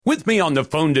With me on the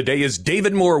phone today is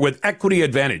David Moore with Equity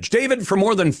Advantage. David, for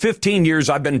more than 15 years,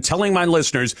 I've been telling my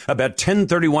listeners about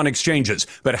 1031 exchanges,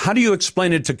 but how do you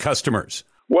explain it to customers?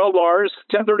 Well, Lars,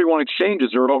 1031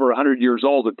 exchanges are over 100 years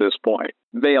old at this point.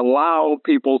 They allow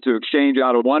people to exchange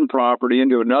out of one property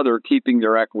into another, keeping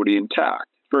their equity intact.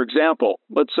 For example,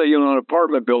 let's say you own an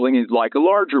apartment building and you'd like a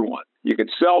larger one. You can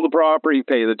sell the property,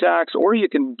 pay the tax, or you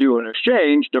can do an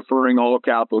exchange, deferring all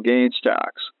capital gains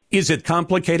tax. Is it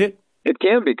complicated? It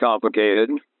can be complicated,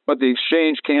 but the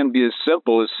exchange can be as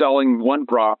simple as selling one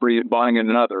property and buying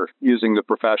another using the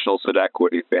professionals at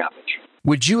Equity Advantage.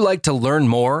 Would you like to learn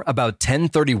more about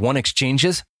 1031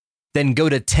 exchanges? Then go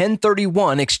to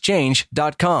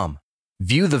 1031exchange.com.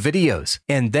 View the videos,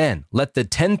 and then let the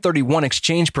 1031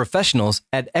 exchange professionals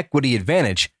at Equity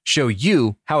Advantage show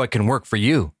you how it can work for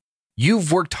you.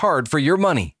 You've worked hard for your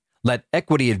money. Let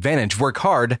Equity Advantage work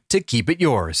hard to keep it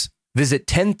yours. Visit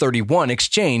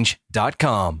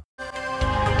 1031exchange.com.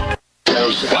 Quiet,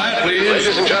 please.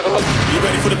 Ladies and gentlemen. You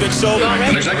ready for the big show?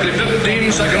 In exactly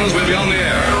 15 seconds, we'll be on the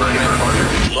air.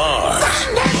 Lars.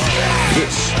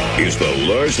 This is the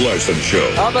Lars Larson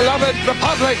Show. Our beloved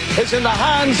republic is in the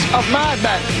hands of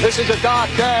madmen. This is a dark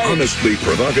day. Honestly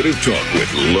provocative talk with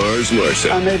Lars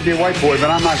Larson. I may be a white boy, but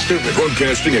I'm not stupid.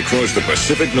 Broadcasting across the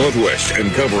Pacific Northwest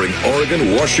and covering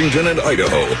Oregon, Washington, and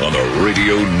Idaho on the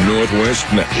Radio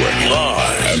Northwest Network.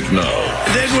 Lars. And now.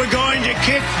 Then we're going to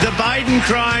kick the Biden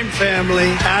crime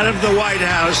family out of the White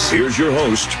House. Here's your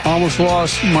host. Almost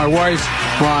lost my wife,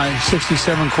 my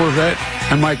 67 Corvette,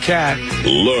 and my cat.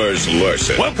 Lars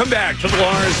Larson. Welcome back to the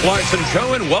Lars Larson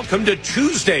Show, and welcome to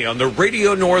Tuesday on the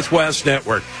Radio Northwest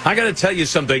Network. I got to tell you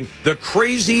something. The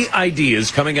crazy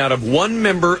ideas coming out of one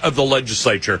member of the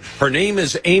legislature. Her name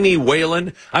is Amy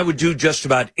Whalen. I would do just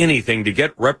about anything to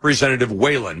get Representative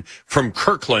Whalen from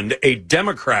Kirkland, a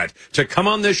Democrat, to come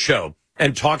on this show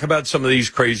and talk about some of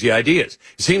these crazy ideas.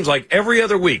 It seems like every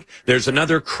other week there's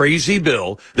another crazy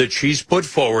bill that she's put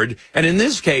forward. And in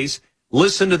this case,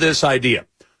 listen to this idea.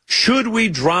 Should we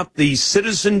drop the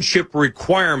citizenship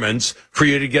requirements for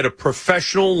you to get a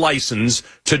professional license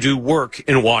to do work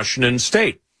in Washington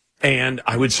State? And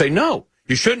I would say no.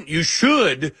 You shouldn't. You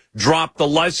should drop the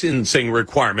licensing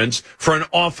requirements for an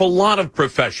awful lot of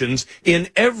professions in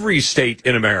every state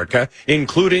in America,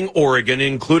 including Oregon,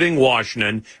 including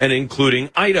Washington, and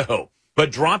including Idaho. But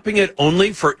dropping it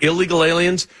only for illegal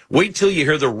aliens? Wait till you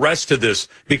hear the rest of this,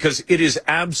 because it is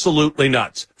absolutely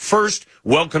nuts. First,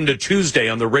 welcome to Tuesday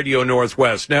on the Radio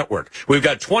Northwest Network. We've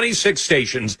got 26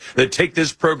 stations that take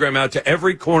this program out to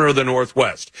every corner of the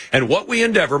Northwest. And what we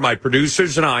endeavor, my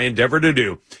producers and I endeavor to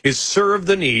do, is serve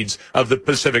the needs of the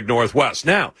Pacific Northwest.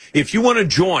 Now, if you want to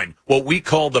join what we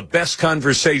call the best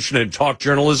conversation in talk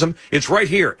journalism, it's right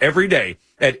here every day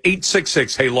at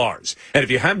 866-HEY-LARS. And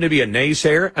if you happen to be a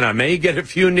naysayer, and I may get a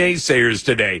few naysayers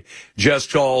today,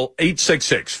 just call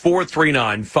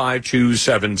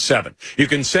 866-439-5277. You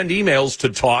can send emails to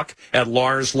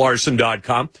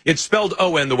talk@LarsLarson.com. It's spelled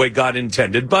O-N the way God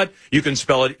intended, but you can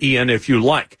spell it E-N if you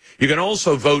like. You can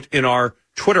also vote in our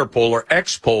Twitter poll or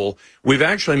X poll. We've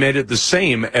actually made it the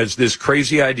same as this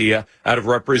crazy idea out of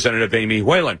Representative Amy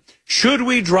Whalen. Should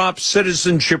we drop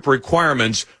citizenship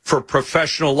requirements for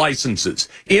professional licenses?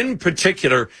 In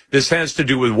particular, this has to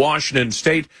do with Washington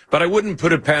State, but I wouldn't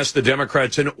put it past the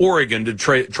Democrats in Oregon to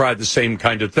try the same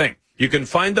kind of thing. You can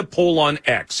find the poll on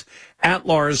X at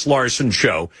Lars Larson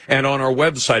Show and on our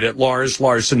website at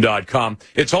LarsLarson.com.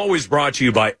 It's always brought to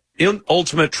you by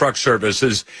Ultimate Truck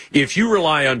Services. If you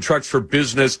rely on trucks for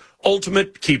business,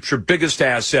 Ultimate keeps your biggest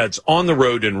assets on the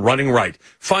road and running right.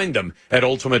 Find them at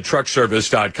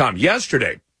ultimatetruckservice.com.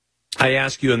 Yesterday, I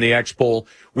asked you in the X poll,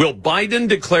 will Biden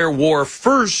declare war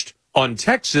first on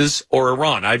Texas or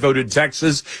Iran? I voted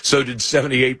Texas. So did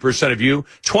 78% of you.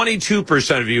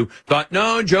 22% of you thought,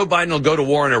 no, Joe Biden will go to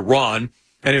war in Iran.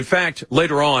 And in fact,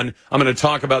 later on, I'm going to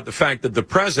talk about the fact that the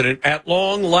president, at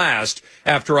long last,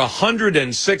 after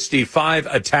 165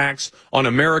 attacks on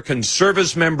American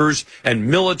service members and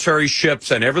military ships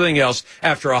and everything else,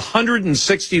 after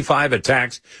 165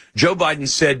 attacks, Joe Biden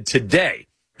said today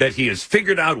that he has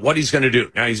figured out what he's going to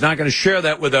do. Now, he's not going to share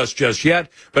that with us just yet,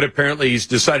 but apparently he's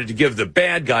decided to give the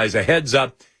bad guys a heads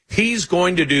up. He's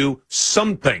going to do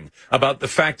something about the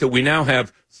fact that we now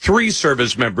have 3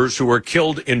 service members who were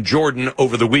killed in Jordan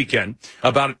over the weekend,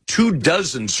 about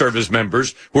 24 service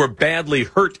members who were badly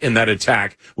hurt in that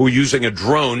attack who were using a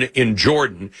drone in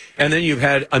Jordan. And then you've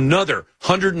had another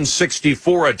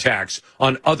 164 attacks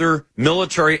on other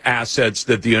military assets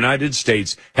that the United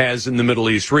States has in the Middle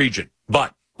East region.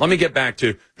 But let me get back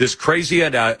to this crazy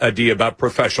idea about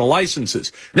professional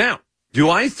licenses. Now, do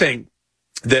I think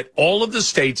that all of the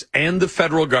states and the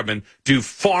federal government do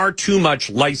far too much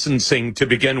licensing to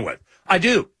begin with. I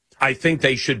do. I think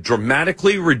they should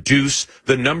dramatically reduce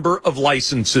the number of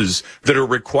licenses that are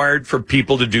required for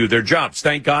people to do their jobs.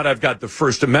 Thank God I've got the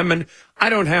First Amendment. I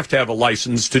don't have to have a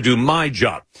license to do my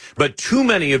job, but too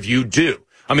many of you do.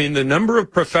 I mean, the number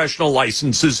of professional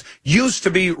licenses used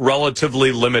to be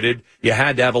relatively limited. You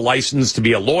had to have a license to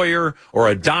be a lawyer or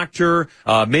a doctor,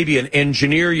 maybe an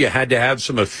engineer. You had to have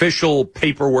some official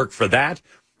paperwork for that.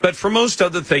 But for most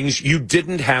other things, you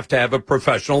didn't have to have a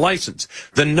professional license.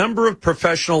 The number of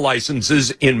professional licenses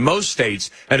in most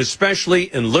states, and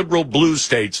especially in liberal blue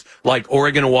states like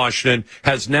Oregon and Washington,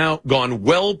 has now gone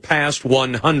well past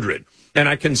 100. And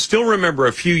I can still remember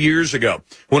a few years ago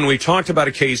when we talked about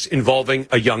a case involving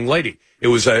a young lady. It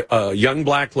was a young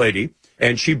black lady,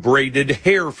 and she braided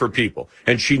hair for people.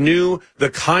 And she knew the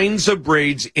kinds of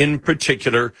braids in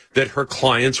particular that her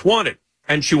clients wanted.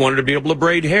 And she wanted to be able to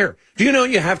braid hair. Do you know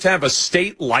you have to have a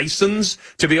state license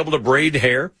to be able to braid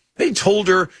hair? They told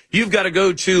her, you've got to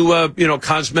go to,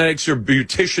 cosmetics or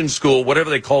beautician school, whatever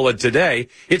they call it today.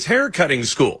 It's hair cutting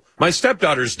school. My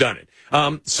stepdaughter's done it.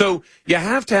 So you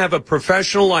have to have a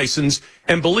professional license.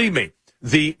 And believe me,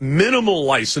 the minimal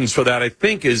license for that, I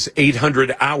think, is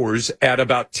 800 hours at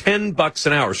about $10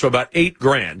 an hour. So about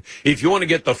 $8,000. If you want to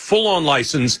get the full on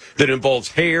license that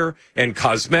involves hair and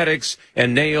cosmetics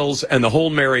and nails and the whole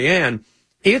Marianne,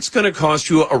 it's going to cost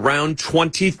you around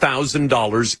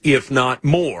 $20,000, if not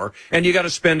more. And you got to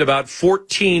spend about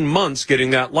 14 months getting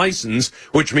that license,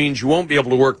 which means you won't be able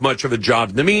to work much of a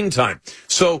job in the meantime.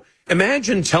 So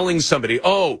imagine telling somebody,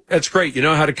 oh, that's great, you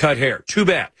know how to cut hair. Too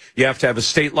bad. You have to have a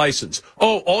state license.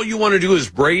 Oh, all you want to do is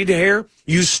braid hair?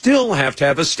 You still have to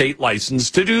have a state license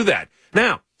to do that.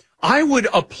 Now, I would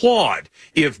applaud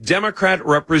if Democrat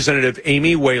Representative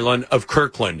Amy Whalen of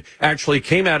Kirkland actually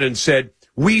came out and said,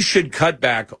 we should cut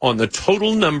back on the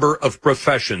total number of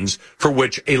professions for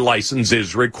which a license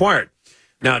is required.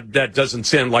 Now, that doesn't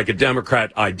sound like a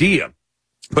Democrat idea,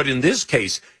 but in this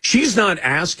case, she's not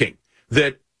asking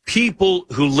that people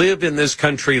who live in this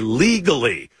country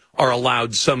legally are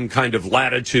allowed some kind of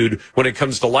latitude when it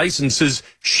comes to licenses.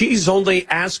 She's only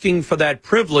asking for that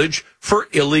privilege for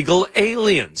illegal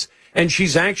aliens. And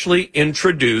she's actually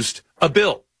introduced a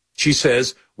bill. She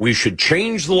says we should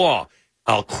change the law.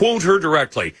 I'll quote her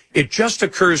directly. It just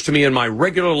occurs to me in my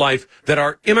regular life that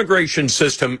our immigration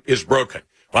system is broken.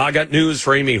 Well, I got news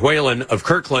for Amy Whalen of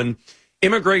Kirkland.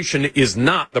 Immigration is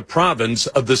not the province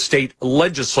of the state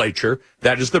legislature.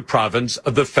 That is the province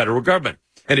of the federal government.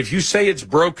 And if you say it's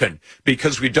broken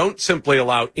because we don't simply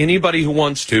allow anybody who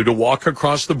wants to walk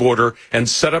across the border and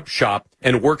set up shop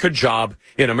and work a job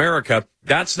in America,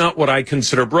 that's not what I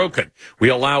consider broken. We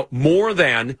allow more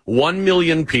than 1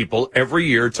 million people every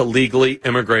year to legally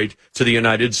immigrate to the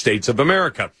United States of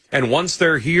America. And once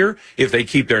they're here, if they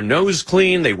keep their nose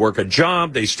clean, they work a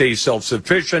job, they stay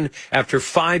self-sufficient, after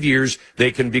 5 years,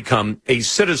 they can become a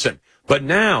citizen. But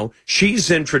now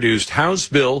she's introduced House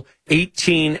Bill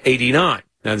 1889.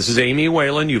 Now, this is Amy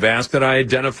Whalen. You've asked that I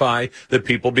identify the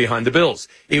people behind the bills.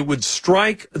 It would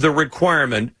strike the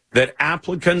requirement that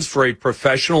applicants for a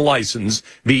professional license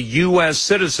be U.S.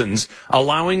 citizens,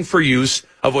 allowing for use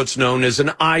of what's known as an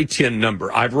ITIN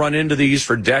number. I've run into these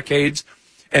for decades.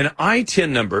 An ITIN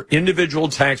number, individual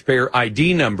taxpayer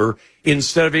ID number,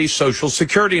 instead of a social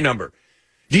security number.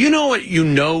 Do you know what you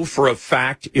know for a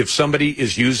fact if somebody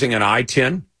is using an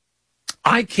ITIN?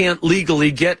 I can't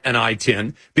legally get an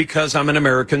ITIN because I'm an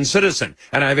American citizen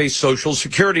and I have a social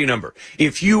security number.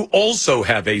 If you also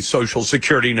have a social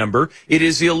security number, it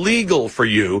is illegal for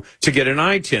you to get an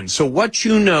ITIN. So what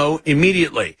you know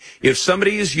immediately, if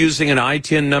somebody is using an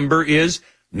ITIN number is,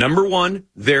 number one,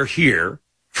 they're here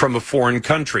from a foreign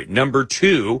country. Number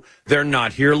two, they're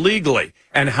not here legally.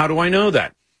 And how do I know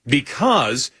that?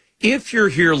 Because if you're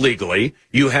here legally,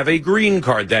 you have a green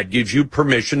card that gives you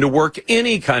permission to work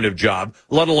any kind of job,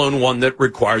 let alone one that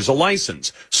requires a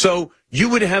license. So you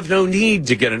would have no need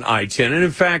to get an ITIN. And in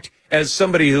fact, as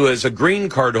somebody who is a green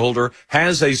card holder,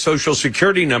 has a social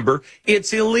security number,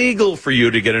 it's illegal for you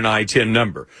to get an ITIN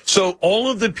number. So all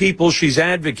of the people she's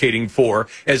advocating for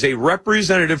as a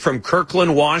representative from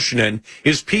Kirkland, Washington,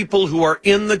 is people who are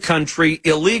in the country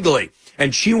illegally.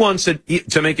 And she wants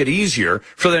it to make it easier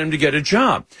for them to get a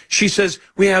job. She says,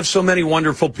 we have so many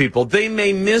wonderful people. They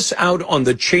may miss out on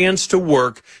the chance to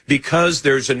work because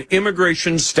there's an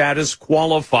immigration status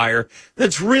qualifier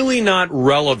that's really not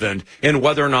relevant in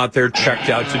whether or not they're checked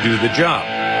out to do the job.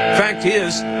 Fact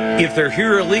is, if they're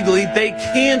here illegally, they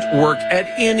can't work at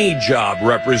any job,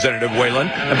 Representative Whalen.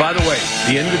 And by the way,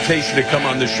 the invitation to come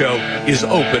on the show is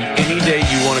open any day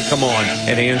you want to come on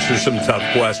and answer some tough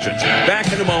questions.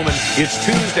 Back in a moment. It's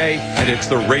Tuesday, and it's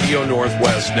the Radio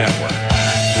Northwest Network.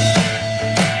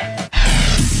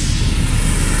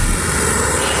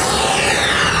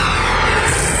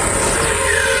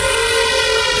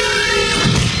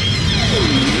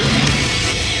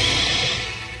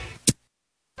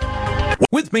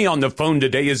 With me on the phone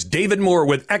today is David Moore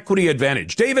with Equity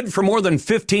Advantage. David, for more than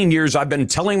 15 years, I've been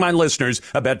telling my listeners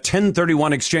about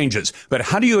 1031 exchanges, but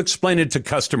how do you explain it to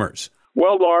customers?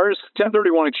 Well, Lars,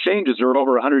 1031 exchanges are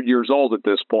over 100 years old at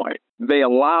this point. They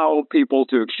allow people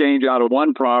to exchange out of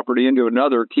one property into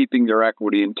another, keeping their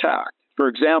equity intact. For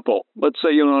example, let's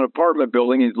say you own an apartment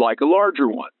building and you'd like a larger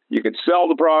one. You can sell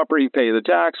the property, pay the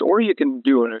tax, or you can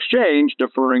do an exchange,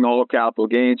 deferring all capital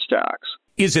gains tax.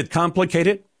 Is it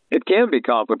complicated? It can be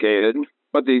complicated,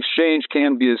 but the exchange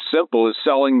can be as simple as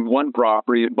selling one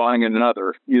property and buying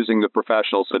another using the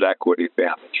professionals at Equity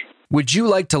Advantage. Would you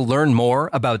like to learn more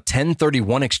about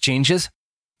 1031 exchanges?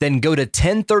 Then go to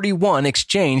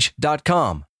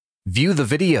 1031exchange.com. View the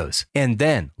videos, and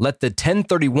then let the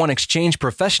 1031 exchange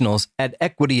professionals at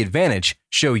Equity Advantage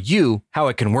show you how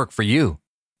it can work for you.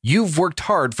 You've worked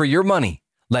hard for your money.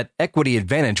 Let Equity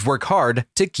Advantage work hard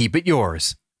to keep it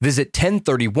yours. Visit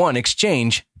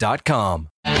 1031exchange.com.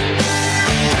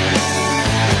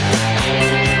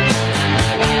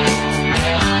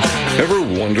 Ever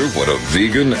wonder what a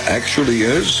vegan actually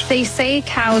is? They say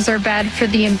cows are bad for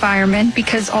the environment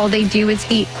because all they do is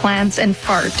eat plants and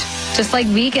fart, just like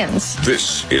vegans.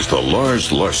 This is the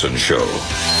Lars Larson Show.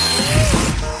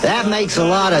 That makes a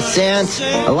lot of sense,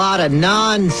 a lot of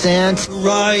nonsense.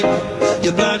 Right,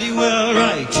 you're bloody well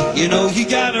right. You know you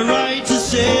got a right to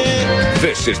say.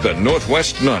 This is the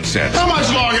Northwest Nonsense. How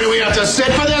much longer do we have to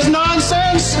sit for this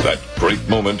nonsense? That great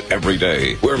moment every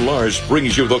day where Lars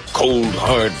brings you the cold,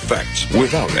 hard facts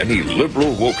without any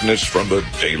liberal wokeness from the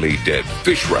Daily Dead,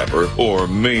 fish wrapper, or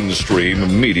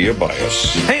mainstream media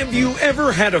bias. Have you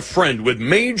ever had a friend with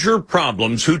major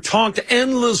problems who talked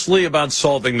endlessly about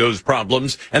solving those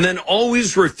problems and then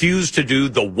always refused to do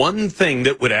the one thing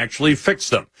that would actually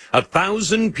fix them?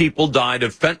 1,000 people died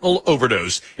of fentanyl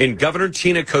overdose in Governor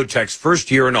Tina Kotek's first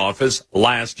year in office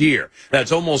last year.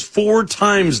 That's almost 4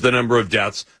 times the number of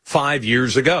deaths 5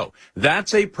 years ago.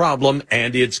 That's a problem,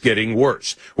 and it's getting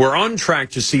worse. We're on track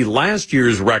to see last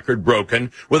year's record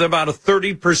broken with about a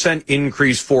 30%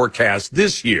 increase forecast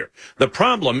this year. The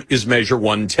problem is Measure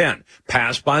 110,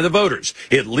 passed by the voters.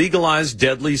 It legalized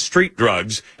deadly street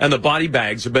drugs, and the body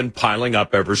bags have been piling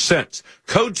up ever since.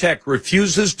 Kotek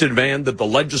refuses to demand that the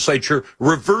legislature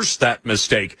reverse that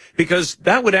mistake because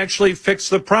that would actually fix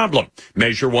the problem.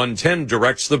 Measure 110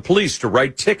 directs the police to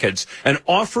write tickets and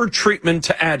offer treatment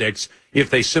to addicts if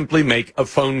they simply make a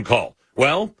phone call.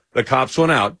 Well, the cops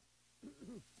went out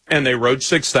and they wrote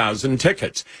 6,000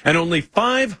 tickets. And only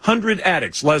 500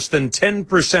 addicts, less than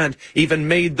 10%, even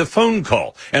made the phone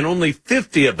call. And only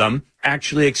 50 of them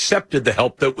actually accepted the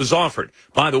help that was offered.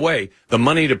 By the way, the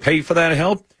money to pay for that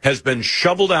help has been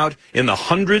shoveled out in the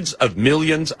hundreds of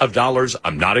millions of dollars.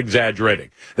 I'm not exaggerating.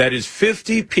 That is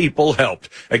 50 people helped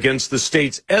against the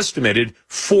state's estimated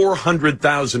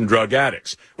 400,000 drug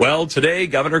addicts. Well, today,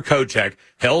 Governor Kotek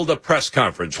held a press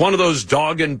conference, one of those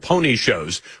dog and pony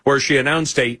shows, where she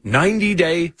announced a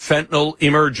 90-day fentanyl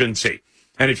emergency.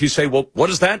 And if you say, well, what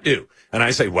does that do? And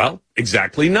I say, well,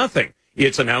 exactly nothing.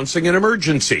 It's announcing an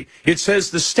emergency. It says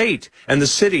the state and the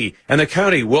city and the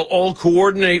county will all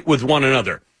coordinate with one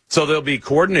another. So they'll be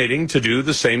coordinating to do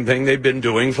the same thing they've been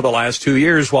doing for the last 2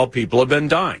 years while people have been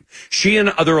dying. She and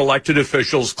other elected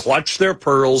officials clutch their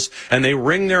pearls and they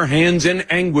wring their hands in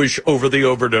anguish over the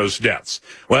overdose deaths.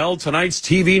 Well, tonight's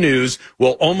TV news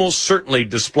will almost certainly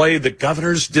display the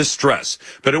governor's distress,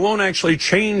 but it won't actually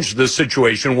change the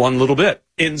situation one little bit.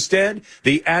 Instead,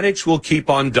 the addicts will keep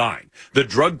on dying. The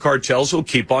drug cartels will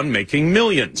keep on making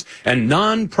millions. And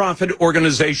nonprofit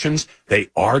organizations, they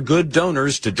are good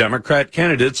donors to Democrat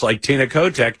candidates like Tina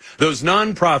Kotek. Those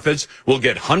nonprofits will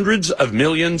get hundreds of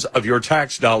millions of your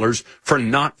tax dollars for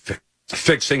not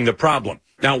fixing the problem.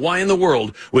 Now, why in the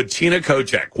world would Tina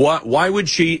Kotek, why would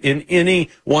she, in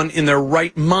anyone in their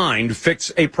right mind,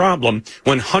 fix a problem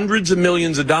when hundreds of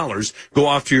millions of dollars go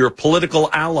off to your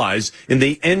political allies in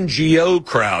the NGO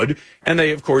crowd, and they,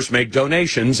 of course, make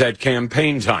donations at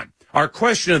campaign time? Our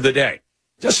question of the day,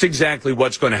 just exactly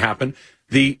what's going to happen.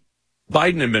 The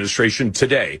Biden administration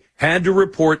today had to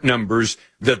report numbers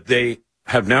that they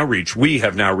we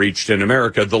have now reached in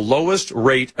America the lowest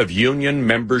rate of union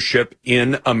membership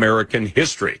in American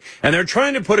history. And they're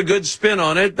trying to put a good spin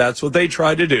on it. That's what they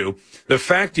try to do. The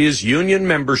fact is union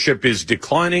membership is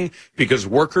declining because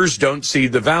workers don't see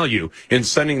the value in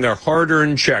sending their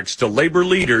hard-earned checks to labor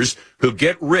leaders who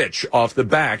get rich off the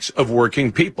backs of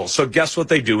working people. So guess what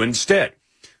they do instead?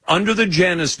 Under the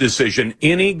Janus decision,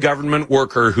 any government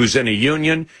worker who's in a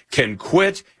union can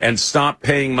quit and stop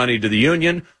paying money to the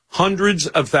union. Hundreds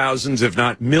of thousands, if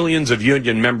not millions of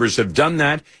union members have done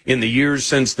that in the years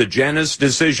since the Janus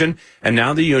decision, and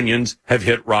now the unions have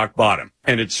hit rock bottom,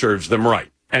 and it serves them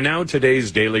right. And now today's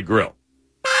Daily Grill.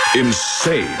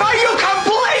 Insane. Are you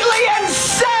completely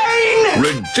insane?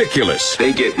 Ridiculous.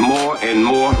 They get more and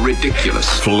more ridiculous.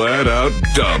 Flat out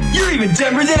dumb. You're even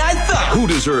dumber than I thought. Who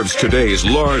deserves today's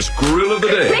Lars Grill of the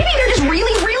Day? Maybe they're just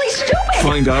really, really stupid.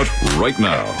 Find out right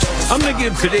now. I'm going to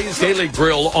give today's Daily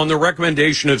Grill on the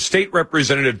recommendation of State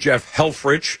Representative Jeff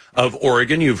Helfrich of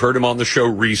Oregon. You've heard him on the show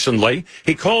recently.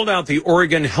 He called out the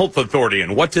Oregon Health Authority,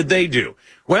 and what did they do?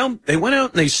 Well, they went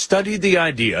out and they studied the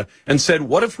idea and said,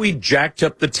 what if we jacked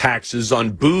up the taxes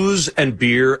on booze and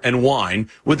beer and wine?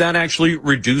 Would that actually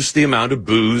reduce the amount of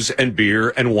booze and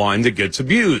beer and wine that gets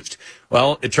abused?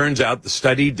 Well, it turns out the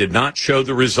study did not show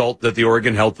the result that the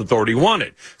Oregon Health Authority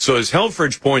wanted. So as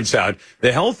Helfrich points out,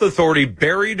 the Health Authority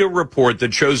buried a report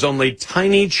that shows only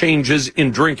tiny changes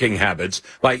in drinking habits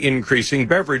by increasing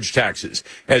beverage taxes.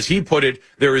 As he put it,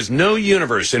 there is no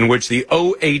universe in which the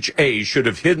OHA should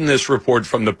have hidden this report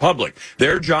from the public.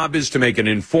 Their job is to make an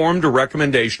informed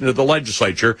recommendation to the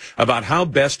legislature about how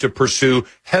best to pursue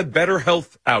better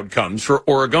health outcomes for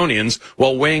Oregonians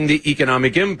while weighing the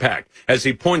economic impact. As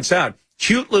he points out,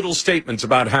 cute little statements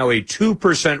about how a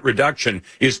 2% reduction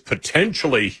is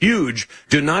potentially huge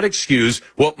do not excuse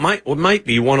what might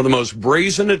be one of the most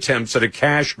brazen attempts at a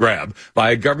cash grab by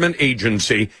a government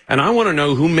agency, and I want to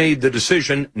know who made the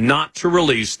decision not to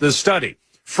release the study.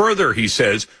 Further, he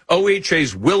says,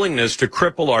 OHA's willingness to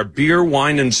cripple our beer,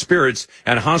 wine, and spirits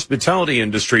and hospitality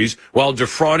industries while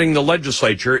defrauding the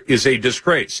legislature is a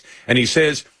disgrace. And he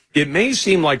says, it may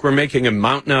seem like we're making a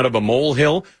mountain out of a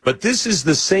molehill, but this is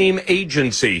the same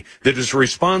agency that is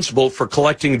responsible for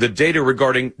collecting the data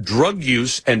regarding drug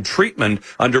use and treatment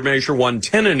under Measure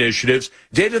 110 initiatives,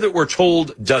 data that we're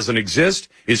told doesn't exist,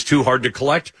 is too hard to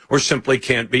collect, or simply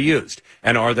can't be used.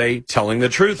 And are they telling the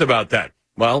truth about that?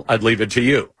 Well, I'd leave it to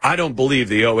you. I don't believe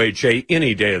the OHA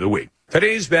any day of the week.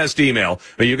 Today's best email,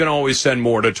 but you can always send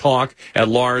more to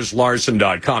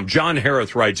talk@LarsLarson.com. John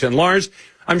Harris writes in, Lars,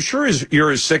 I'm sure you're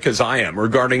as sick as I am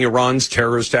regarding Iran's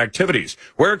terrorist activities.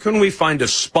 Where can we find a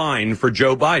spine for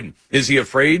Joe Biden? Is he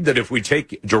afraid that if we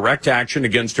take direct action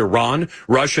against Iran,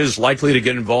 Russia is likely to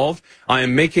get involved? I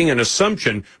am making an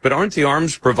assumption, but aren't the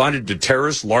arms provided to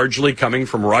terrorists largely coming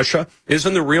from Russia?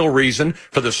 Isn't the real reason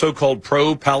for the so-called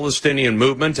pro-Palestinian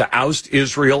movement to oust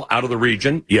Israel out of the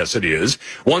region? Yes, it is.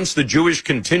 Once the Jewish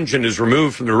contingent is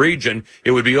removed from the region,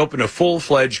 it would be open to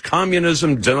full-fledged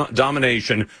communism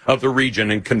domination of the region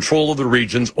and control of the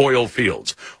region's oil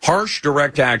fields. Harsh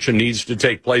direct action needs to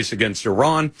take place against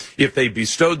Iran. If they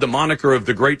bestowed the moniker of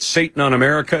the Great Satan on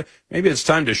America, maybe it's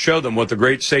time to show them what the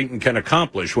Great Satan can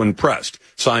accomplish when pressed.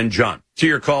 Signed, John. To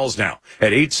your calls now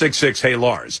at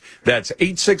 866-HEY-LARS. That's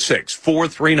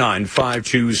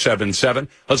 866-439-5277.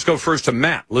 Let's go first to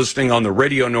Matt, listening on the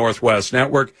Radio Northwest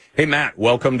Network. Hey, Matt,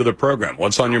 welcome to the program.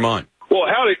 What's on your mind? Well,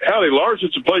 howdy, Lars.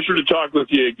 It's a pleasure to talk with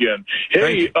you again.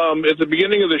 Hey, at the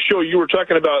beginning of the show, you were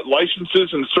talking about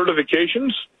licenses and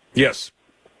certifications? Yes.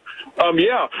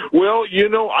 Yeah. Well, you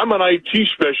know, I'm an IT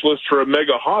specialist for a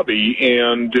mega hobby,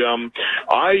 and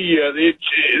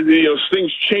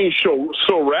things change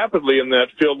so rapidly in that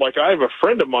field. Like, I have a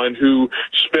friend of mine who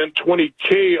spent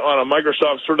 $20K on a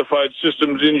Microsoft Certified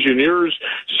Systems Engineers,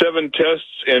 7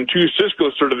 tests, and 2 Cisco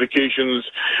certifications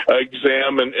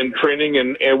exam and training,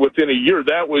 and within a year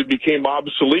that became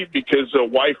obsolete because of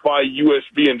Wi-Fi,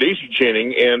 USB, and daisy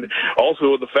chaining, and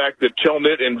also the fact that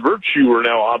Telnet and Virtue are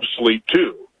now obsolete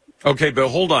too. Okay, but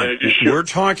hold on. We're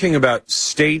talking about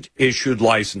state-issued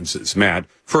licenses, Matt.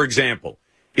 For example,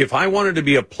 if I wanted to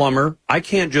be a plumber, I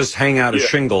can't just hang out a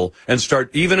shingle and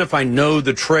start, even if I know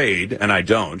the trade, and I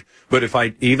don't, but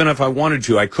even if I wanted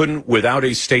to, I couldn't without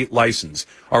a state license.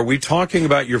 Are we talking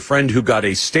about your friend who got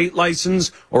a state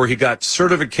license, or he got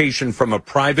certification from a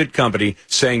private company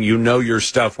saying you know your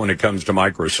stuff when it comes to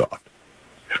Microsoft?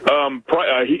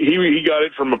 He got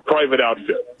it from a private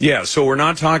outfit. Yeah, so we're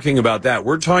not talking about that.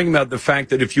 We're talking about the fact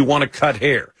that if you want to cut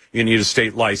hair, you need a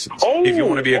state license. If you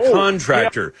want to be a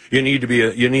contractor, you need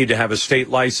to have a state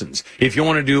license. If you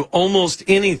want to do almost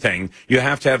anything, you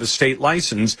have to have a state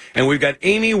license. And we've got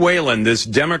Amy Whalen, this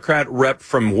Democrat rep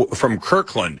from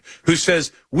Kirkland, who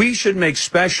says we should make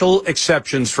special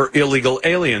exceptions for illegal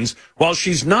aliens, while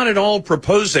she's not at all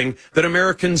proposing that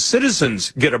American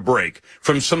citizens get a break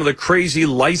from some of the crazy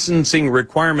licensing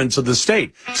requirements of the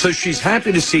state. So she's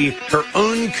happy to see her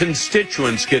own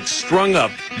constituents get strung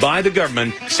up by the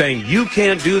government saying you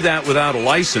can't do that without a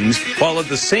license, while at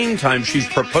the same time she's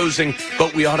proposing,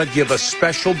 but we ought to give a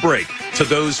special break to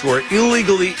those who are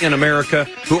illegally in America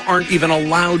who aren't even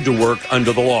allowed to work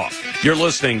under the law. You're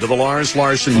listening to the Lars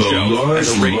Larson Show and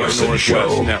the Radio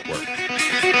Northwest Network.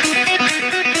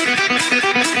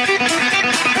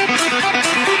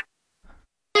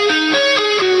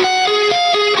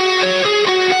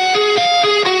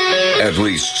 At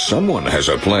least someone has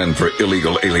a plan for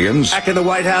illegal aliens. Back in the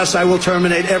White House, I will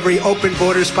terminate every open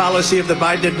borders policy of the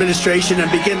Biden administration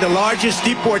and begin the largest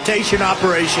deportation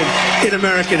operation in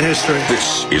American history.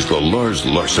 This is the Lars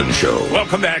Larson Show.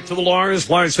 Welcome back to the Lars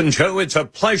Larson Show. It's a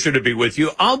pleasure to be with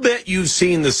you. I'll bet you've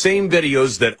seen the same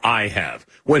videos that I have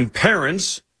when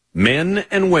parents, men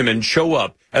and women, show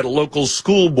up at a local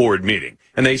school board meeting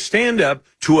and they stand up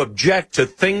to object to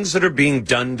things that are being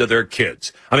done to their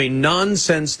kids. I mean,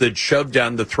 nonsense that's shoved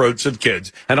down the throats of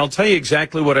kids. And I'll tell you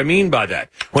exactly what I mean by that.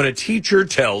 When a teacher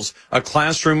tells a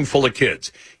classroom full of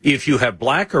kids, if you have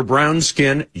black or brown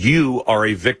skin, you are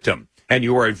a victim. And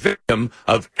you are a victim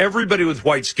of everybody with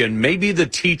white skin, maybe the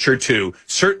teacher too,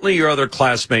 certainly your other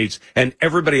classmates, and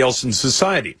everybody else in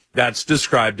society. That's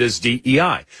described as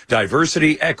DEI,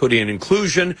 diversity, equity, and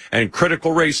inclusion, and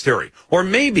critical race theory. Or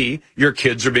maybe your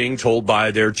kids are being told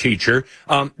by their teacher,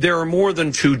 there are more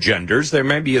than two genders. There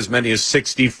may be as many as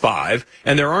 65,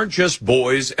 and there aren't just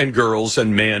boys and girls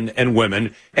and men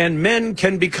and men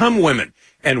can become women,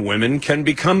 and women can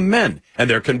become men, and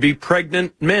there can be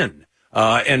pregnant men.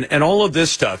 And all of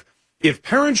this stuff. If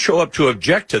parents show up to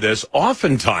object to this,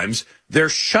 oftentimes they're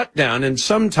shut down, and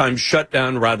sometimes shut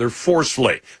down rather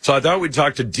forcefully. So I thought we'd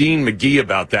talk to Dean McGee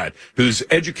about that, who's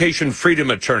education freedom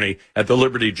attorney at the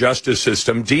Liberty Justice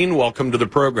System. Dean, welcome to the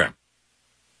program.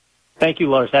 Thank you,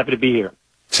 Lars. Happy to be here.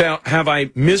 So have I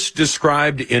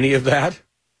misdescribed any of that?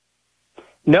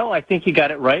 No, I think you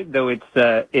got it right, though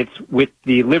it's with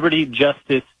the Liberty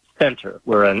Justice Center.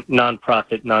 We're a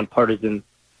nonprofit, nonpartisan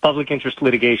public interest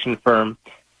litigation firm,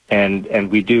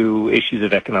 and we do issues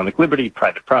of economic liberty,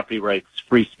 private property rights,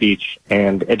 free speech,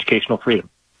 and educational freedom.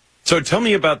 So tell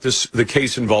me about the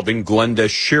case involving Glenda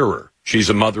Shearer. She's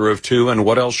a mother of two, and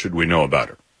what else should we know about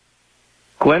her?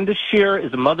 Glenda Shearer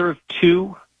is a mother of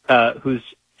two whose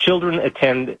children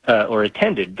attended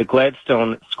the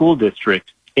Gladstone School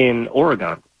District in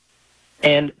Oregon.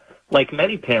 And like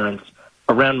many parents,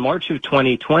 around March of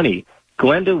 2020,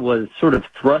 Glenda was sort of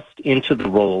thrust into the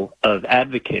role of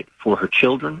advocate for her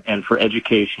children and for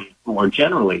education more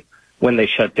generally when they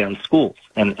shut down schools.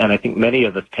 And I think many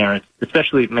of us parents,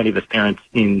 especially many of us parents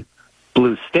in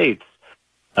blue states,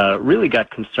 really got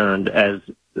concerned as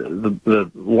the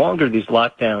longer these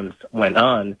lockdowns went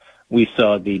on, we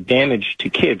saw the damage to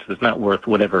kids was not worth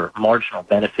whatever marginal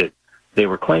benefit they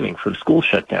were claiming from school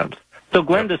shutdowns. So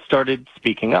Glenda started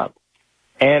speaking up.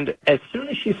 And as soon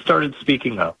as she started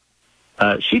speaking up,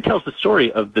 she tells the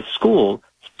story of the school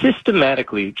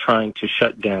systematically trying to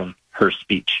shut down her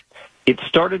speech. It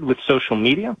started with social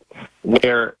media,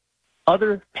 where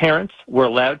other parents were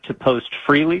allowed to post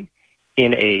freely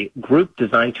in a group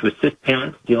designed to assist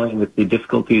parents dealing with the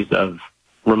difficulties of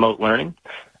remote learning.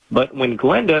 But when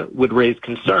Glenda would raise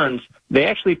concerns, they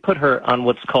actually put her on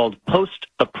what's called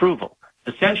post-approval,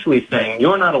 essentially saying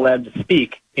you're not allowed to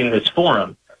speak in this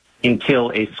forum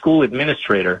until a school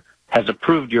administrator has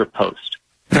approved your post.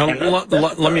 Now,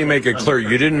 let me make it clear.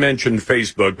 You didn't mention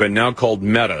Facebook, but now called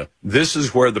Meta. This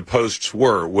is where the posts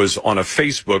was on a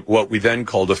Facebook, what we then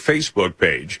called a Facebook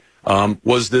page.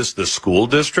 Was this the school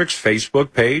district's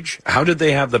Facebook page? How did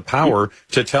they have the power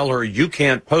to tell her you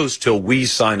can't post till we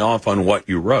sign off on what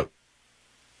you wrote?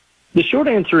 The short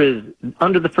answer is,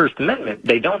 under the First Amendment,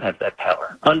 they don't have that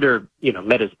power. Under,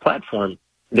 Meta's platform,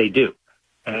 they do.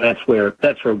 And that's where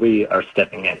we are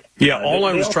stepping in. Yeah, all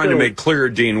I was trying to make clear,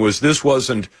 Dean, was this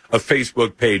wasn't a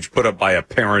Facebook page put up by a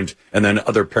parent and then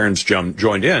other parents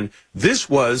joined in. This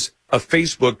was a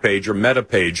Facebook page or Meta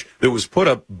page that was put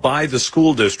up by the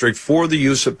school district for the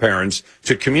use of parents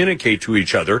to communicate to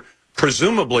each other,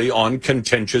 presumably on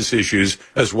contentious issues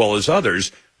as well as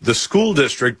others. The school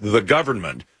district, the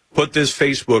government, put this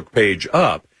Facebook page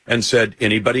up, and said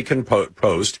anybody can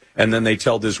post, and then they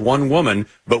tell this one woman,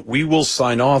 but we will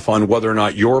sign off on whether or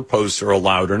not your posts are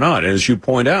allowed or not. And as you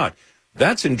point out,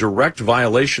 that's in direct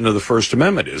violation of the First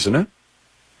Amendment, isn't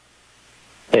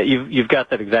it? You've got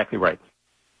that exactly right.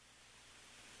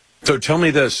 So tell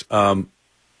me this.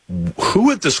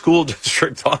 Who at the school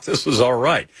district thought this was all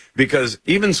right? Because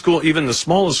even the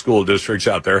smallest school districts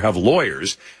out there have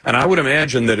lawyers, and I would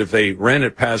imagine that if they ran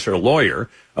it past their lawyer,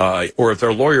 or if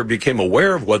their lawyer became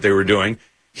aware of what they were doing,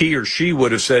 he or she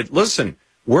would have said, listen,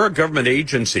 we're a government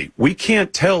agency. We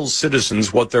can't tell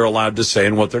citizens what they're allowed to say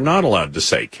and what they're not allowed to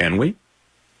say, can we?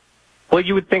 Well,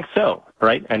 you would think so,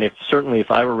 right? And certainly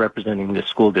if I were representing the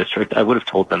school district, I would have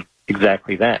told them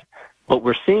exactly that. But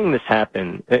we're seeing this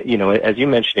happen, as you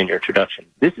mentioned in your introduction,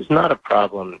 this is not a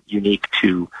problem unique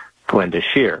to Glenda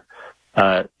Shear.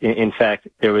 In fact,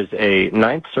 there was a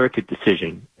Ninth Circuit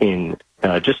decision in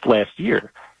just last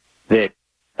year that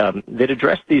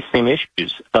addressed these same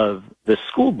issues of the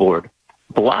school board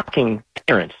blocking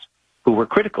parents who were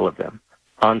critical of them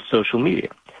on social media.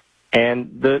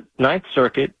 And the Ninth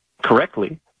Circuit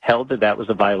correctly held that that was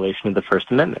a violation of the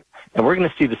First Amendment. And we're going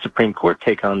to see the Supreme Court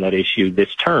take on that issue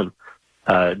this term,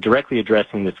 directly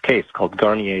addressing this case called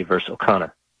Garnier versus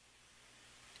O'Connor.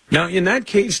 Now, in that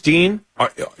case, Dean,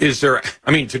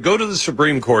 to go to the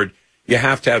Supreme Court, you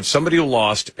have to have somebody who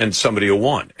lost and somebody who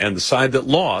won, and the side that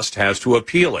lost has to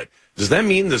appeal it. Does that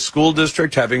mean the school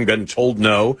district, having been told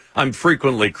no, I'm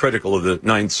frequently critical of the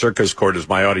Ninth Circuit Court, as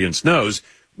my audience knows,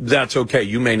 that's okay.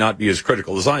 You may not be as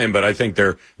critical as I am, but I think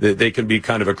they can be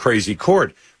kind of a crazy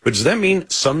court. But does that mean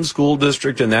some school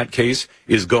district in that case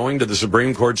is going to the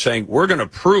Supreme Court saying, we're going to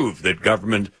prove that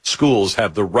government schools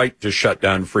have the right to shut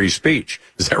down free speech?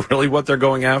 Is that really what they're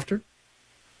going after?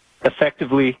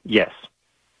 Effectively, yes.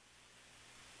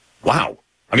 Wow.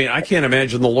 I mean, I can't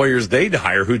imagine the lawyers they'd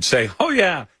hire who'd say, oh,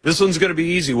 yeah, this one's going to be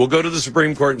easy. We'll go to the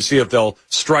Supreme Court and see if they'll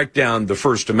strike down the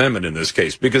First Amendment in this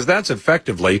case, because that's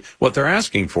effectively what they're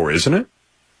asking for, isn't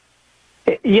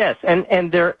it? Yes,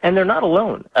 and they're not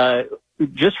alone.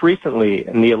 Just recently,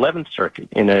 in the 11th Circuit,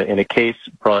 in a case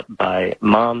brought by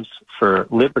Moms for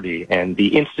Liberty and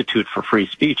the Institute for Free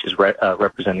Speech is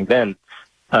representing them,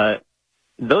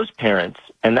 those parents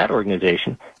and that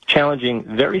organization challenging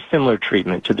very similar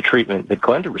treatment to the treatment that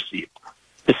Glenda received.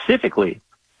 Specifically,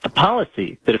 a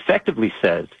policy that effectively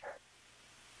says,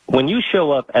 when you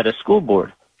show up at a school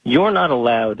board, you're not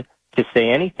allowed to say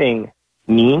anything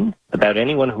mean about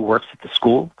anyone who works at the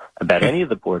school, about any of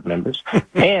the board members,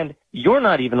 and you're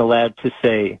not even allowed to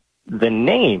say the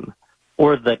name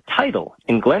or the title,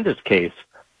 in Glenda's case,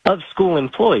 of school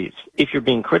employees if you're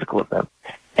being critical of them.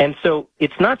 And so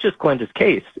it's not just Glenda's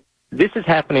case. This is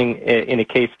happening in a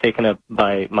case taken up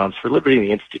by Moms for Liberty and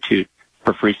the Institute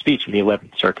for Free Speech in the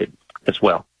 11th Circuit as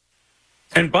well.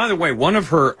 And by the way, one of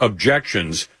her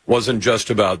objections wasn't just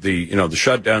about the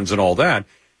shutdowns and all that.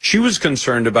 She was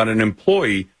concerned about an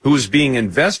employee who was being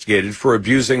investigated for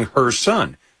abusing her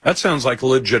son. That sounds like a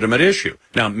legitimate issue.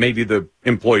 Now, maybe the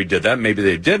employee did that, maybe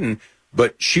they didn't,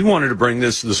 but she wanted to bring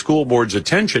this to the school board's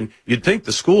attention. You'd think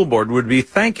the school board would be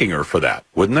thanking her for that,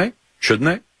 wouldn't they?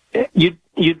 Shouldn't they?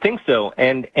 You'd think so,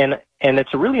 and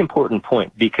it's a really important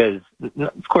point because,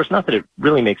 of course, not that it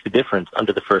really makes a difference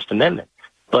under the First Amendment,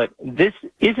 but this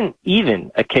isn't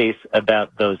even a case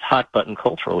about those hot-button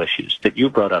cultural issues that you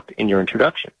brought up in your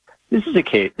introduction. This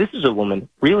is a woman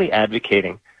really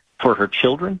advocating for her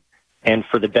children and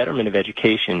for the betterment of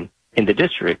education in the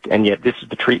district, and yet this is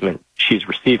the treatment she's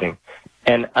receiving.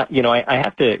 And, I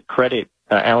have to credit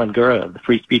Alan Gura of the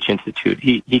Free Speech Institute.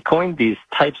 He coined these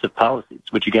types of policies,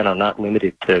 which, again, are not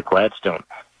limited to Gladstone,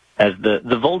 as the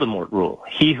Voldemort rule,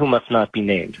 he who must not be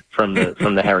named, from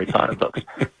the Harry Potter books.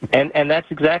 And that's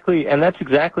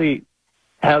exactly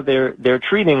how they're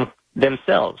treating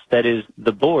themselves. That is,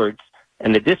 the boards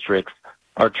and the districts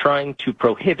are trying to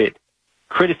prohibit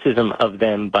criticism of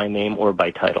them by name or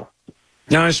by title.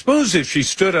 Now, I suppose if she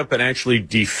stood up and actually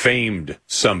defamed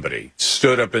somebody,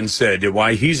 stood up and said,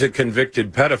 why, he's a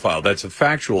convicted pedophile, that's a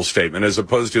factual statement, as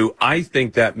opposed to, I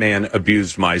think that man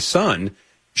abused my son,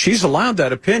 she's allowed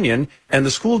that opinion, and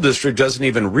the school district doesn't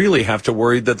even really have to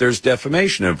worry that there's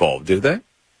defamation involved, do they?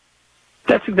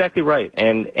 That's exactly right.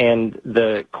 And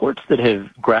the courts that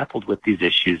have grappled with these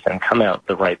issues and come out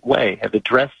the right way have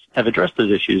addressed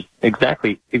those issues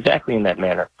exactly in that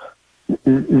manner.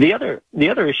 The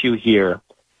other issue here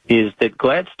is that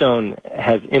Gladstone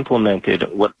has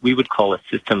implemented what we would call a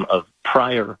system of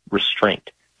prior restraint,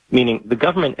 meaning the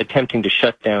government attempting to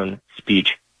shut down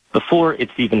speech before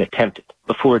it's even attempted,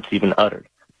 before it's even uttered.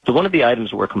 So one of the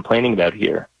items we're complaining about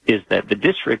here is that the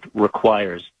district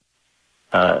requires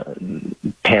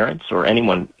parents or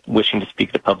anyone wishing to speak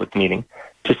at a public meeting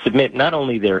to submit not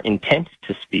only their intent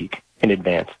to speak in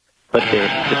advance, but their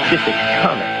specific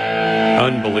comment.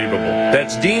 Unbelievable.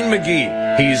 That's Dean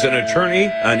McGee. He's an attorney,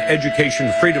 an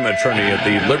education freedom attorney at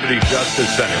the Liberty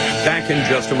Justice Center. Back in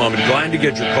just a moment. Glad to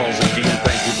get your calls, and Dean,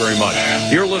 thank you very much.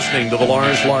 You're listening to the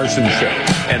Lars Larson Show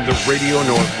and the Radio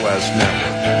Northwest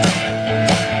Network.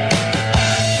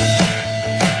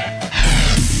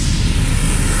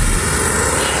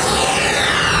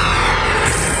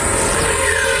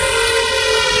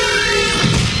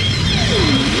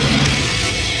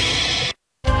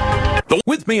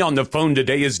 With me on the phone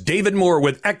today is David Moore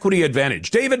with Equity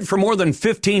Advantage. David, for more than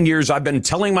 15 years, I've been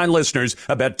telling my listeners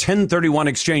about 1031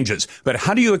 exchanges, but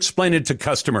how do you explain it to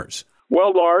customers?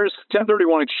 Well, Lars,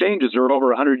 1031 exchanges are over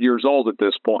 100 years old at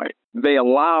this point. They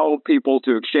allow people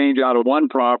to exchange out of one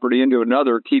property into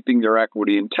another, keeping their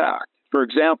equity intact. For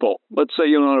example, let's say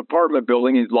you own an apartment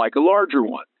building and you'd like a larger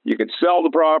one. You can sell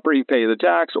the property, pay the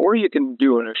tax, or you can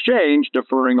do an exchange,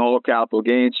 deferring all the capital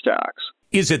gains tax.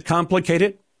 Is it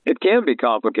complicated? It can be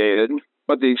complicated,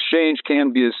 but the exchange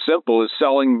can be as simple as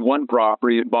selling one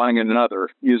property and buying another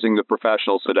using the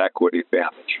professionals at Equity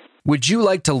Advantage. Would you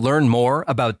like to learn more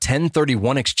about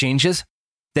 1031 exchanges?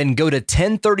 Then go to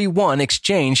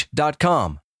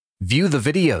 1031exchange.com. View the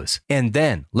videos, and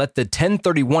then let the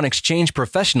 1031 exchange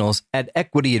professionals at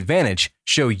Equity Advantage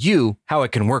show you how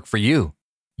it can work for you.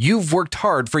 You've worked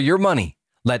hard for your money.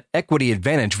 Let Equity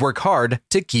Advantage work hard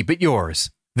to keep it yours.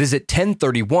 Visit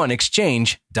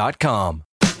 1031exchange.com.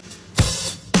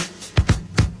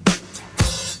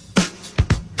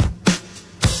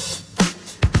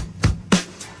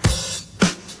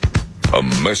 A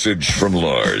message from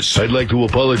Lars. I'd like to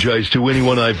apologize to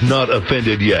anyone I've not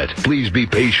offended yet. Please be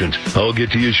patient. I'll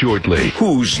get to you shortly.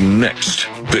 Who's next?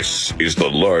 This is the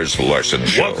Lars Larson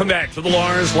Show. Welcome back to the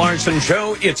Lars Larson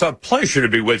Show. It's a pleasure to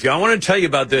be with you. I want to tell you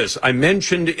about this. I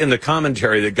mentioned in the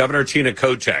commentary that Governor Tina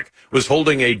Kotek was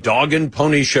holding a dog and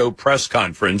pony show press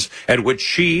conference at which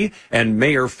she and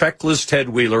Mayor Feckless Ted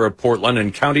Wheeler of Portland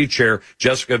and County Chair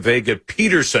Jessica Vega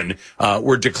Peterson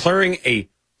were declaring a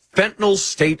fentanyl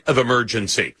state of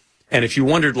emergency. And if you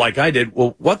wondered like I did,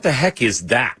 well, what the heck is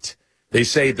that? They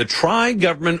say the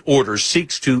tri-government order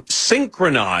seeks to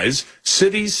synchronize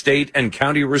city, state, and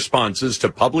county responses to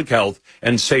public health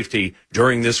and safety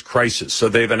during this crisis. So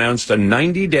they've announced a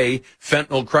 90-day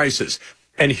fentanyl crisis.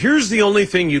 And here's the only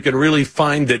thing you can really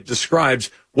find that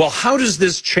describes, well, how does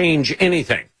this change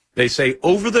anything? They say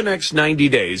over the next 90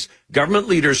 days, government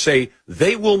leaders say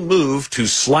they will move to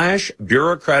slash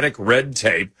bureaucratic red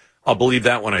tape. I'll believe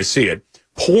that when I see it.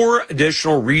 Pour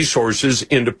additional resources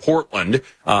into Portland.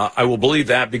 I will believe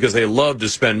that because they love to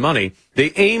spend money.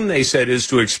 The aim, they said, is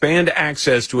to expand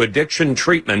access to addiction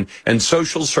treatment and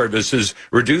social services,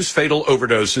 reduce fatal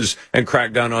overdoses, and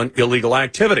crack down on illegal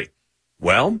activity.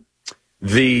 Well,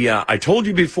 I told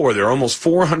you before, there are almost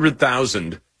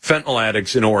 400,000 fentanyl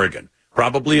addicts in Oregon,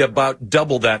 probably about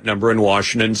double that number in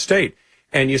Washington State.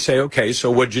 And you say, okay, so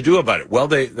what'd you do about it? Well,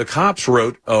 the cops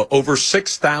wrote over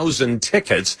 6,000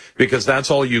 tickets because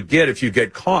that's all you get if you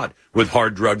get caught with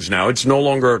hard drugs now. It's no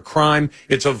longer a crime.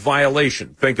 It's a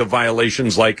violation. Think of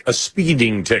violations like a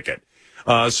speeding ticket.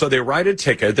 So they write a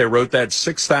ticket. They wrote that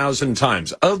 6,000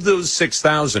 times. Of those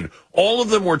 6,000, all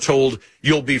of them were told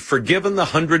you'll be forgiven the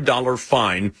 $100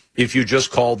 fine if you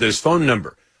just call this phone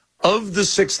number. Of the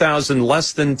 6,000,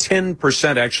 less than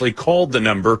 10% actually called the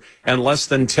number, and less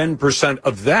than 10%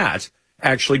 of that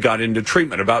actually got into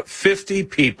treatment. About 50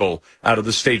 people out of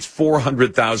the state's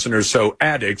 400,000 or so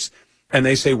addicts, and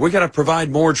they say, we got to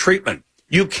provide more treatment.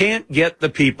 You can't get the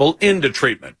people into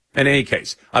treatment. In any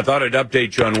case, I thought I'd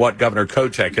update you on what Governor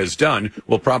Kotek has done.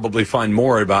 We'll probably find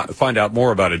out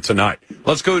more about it tonight.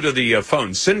 Let's go to the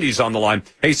phone. Cindy's on the line.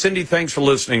 Hey, Cindy, thanks for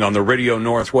listening on the Radio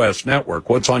Northwest Network.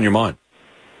 What's on your mind?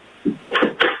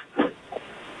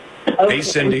 Hey,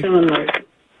 Cindy.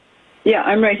 Yeah,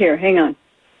 I'm right here. Hang on.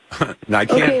 No, I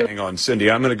can't hang on,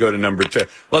 Cindy. I'm going to go to number 2.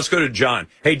 Let's go to John.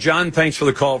 Hey, John, thanks for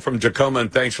the call from Tacoma,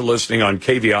 and thanks for listening on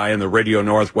KVI and the Radio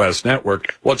Northwest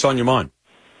Network. What's on your mind?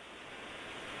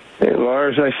 Hey,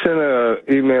 Lars, I sent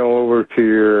an email over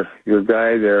to your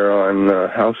guy there on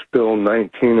House Bill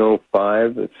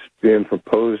 1905 that's being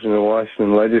proposed in the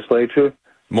Washington legislature.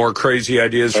 More crazy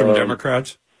ideas from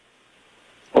Democrats?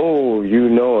 Oh, you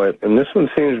know it. And this one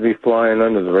seems to be flying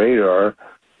under the radar.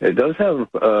 It does have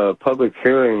a public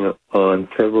hearing on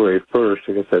February 1st.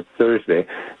 I guess that's Thursday.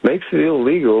 Makes it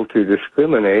illegal to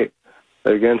discriminate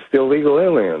against illegal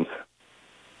aliens.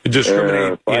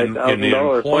 Discriminate in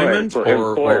employment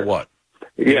or what?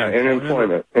 Yeah, in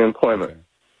employment. Okay.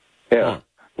 Yeah. Huh.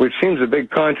 which seems a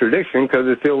big contradiction because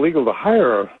it's illegal to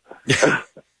hire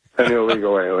an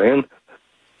illegal alien.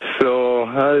 So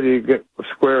how do you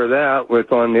square that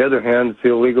with, on the other hand, it's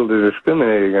illegal to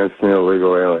discriminate against an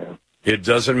illegal alien? It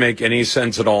doesn't make any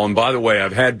sense at all. And by the way,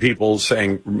 I've had people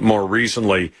saying more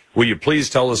recently, will you please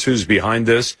tell us who's behind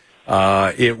this?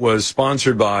 It was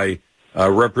sponsored by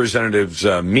Representatives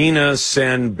Mina,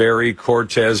 Sen, Berry,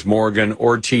 Cortez, Morgan,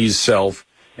 Ortiz, Self,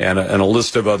 and a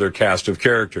list of other cast of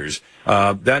characters.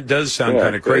 That does sound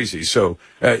kind of crazy. So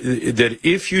that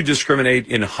if you discriminate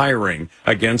in hiring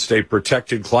against a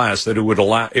protected class, that it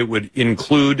would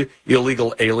include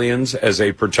illegal aliens as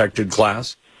a protected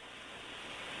class?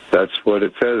 That's what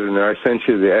it says, and I sent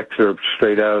you the excerpt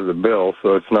straight out of the bill,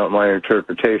 so it's not my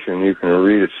interpretation. You can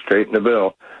read it straight in the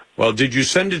bill. Well, did you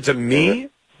send it to me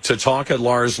to talk at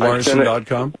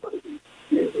LarsLarson.com?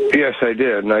 Yes, I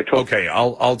did, and I told. Okay,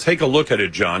 I'll take a look at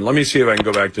it, John. Let me see if I can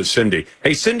go back to Cindy.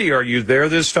 Hey, Cindy, are you there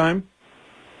this time?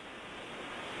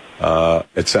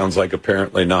 It sounds like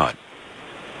apparently not.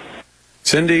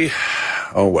 Cindy,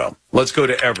 oh well. Let's go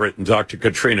to Everett and talk to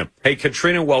Katrina. Hey,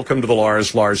 Katrina, welcome to the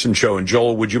Lars Larson Show. And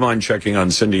Joel, would you mind checking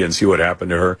on Cindy and see what happened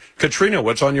to her? Katrina,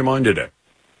 what's on your mind today?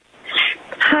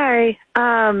 Hi.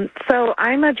 So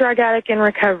I'm a drug addict in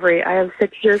recovery. I have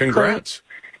 6 years. Congrats.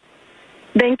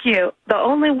 Thank you. The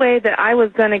only way that I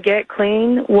was going to get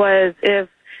clean was if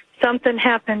something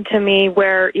happened to me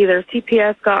where either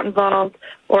CPS got involved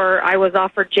or I was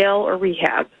offered jail or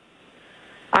rehab.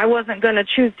 I wasn't going to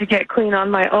choose to get clean on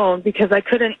my own because I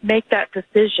couldn't make that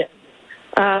decision.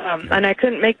 And I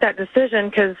couldn't make that decision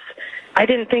because I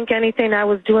didn't think anything I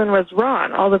was doing was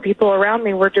wrong. All the people around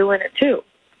me were doing it too.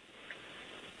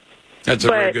 That's a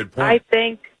very good point.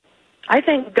 I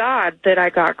thank God that I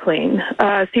got clean.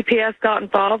 CPS got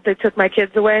involved. They took my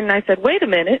kids away, and I said, wait a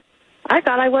minute. I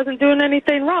thought I wasn't doing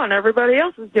anything wrong. Everybody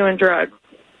else was doing drugs.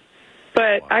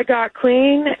 But I got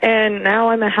clean, and now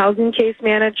I'm a housing case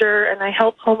manager, and I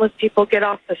help homeless people get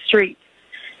off the streets.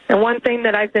 And one thing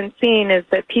that I've been seeing is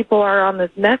that people are on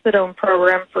this methadone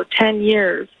program for 10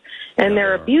 years, and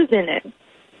they're abusing it.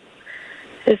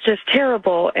 It's just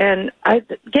terrible. And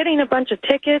getting a bunch of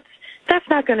tickets, that's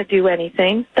not going to do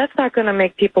anything. That's not going to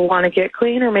make people want to get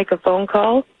clean or make a phone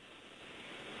call.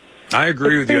 I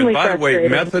agree with you. And by the way,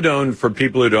 methadone, for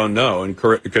people who don't know, and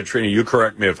Katrina, you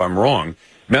correct me if I'm wrong,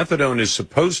 methadone is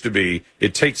supposed to be,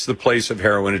 it takes the place of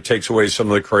heroin, it takes away some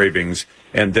of the cravings,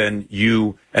 and then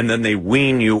they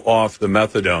wean you off the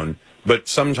methadone. But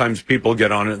sometimes people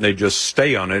get on it and they just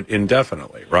stay on it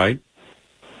indefinitely, right?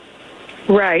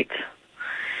 Right.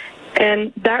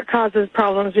 And that causes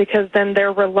problems because then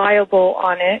they're reliable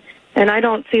on it, and I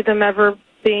don't see them ever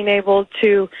being able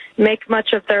to make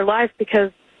much of their life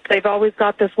because they've always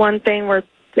got this one thing where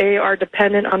they are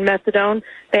dependent on methadone.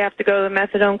 They have to go to the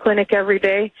methadone clinic every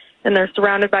day, and they're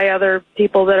surrounded by other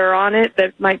people that are on it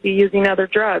that might be using other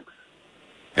drugs.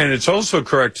 And it's also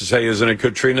correct to say, isn't it,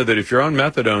 Katrina, that if you're on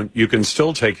methadone, you can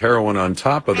still take heroin on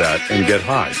top of that and get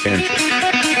high, can't you?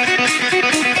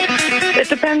 It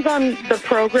depends on the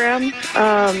program,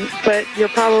 but you're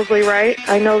probably right.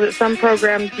 I know that some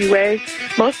programs UA.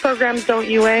 Most programs don't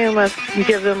UA unless you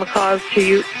give them a cause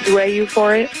to UA you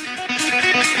for it.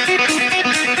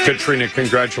 Katrina,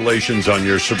 congratulations on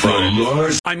your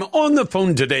sobriety. I'm on the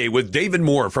phone today with David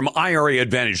Moore from IRA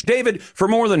Advantage. David, for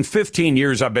more than 15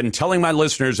 years, I've been telling my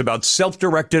listeners about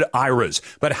self-directed IRAs,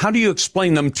 but how do you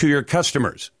explain them to your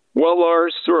customers? Well,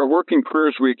 Lars, through our working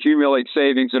careers, we accumulate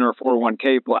savings in our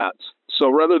 401k plans. So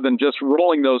rather than just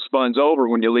rolling those funds over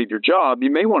when you leave your job,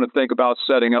 you may want to think about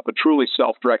setting up a truly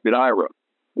self-directed IRA.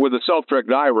 With a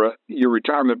self-directed IRA, your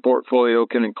retirement portfolio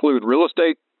can include real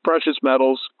estate, precious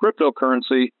metals,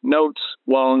 cryptocurrency, notes,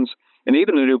 loans, and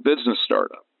even a new business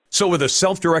startup. So with a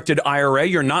self-directed IRA,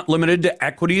 you're not limited to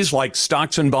equities like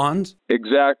stocks and bonds?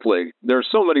 Exactly. There's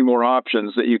so many more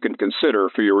options that you can consider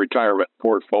for your retirement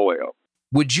portfolio.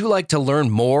 Would you like to learn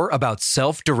more about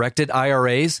self-directed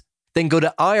IRAs? Then go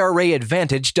to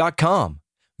IRAadvantage.com,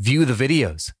 view the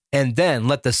videos, and then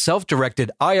let the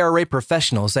self-directed IRA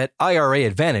professionals at IRA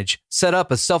Advantage set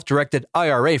up a self-directed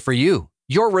IRA for you.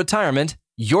 Your retirement,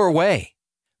 your way.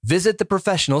 Visit the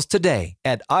professionals today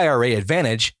at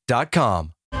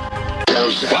IRAadvantage.com.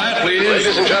 Quiet, please.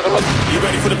 Ladies and gentlemen. You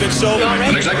ready for the big show?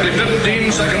 In exactly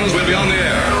 15 seconds, we'll be on the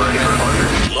air.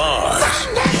 Lars.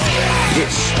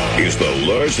 This is the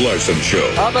Lars Larson Show.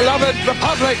 Our beloved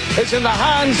republic is in the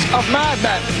hands of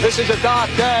madmen. This is a dark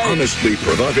day. Honestly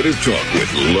provocative talk with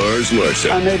Lars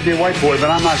Larson. I may be a white boy, but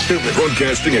I'm not stupid.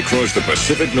 Broadcasting across the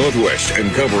Pacific Northwest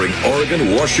and covering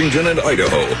Oregon, Washington, and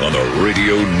Idaho on the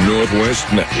Radio Northwest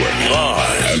Network.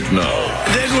 Live now.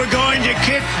 Then we're going to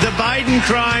kick the Biden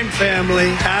crime family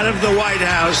out of the White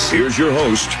House. Here's your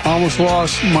host. I almost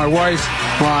lost my wife,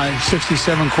 my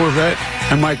 67 Corvette,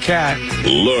 and my cat.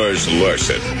 Lars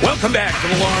Larson. Welcome back to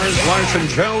the Lars Larson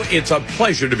Show. It's a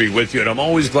pleasure to be with you, and I'm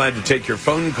always glad to take your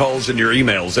phone calls and your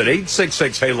emails at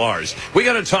 866-HEY-LARS. We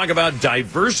got to talk about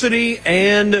diversity,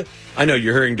 and I know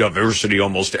you're hearing diversity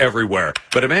almost everywhere,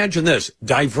 but imagine this,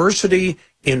 diversity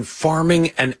in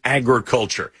farming and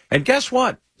agriculture. And guess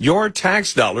what? Your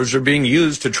tax dollars are being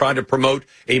used to try to promote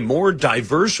a more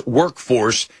diverse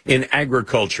workforce in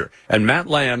agriculture. And Matt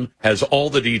Lamb has all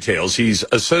the details. He's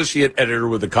associate editor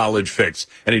with the College Fix,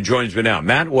 and he joins me now.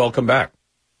 Matt, welcome back.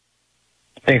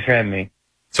 Thanks for having me.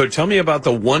 So tell me about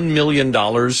the $1 million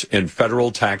in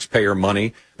federal taxpayer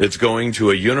money that's going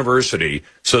to a university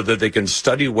so that they can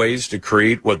study ways to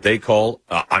create what they call,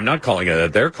 I'm not calling it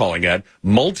that, they're calling it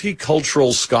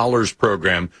Multicultural Scholars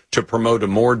Program to promote a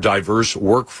more diverse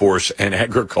workforce in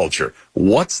agriculture.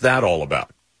 What's that all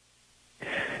about?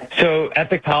 So at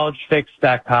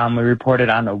thecollegefix.com, we reported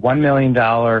on a $1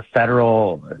 million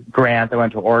federal grant that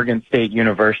went to Oregon State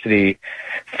University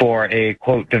for a,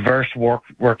 quote, diverse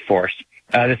workforce.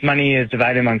 This money is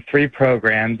divided among 3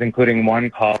 programs, including one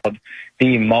called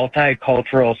the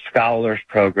Multicultural Scholars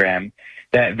Program,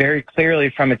 that very clearly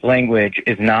from its language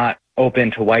is not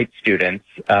open to white students.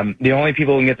 The only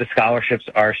people who can get the scholarships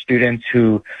are students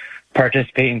who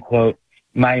participate in, quote,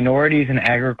 minorities in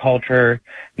agriculture,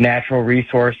 natural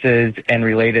resources, and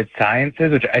related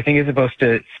sciences, which I think is supposed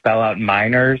to spell out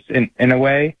minors in a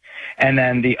way. And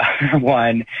then the other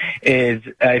one is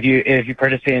if you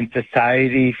participate in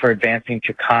Society for Advancing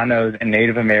Chicanos and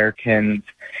Native Americans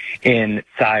in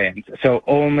Science. So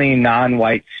only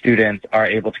non-white students are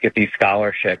able to get these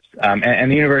scholarships.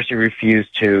 And the university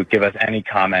refused to give us any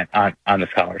comment on the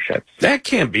scholarships. That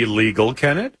can't be legal,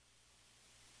 can it?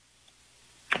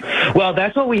 Well,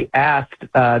 that's what we asked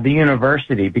the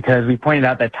university, because we pointed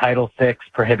out that Title VI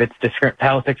prohibits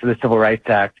Title VI of the Civil Rights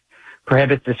Act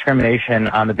prohibits discrimination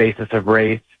on the basis of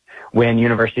race when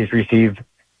universities receive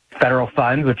federal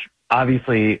funds, which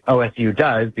obviously OSU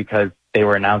does because they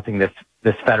were announcing this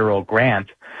federal grant.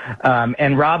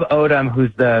 And Rob Odom,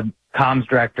 who's the comms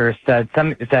director, said,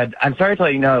 "I'm sorry to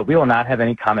let you know we will not have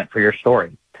any comment for your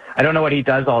story." I don't know what he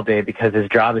does all day because his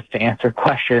job is to answer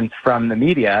questions from the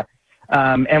media.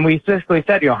 And we specifically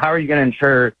said, how are you going to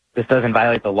ensure this doesn't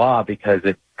violate the law? Because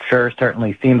it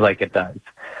certainly seems like it does.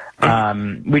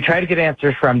 We tried to get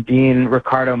answers from Dean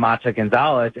Ricardo Mata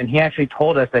Gonzalez, and he actually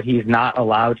told us that he's not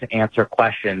allowed to answer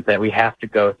questions, that we have to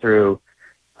go through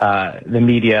the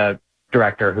media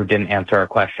director who didn't answer our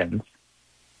questions.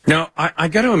 Now, I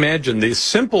got to imagine the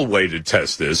simple way to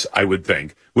test this, I would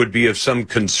think, would be if some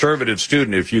conservative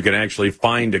student, if you can actually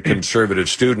find a conservative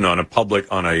student on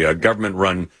a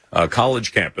government-run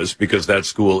college campus, because that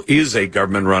school is a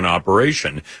government-run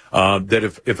operation, that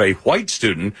if a white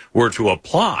student were to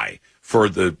apply for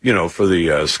the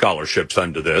scholarships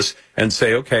under this and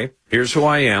say, okay, here's who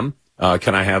I am,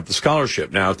 can I have the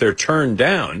scholarship? Now, if they're turned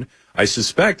down, I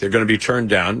suspect they're going to be turned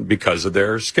down because of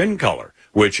their skin color,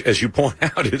 which, as you point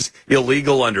out, is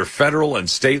illegal under federal and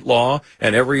state law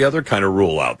and every other kind of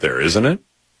rule out there, isn't it?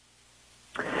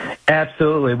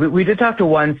 Absolutely. We did talk to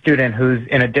one student who's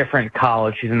in a different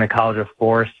college. She's in the College of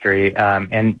Forestry.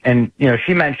 And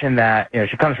she mentioned that,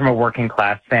 she comes from a working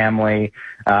class family.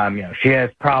 She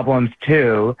has problems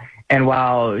too. And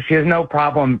while she has no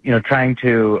problem, trying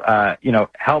to,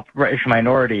 help racial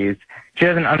minorities, she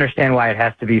doesn't understand why it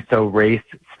has to be so race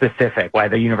specific, why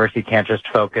the university can't just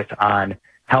focus on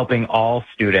helping all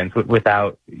students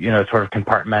without, sort of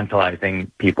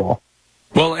compartmentalizing people.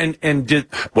 Well,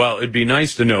 it'd be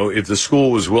nice to know if the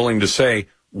school was willing to say,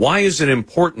 why is it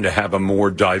important to have a more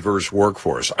diverse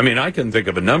workforce? I mean, I can think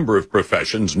of a number of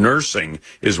professions. Nursing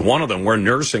is one of them, where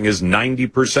nursing is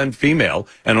 90% female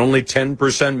and only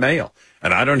 10% male.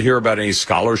 And I don't hear about any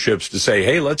scholarships to say,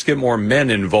 hey, let's get more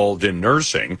men involved in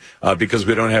nursing because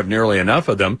we don't have nearly enough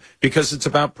of them, because it's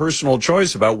about personal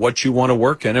choice about what you want to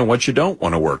work in and what you don't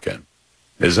want to work in,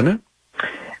 isn't it?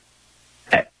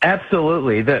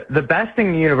 Absolutely. The best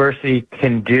thing the university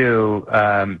can do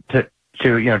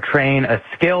to train a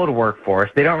skilled workforce,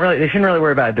 they shouldn't really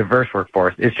worry about a diverse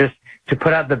workforce. It's just to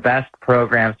put out the best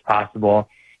programs possible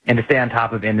and to stay on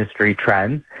top of industry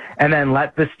trends, and then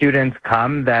let the students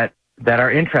come that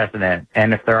are interested in it.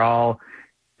 And if they're all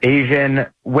Asian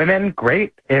women,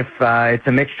 great. If it's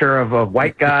a mixture of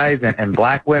white guys and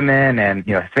black women and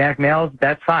Hispanic males,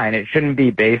 that's fine. It shouldn't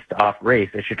be based off race.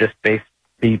 It should just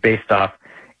be based off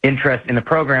interest in the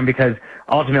program, because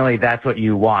ultimately that's what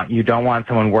you want. You don't want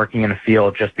someone working in a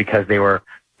field just because they were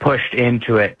pushed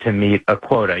into it to meet a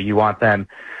quota. You want them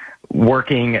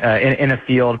working in a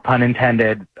field, pun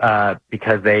intended,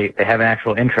 because they have an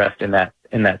actual interest in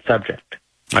that subject.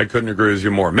 I couldn't agree with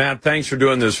you more. Matt, thanks for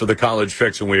doing this for the College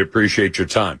Fix, and we appreciate your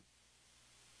time.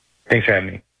 Thanks for having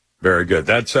me. Very good.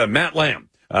 That's Matt Lamb,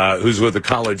 who's with the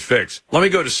College Fix. Let me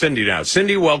go to Cindy now.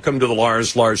 Cindy, welcome to the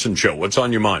Lars Larson Show. What's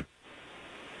on your mind?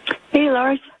 Hey,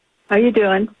 Lars. How you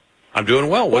doing? I'm doing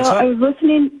well. What's up? I was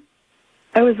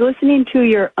listening to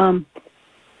your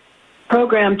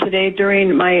program today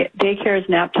during my daycare's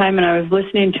nap time, and I was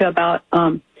listening to about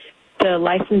the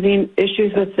licensing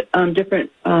issues with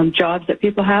different jobs that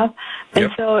people have.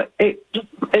 And so it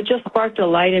just sparked a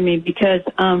light in me, because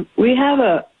we have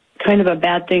a kind of a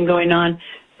bad thing going on.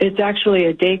 It's actually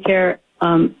a daycare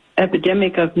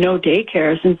epidemic of no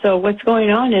daycares. And so what's going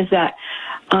on is that,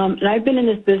 and I've been in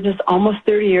this business almost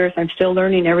 30 years. I'm still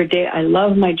learning every day. I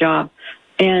love my job.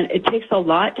 And it takes a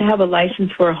lot to have a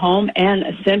license for a home and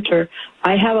a center.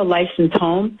 I have a licensed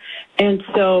home. And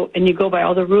you go by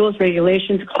all the rules,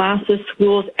 regulations, classes,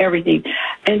 schools, everything.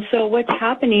 And so what's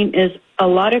happening is a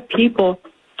lot of people,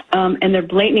 and they're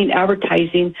blatantly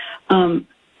advertising,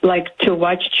 like to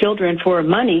watch children for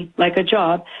money, like a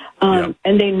job. And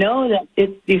they know that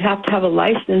you have to have a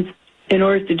license in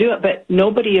order to do it, but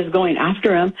nobody is going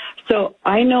after them. So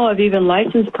I know of even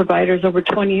licensed providers over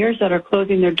 20 years that are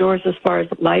closing their doors as far as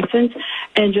license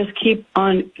and just keep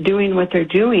on doing what they're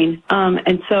doing.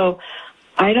 And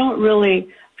I don't really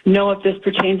know if this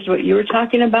pertains to what you were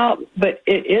talking about, but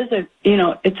it is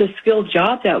it's a skilled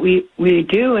job that we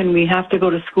do, and we have to go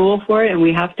to school for it, and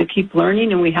we have to keep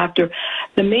learning, and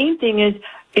the main thing is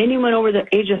anyone over the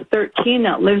age of 13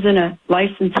 that lives in a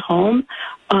licensed home,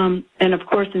 and of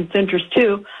course in centers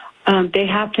too, they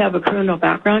have to have a criminal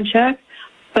background check.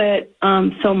 But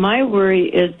so my worry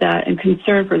is that, and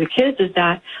concern for the kids is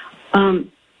that,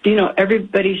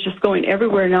 everybody's just going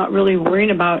everywhere, not really worrying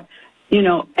about,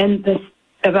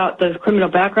 about the criminal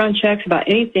background checks, about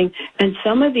anything. And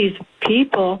some of these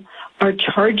people are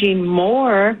charging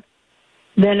more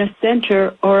than a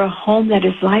center or a home that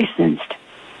is licensed.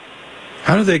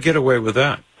 How do they get away with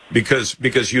that?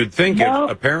 Because you'd think if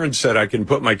a parent said, I can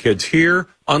put my kids here,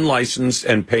 unlicensed,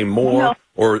 and pay more,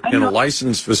 or in a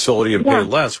licensed facility and pay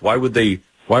less, why would they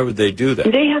do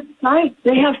that? They have sites.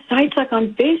 They have sites like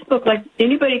on Facebook, like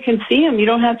anybody can see them. You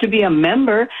don't have to be a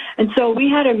member. And so we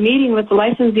had a meeting with the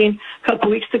licensing a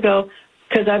couple weeks ago,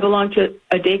 because I belong to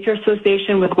a daycare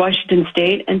association with Washington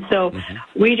State. And so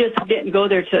we just didn't go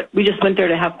there we just went there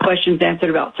to have questions answered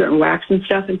about certain WACs and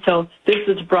stuff. And so this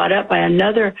was brought up by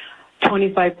another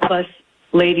 25-plus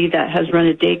lady that has run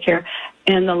a daycare.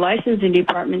 And the licensing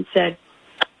department said,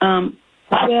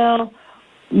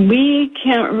 we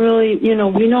can't really,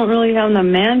 we don't really have the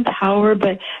manpower,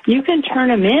 but you can turn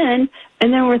them in.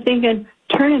 And then we're thinking,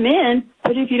 turn them in,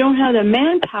 but if you don't have the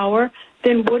manpower,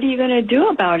 then what are you going to do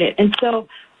about it? And so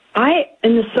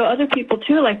so other people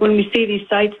too, like when we see these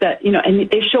sites that, and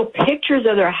they show pictures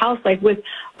of their house, like with,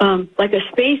 like a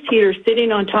space heater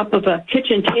sitting on top of a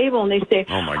kitchen table, and they say,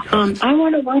 oh my God, I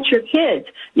want to watch your kids,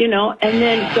 and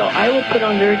then, so I will put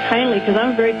on very kindly, because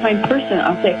I'm a very kind person.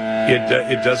 I'll say,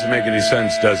 it doesn't make any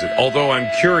sense, does it? Although I'm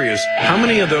curious, how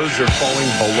many of those are falling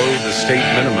below the state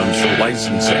minimums for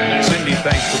licensing? Cindy,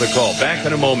 thanks for the call. Back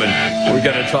in a moment, we're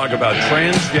going to talk about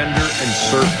transgender and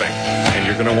surfing, and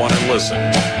you're going to want to listen.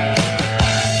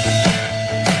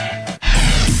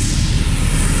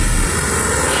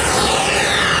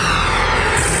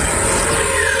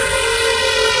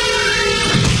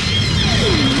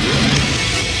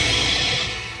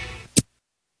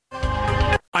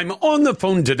 I'm on the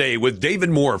phone today with David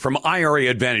Moore from IRA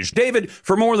Advantage. David,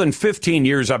 for more than 15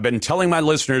 years, I've been telling my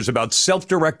listeners about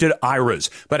self-directed IRAs,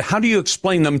 but how do you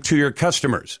explain them to your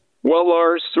customers? Well,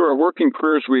 Lars, through our working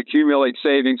careers, we accumulate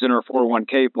savings in our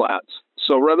 401k plans.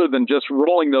 So rather than just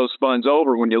rolling those funds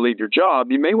over when you leave your job,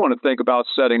 you may want to think about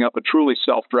setting up a truly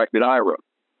self-directed IRA.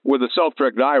 With a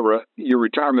self-directed IRA, your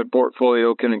retirement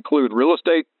portfolio can include real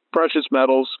estate, precious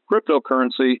metals,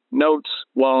 cryptocurrency, notes,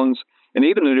 loans, and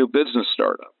even a new business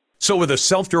startup. So with a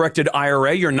self-directed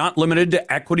IRA, you're not limited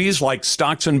to equities like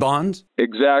stocks and bonds?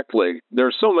 Exactly.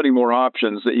 There's so many more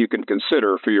options that you can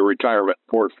consider for your retirement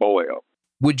portfolio.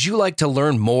 Would you like to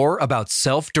learn more about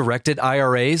self-directed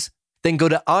IRAs? Then go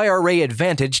to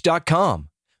IRAadvantage.com.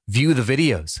 View the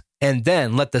videos, and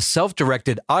then let the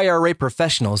self-directed IRA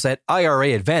professionals at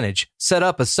IRA Advantage set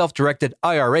up a self-directed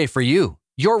IRA for you.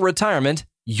 Your retirement,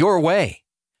 your way.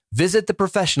 Visit the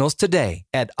professionals today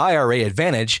at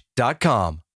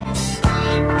IRAadvantage.com.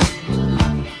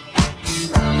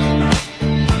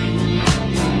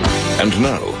 And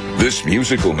now, this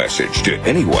musical message to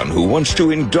anyone who wants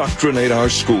to indoctrinate our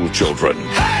school children.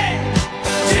 Hey,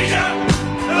 teacher,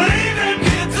 leave them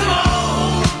kids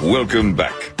alone. Welcome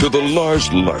back to the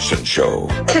Larson Show.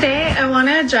 Today, I want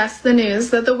to address the news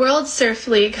that the World Surf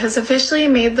League has officially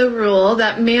made the rule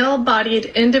that male-bodied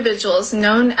individuals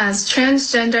known as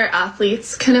transgender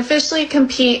athletes can officially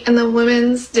compete in the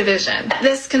women's division.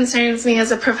 This concerns me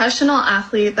as a professional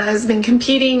athlete that has been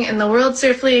competing in the World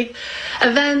Surf League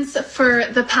events for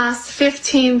the past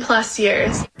 15 plus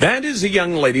years. That is a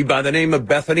young lady by the name of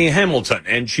Bethany Hamilton,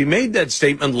 and she made that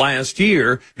statement last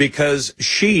year because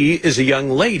she is a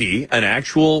young lady, an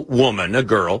actual woman, a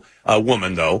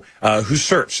woman who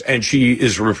surfs, and she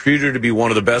is reputed to be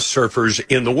one of the best surfers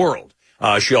in the world.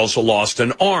 She also lost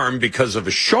an arm because of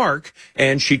a shark,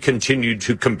 and she continued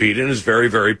to compete and is very,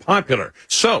 very popular.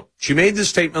 So she made this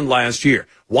statement last year.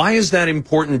 Why is that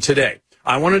important today?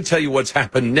 I want to tell you what's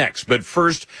happened next, but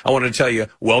first, I want to tell you,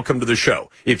 welcome to the show.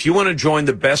 If you want to join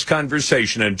the best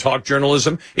conversation and talk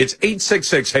journalism, it's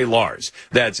 866-HEY-LARS.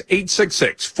 That's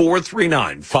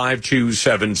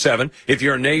 866-439-5277. If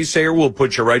you're a naysayer, we'll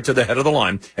put you right to the head of the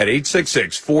line at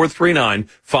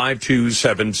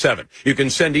 866-439-5277. You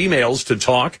can send emails to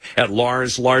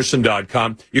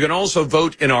talk@LarsLarson.com. You can also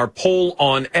vote in our poll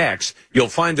on X. You'll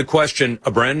find the question, a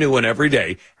brand new one every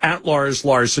day, at Lars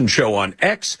Larson Show on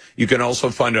X. You can also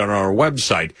find it on our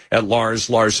website at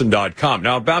LarsLarson.com.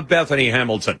 Now, about Bethany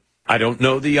Hamilton. I don't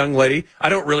know the young lady. I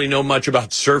don't really know much about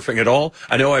surfing at all.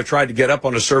 I know I've tried to get up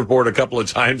on a surfboard a couple of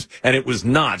times, and it was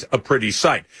not a pretty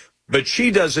sight. But she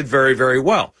does it very, very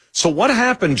well. So what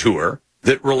happened to her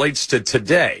that relates to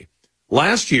today?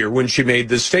 Last year, when she made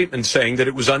this statement saying that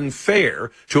it was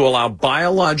unfair to allow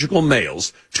biological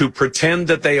males to pretend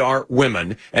that they are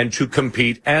women and to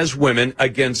compete as women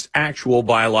against actual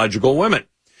biological women.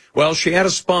 Well, she had a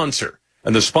sponsor,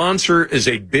 and the sponsor is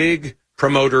a big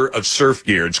promoter of surf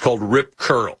gear. It's called Rip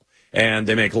Curl, and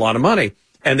they make a lot of money.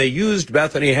 And they used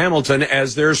Bethany Hamilton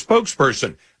as their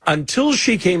spokesperson until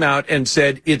she came out and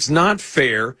said it's not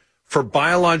fair for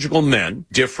biological men,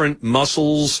 different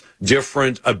muscles,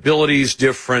 different abilities,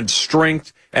 different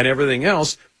strength, and everything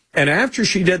else. And after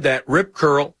she did that, Rip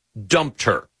Curl dumped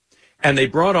her, and they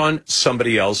brought on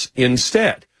somebody else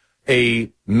instead. A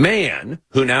man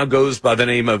who now goes by the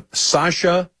name of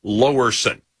Sasha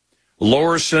Larson.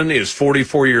 Larson is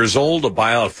 44 years old,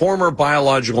 a former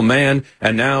biological man,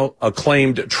 and now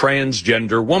acclaimed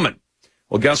transgender woman.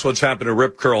 Well, guess what's happened to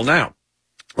Rip Curl now?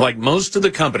 Like most of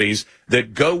the companies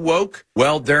that go woke,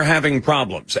 well, they're having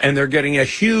problems, and they're getting a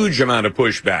huge amount of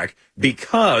pushback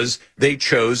because they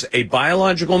chose a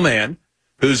biological man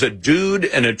who's a dude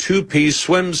in a two-piece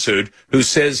swimsuit who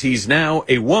says he's now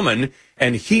a woman,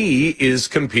 and he is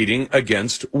competing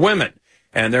against women.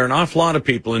 And there are an awful lot of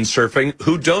people in surfing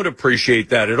who don't appreciate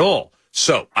that at all.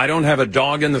 So I don't have a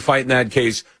dog in the fight in that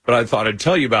case, but I thought I'd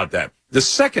tell you about that. The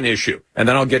second issue, and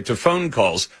then I'll get to phone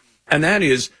calls, and that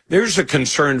is there's a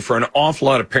concern for an awful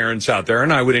lot of parents out there,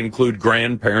 and I would include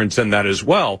grandparents in that as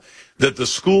well, that the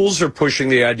schools are pushing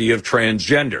the idea of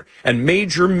transgender. And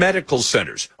major medical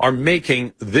centers are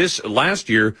making this last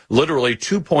year literally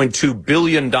 $2.2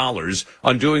 billion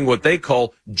on doing what they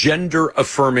call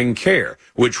gender-affirming care,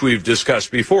 which we've discussed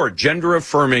before.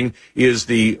 Gender-affirming is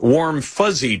the warm,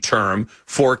 fuzzy term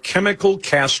for chemical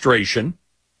castration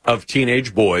of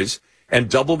teenage boys and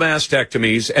double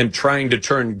mastectomies and trying to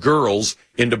turn girls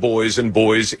into boys and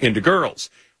boys into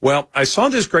girls. Well, I saw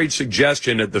this great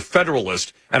suggestion at the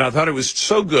Federalist, and I thought it was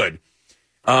so good.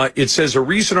 It says a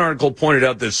recent article pointed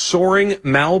out that soaring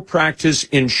malpractice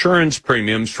insurance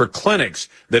premiums for clinics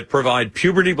that provide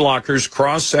puberty blockers,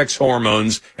 cross-sex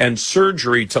hormones, and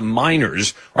surgery to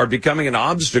minors are becoming an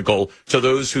obstacle to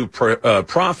those who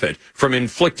profit from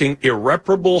inflicting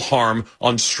irreparable harm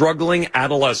on struggling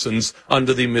adolescents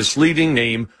under the misleading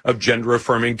name of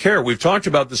gender-affirming care. We've talked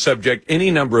about the subject any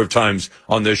number of times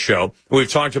on this show. We've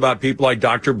talked about people like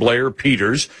Dr. Blair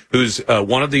Peters, who's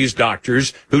one of these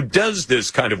doctors who does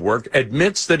this kind of work,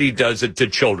 admits that he does it to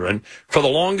children. For the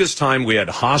longest time, we had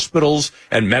hospitals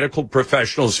and medical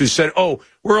professionals who said, oh,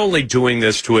 we're only doing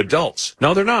this to adults.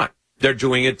 No, they're not. They're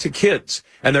doing it to kids,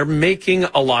 and they're making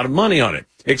a lot of money on it.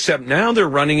 except now they're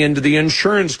running into the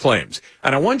insurance claims.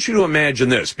 And I want you to imagine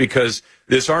this, because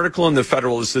this article in the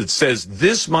Federalist that says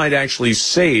this might actually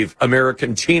save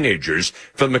American teenagers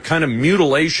from the kind of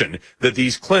mutilation that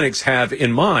these clinics have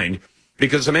in mind.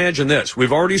 Because imagine this,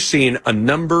 we've already seen a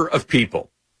number of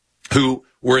people who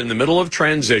were in the middle of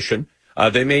transition.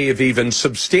 They may have even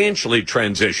substantially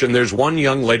transitioned. There's one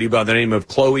young lady by the name of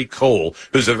Chloe Cole,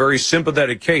 who's a very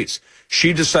sympathetic case.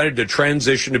 She decided to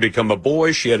transition to become a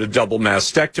boy. She had a double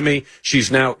mastectomy.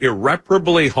 She's now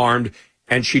irreparably harmed,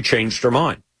 and she changed her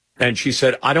mind. And she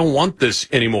said, I don't want this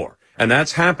anymore. And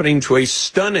that's happening to a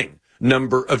stunning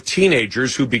number of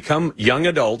teenagers who become young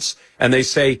adults, and they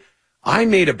say, I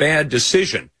made a bad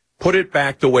decision. Put it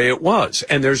back the way it was.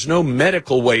 And there's no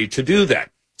medical way to do that.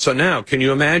 So now, can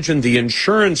you imagine the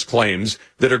insurance claims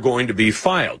that are going to be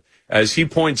filed? As he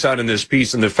points out in this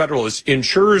piece in the Federalist,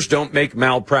 insurers don't make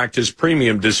malpractice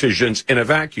premium decisions in a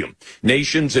vacuum.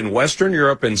 Nations in Western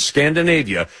Europe and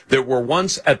Scandinavia that were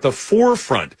once at the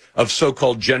forefront of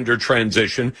so-called gender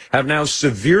transition have now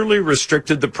severely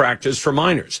restricted the practice for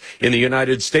minors. In the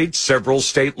United States, several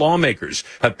state lawmakers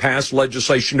have passed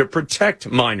legislation to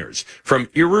protect minors from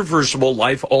irreversible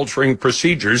life-altering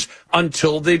procedures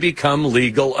until they become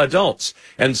legal adults.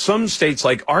 And some states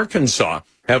like Arkansas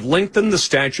have lengthened the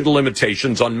statute of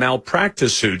limitations on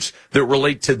malpractice suits that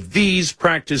relate to these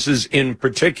practices in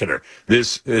particular.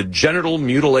 This genital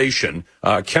mutilation,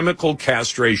 chemical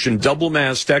castration, double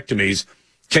mastectomies.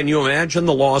 Can you imagine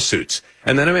the lawsuits?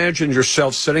 And then imagine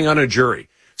yourself sitting on a jury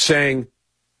saying,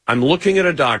 I'm looking at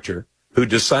a doctor who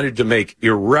decided to make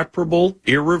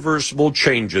irreversible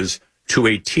changes to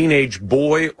a teenage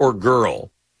boy or girl,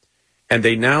 and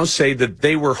they now say that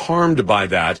they were harmed by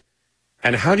that.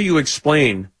 And how do you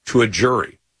explain to a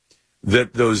jury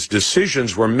that those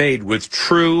decisions were made with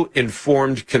true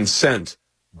informed consent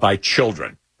by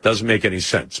children? Doesn't make any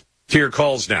sense. To your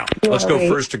calls now. Let's go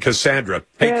first to Cassandra.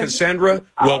 Hey, Cassandra,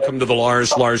 welcome to the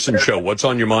Lars Larson Show. What's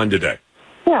on your mind today?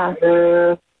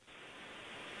 Yeah.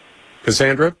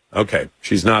 Cassandra? Okay,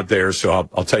 she's not there, so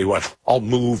I'll tell you what. I'll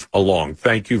move along.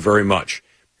 Thank you very much.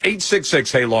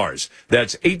 866-HEY-LARS.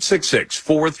 That's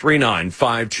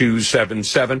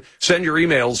 866-439-5277. Send your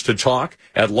emails to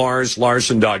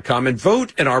talk@LarsLarson.com and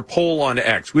vote in our poll on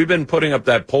X. We've been putting up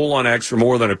that poll on X for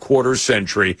more than a quarter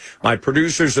century. My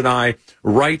producers and I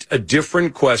write a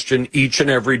different question each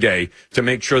and every day to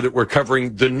make sure that we're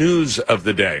covering the news of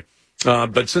the day.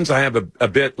 But since I have a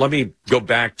bit, let me go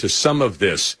back to some of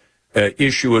this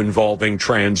issue involving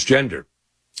transgender,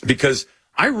 because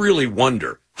I really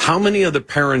wonder how many of the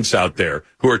parents out there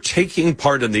who are taking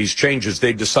part in these changes,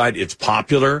 they decide it's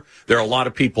popular. There are a lot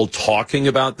of people talking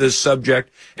about this subject,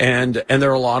 and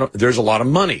there's a lot of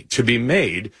money to be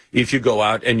made if you go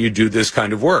out and you do this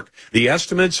kind of work. The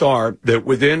estimates are that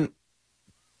within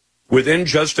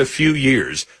just a few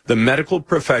years, the medical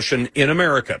profession in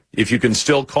America, if you can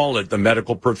still call it the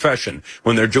medical profession,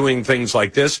 when they're doing things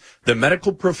like this, the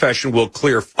medical profession will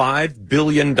clear $5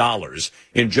 billion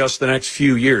in just the next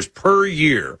few years per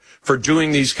year for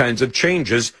doing these kinds of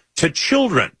changes to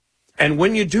children. And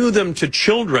when you do them to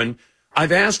children,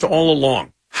 I've asked all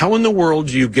along, how in the world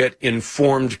do you get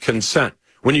informed consent?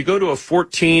 When you go to a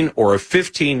 14 or a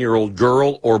 15-year-old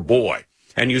girl or boy,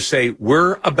 and you say,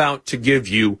 we're about to give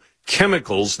you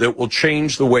chemicals that will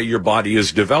change the way your body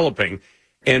is developing,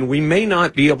 and we may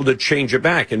not be able to change it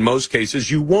back. In most cases,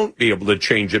 you won't be able to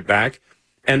change it back.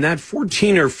 And that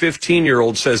 14 or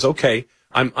 15-year-old says, okay,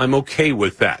 I'm okay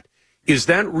with that. Is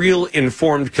that real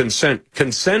informed consent?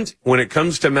 Consent, when it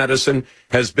comes to medicine,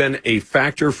 has been a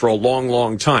factor for a long,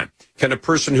 long time. Can a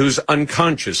person who's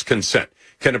unconscious consent?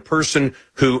 Can a person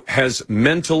who has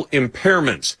mental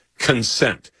impairments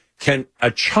consent? Can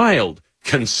a child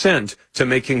consent to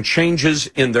making changes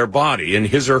in their body, in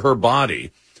his or her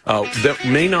body, that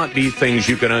may not be things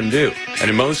you can undo?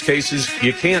 And in most cases,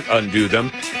 you can't undo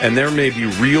them, and there may be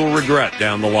real regret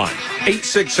down the line.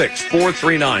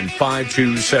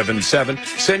 866-439-5277.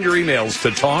 Send your emails to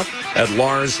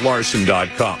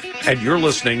talk@LarsLarson.com. And you're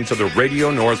listening to the Radio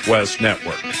Northwest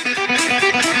Network.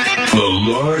 The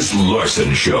Lars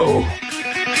Larson Show.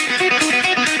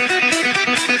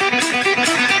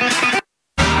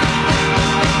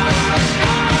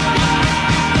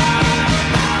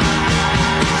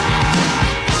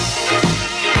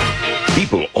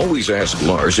 People always ask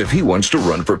Lars if he wants to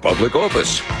run for public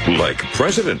office, like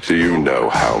president. Do you know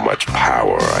how much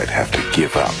power I'd have to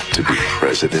give up to be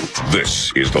president?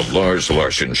 This is the Lars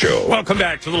Larson Show. Welcome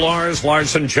back to the Lars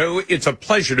Larson Show. It's a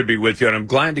pleasure to be with you, and I'm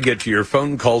glad to get to your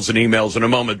phone calls and emails in a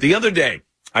moment. The other day,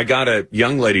 I got a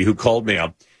young lady who called me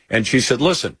up, and she said,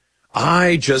 listen,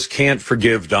 I just can't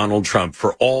forgive Donald Trump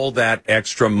for all that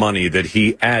extra money that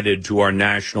he added to our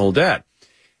national debt.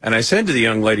 And I said to the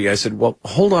young lady, I said, well,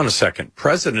 hold on a second.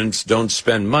 Presidents don't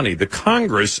spend money. The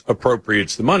Congress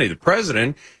appropriates the money. The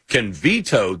president can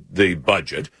veto the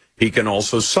budget. He can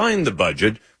also sign the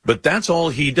budget, but that's all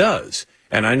he does.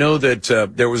 And I know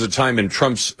that there was a time in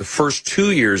Trump's first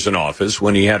 2 years in office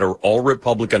when he had an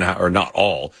all-Republican, or not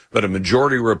all, but a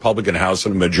majority Republican House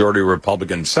and a majority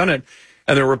Republican Senate.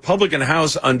 And the Republican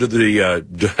House under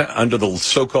the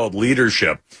so-called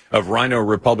leadership of Rhino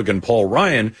Republican Paul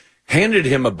Ryan handed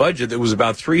him a budget that was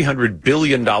about $300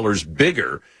 billion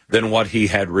bigger than what he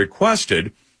had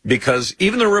requested, because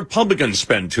even the Republicans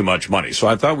spend too much money. So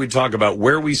I thought we'd talk about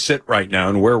where we sit right now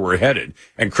and where we're headed.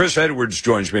 And Chris Edwards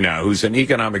joins me now, who's an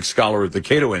economic scholar at the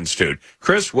Cato Institute.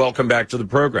 Chris, welcome back to the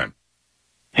program.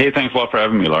 Hey, thanks a lot for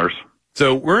having me, Lars.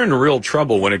 So we're in real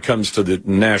trouble when it comes to the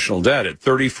national debt at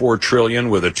 $34 trillion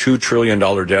with a $2 trillion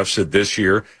deficit this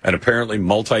year, and apparently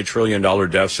multi-trillion-dollar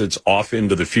deficits off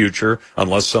into the future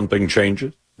unless something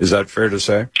changes. Is that fair to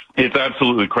say? It's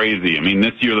absolutely crazy. I mean,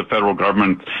 this year the federal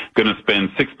government's going to spend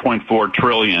 $6.4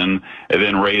 trillion and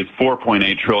then raise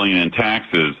 $4.8 trillion in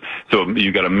taxes. So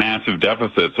you got a massive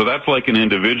deficit. So that's like an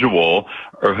individual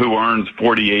who earns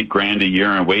 $48,000 a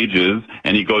year in wages,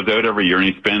 and he goes out every year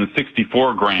and he spends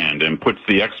 $64,000 and puts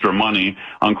the extra money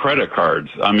on credit cards.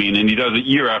 I mean, and he does it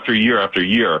year after year after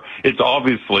year. It's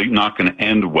obviously not going to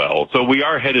end well. So we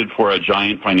are headed for a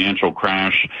giant financial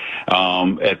crash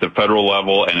at the federal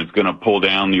level, and it's going to pull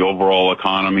down the overall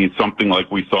economy, something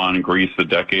like we saw in Greece a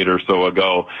decade or so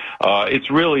ago.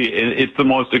 It's the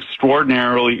most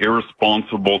extraordinarily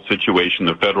irresponsible situation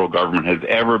the federal government has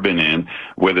ever been in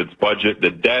with its budget.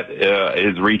 The debt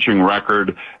is reaching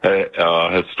record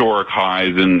historic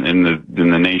highs in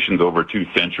the nation's over 2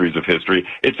 centuries of history.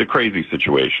 It's a crazy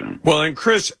situation. Well, and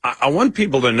Chris, I want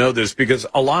people to know this because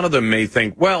a lot of them may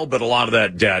think, well, but a lot of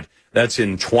that debt, that's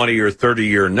in 20 or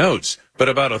 30-year notes. But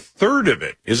about a third of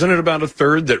it, isn't it about a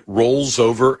third that rolls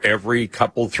over every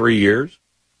couple, 3 years?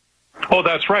 Oh,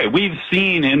 that's right. We've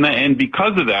seen and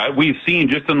because of that, we've seen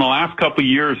just in the last couple of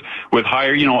years with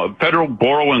higher, federal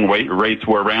borrowing rates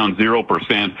were around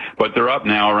 0%, but they're up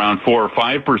now around 4 or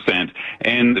 5%.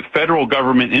 And the federal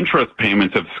government interest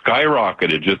payments have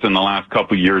skyrocketed just in the last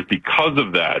couple of years because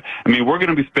of that. I mean, we're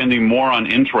going to be spending more on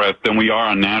interest than we are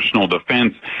on national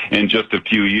defense in just a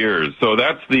few years. So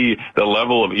that's the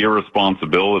level of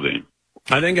irresponsibility.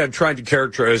 I think I've tried to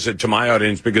characterize it to my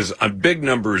audience because big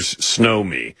numbers snow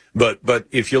me. But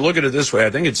if you look at it this way, I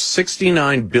think it's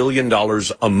 $69 billion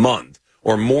a month,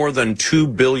 or more than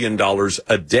 $2 billion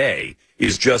a day,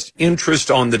 is just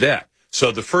interest on the debt.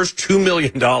 So the first $2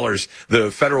 million the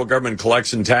federal government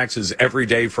collects in taxes every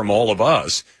day from all of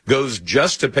us goes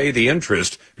just to pay the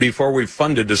interest before we've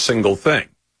funded a single thing.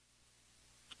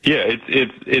 Yeah,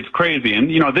 it's crazy. And,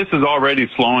 this is already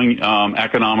slowing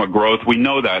economic growth. We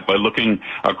know that by looking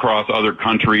across other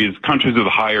countries with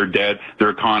higher debt,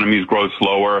 their economies grow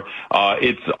slower.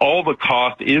 It's all the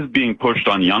cost is being pushed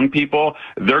on young people.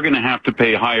 They're going to have to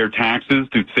pay higher taxes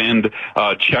to send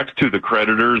checks to the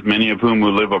creditors, many of whom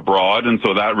will live abroad, and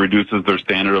so that reduces their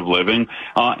standard of living.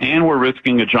 And we're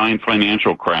risking a giant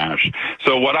financial crash.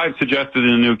 So what I've suggested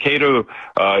in a new Cato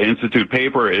Institute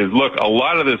paper is, look, a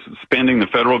lot of this spending the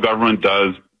federal government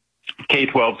does,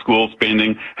 K-12 school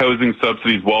spending, housing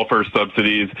subsidies, welfare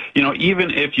subsidies,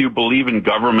 even if you believe in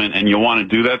government and you want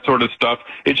to do that sort of stuff,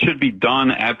 it should be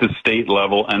done at the state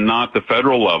level and not the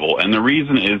federal level. And the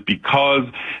reason is because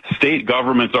state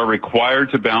governments are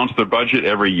required to balance their budget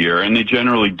every year, and they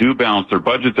generally do balance their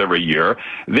budgets every year.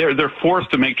 They're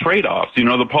forced to make trade-offs.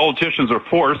 The politicians are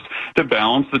forced to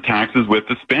balance the taxes with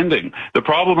the spending. The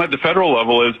problem at the federal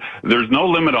level is there's no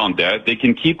limit on debt. They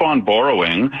can keep on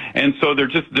borrowing, and so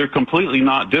they're completely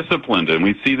not disciplined, and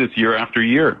we see this year after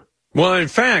year. Well, in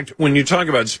fact, when you talk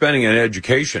about spending on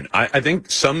education, I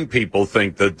think some people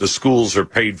think that the schools are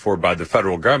paid for by the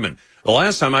federal government. The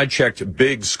last time I checked,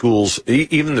 big schools,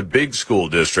 even the big school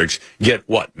districts, get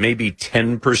maybe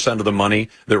 10% of the money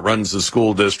that runs the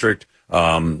school district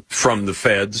from the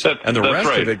feds, and the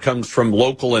rest of it comes from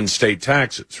local and state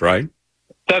taxes, right?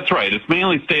 That's right. It's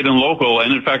mainly state and local,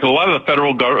 and in fact, a lot of the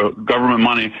federal government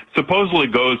money supposedly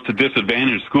goes to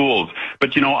disadvantaged schools.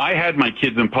 But I had my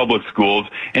kids in public schools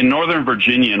in Northern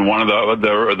Virginia, in one of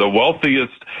the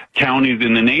wealthiest counties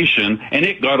in the nation, and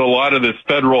it got a lot of this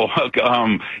federal,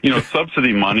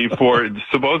 subsidy money for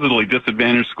supposedly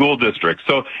disadvantaged school districts.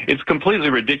 So it's completely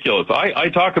ridiculous. I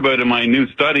talk about in my new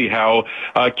study how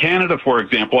Canada, for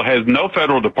example, has no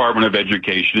federal Department of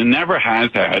Education and never has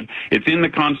had. It's in the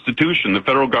Constitution. The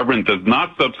federal government does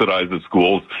not subsidize the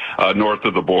schools north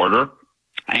of the border.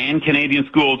 and Canadian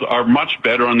schools are much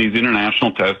better on these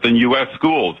international tests than U.S.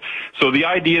 schools. So the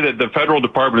idea that the Federal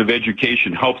Department of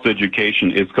Education helps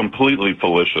education is completely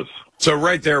fallacious. So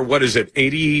right there, what is it,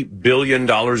 $80 billion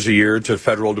a year to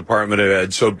Federal Department of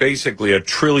Ed? So basically $1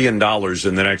 trillion in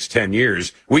the next 10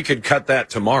 years. We could cut that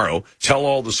tomorrow, tell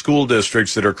all the school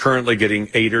districts that are currently getting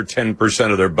 8 or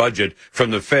 10% of their budget from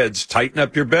the feds, tighten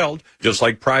up your belt, just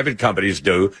like private companies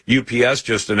do. UPS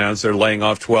just announced they're laying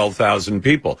off 12,000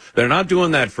 people. They're not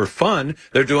doing that for fun.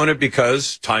 They're doing it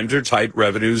because times are tight,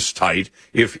 revenue's tight.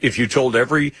 If you told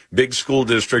every big school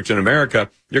district in America,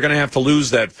 you're going to have to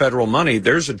lose that federal money,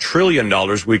 there's $1 trillion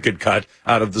we could cut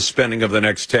out of the spending of the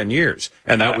next 10 years.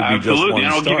 And that would be Absolutely. just one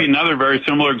And I'll start. give you another very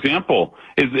similar example.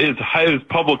 Is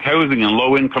public housing and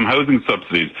low-income housing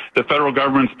subsidies. The federal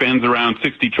government spends around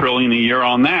 $60 trillion a year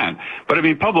on that. But, I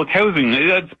mean, public housing,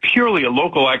 that's purely a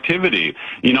local activity.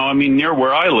 You know, I mean, near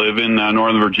where I live in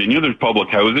Northern Virginia, there's public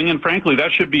housing. And, frankly,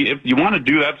 that should be, if you want to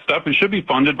do that stuff, it should be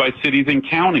funded by cities and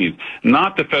counties,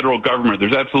 not the federal government.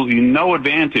 There's absolutely no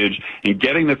advantage in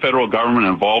getting the federal government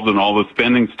involved in all the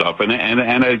spending stuff. And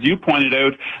as you pointed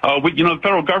out, the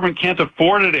federal government can't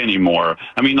afford it anymore.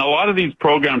 I mean, a lot of these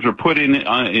programs were put in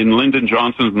Lyndon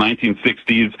Johnson's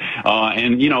 1960s,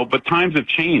 but times have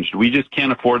changed. We just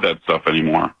can't afford that stuff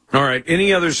anymore. All right.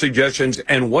 Any other suggestions?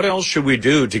 And what else should we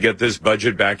do to get this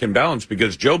budget back in balance?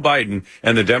 Because Joe Biden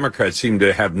and the Democrats seem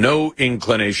to have no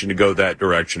inclination to go that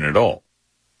direction at all.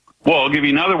 Well, I'll give you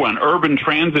another one. Urban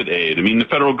transit aid. I mean, the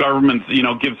federal government,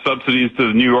 gives subsidies to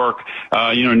the New York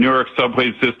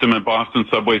subway system and Boston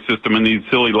subway system and these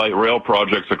silly light rail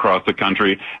projects across the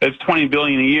country. It's $20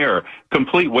 billion a year.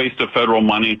 Complete waste of federal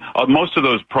money. Most of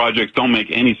those projects don't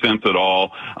make any sense at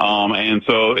all. And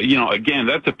so, again,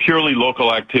 that's a purely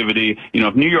local activity.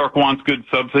 If New York wants good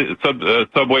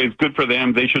subways, good for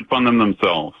them. They should fund them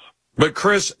themselves. But,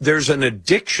 Chris, there's an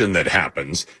addiction that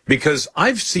happens because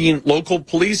I've seen local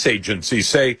police agencies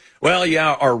say, well,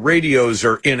 yeah, our radios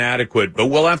are inadequate, but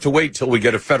we'll have to wait till we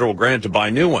get a federal grant to buy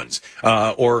new ones.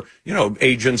 Or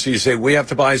agencies say we have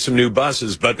to buy some new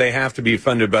buses, but they have to be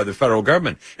funded by the federal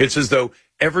government. It's as though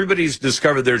everybody's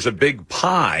discovered there's a big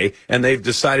pie and they've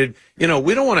decided, we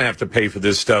don't want to have to pay for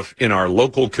this stuff in our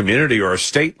local community or a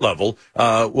state level.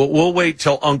 We'll wait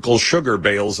till Uncle Sugar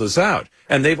bails us out.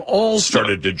 And they've all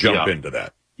started to jump into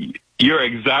that. You're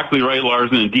exactly right, Lars.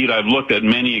 And indeed, I've looked at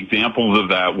many examples of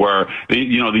that where,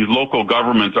 these local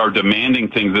governments are demanding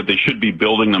things that they should be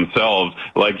building themselves.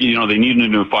 Like, they need a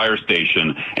new fire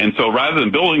station. And so rather than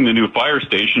building the new fire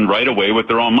station right away with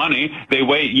their own money, they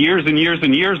wait years and years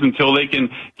and years until they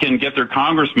can get their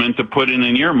congressman to put in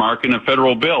an earmark in a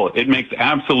federal bill. It makes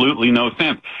absolutely no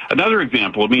sense. Another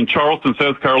example, Charleston,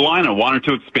 South Carolina wanted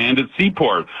to expand its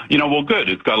seaport. Well, good.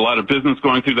 It's got a lot of business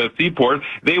going through that seaport.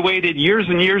 They waited years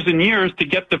and years and years to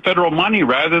get the federal money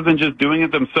rather than just doing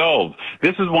it themselves.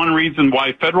 This is one reason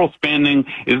why federal spending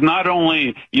is not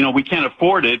only, we can't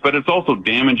afford it, but it's also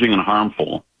damaging and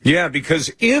harmful. Yeah,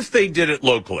 because if they did it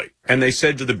locally and they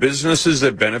said to the businesses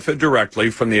that benefit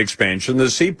directly from the expansion of the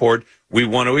seaport, we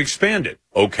want to expand it.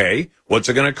 Okay, what's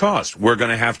it going to cost? We're going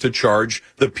to have to charge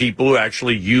the people who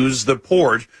actually use the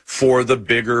port for the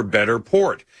bigger, better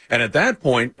port. And at that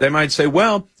point, they might say,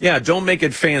 well, yeah, don't make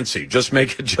it fancy. Just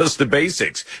make it just the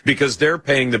basics because they're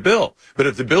paying the bill. But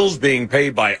if the bill's being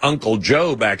paid by Uncle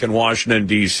Joe back in Washington,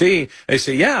 D.C., they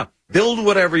say, yeah, build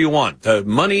whatever you want. The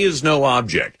money is no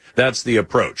object. That's the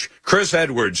approach. Chris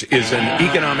Edwards is an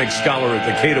economic scholar at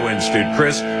the Cato Institute.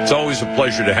 Chris, it's always a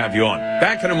pleasure to have you on.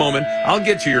 Back in a moment, I'll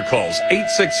get to your calls.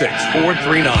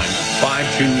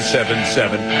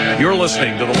 866-439-5277. You're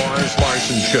listening to the Lars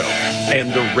Larson Show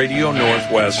and the Radio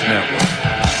Northwest Network.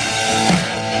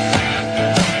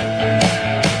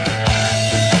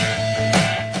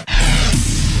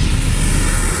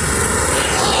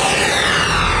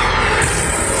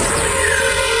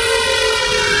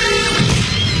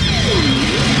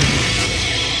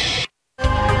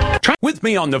 With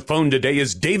me on the phone today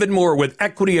is David Moore with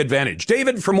Equity Advantage.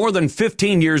 David, for more than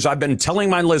 15 years, I've been telling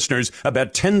my listeners about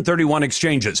 1031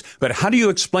 exchanges, but how do you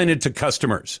explain it to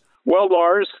customers? Well,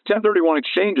 Lars, 1031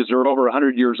 exchanges are over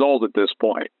 100 years old at this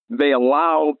point. They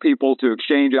allow people to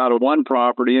exchange out of one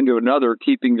property into another,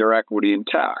 keeping their equity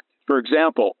intact. For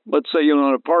example, let's say you own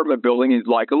an apartment building and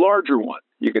you'd like a larger one.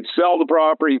 You can sell the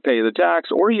property, pay the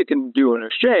tax, or you can do an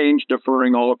exchange,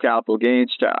 deferring all capital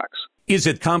gains tax. Is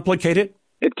it complicated?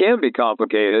 It can be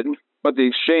complicated, but the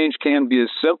exchange can be as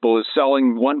simple as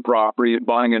selling one property and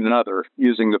buying another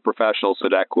using the professionals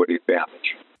at Equity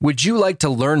Advantage. Would you like to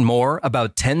learn more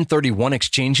about 1031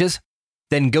 exchanges?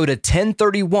 Then go to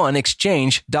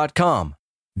 1031exchange.com.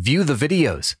 View the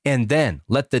videos, and then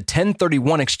let the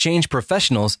 1031 exchange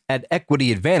professionals at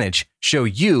Equity Advantage show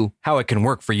you how it can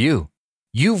work for you.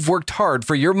 You've worked hard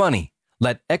for your money.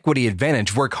 Let Equity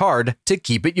Advantage work hard to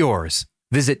keep it yours.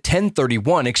 Visit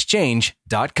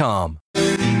 1031exchange.com.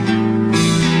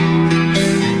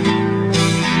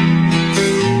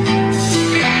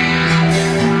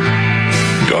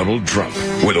 Donald Trump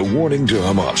with a warning to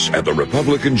Hamas at the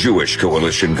Republican Jewish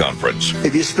Coalition Conference.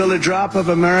 If you spill a drop of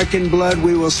American blood,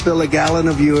 we will spill a gallon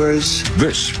of yours.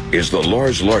 This is the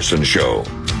Lars Larson Show.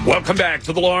 Welcome back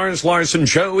to the Lars Larson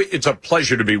Show. It's a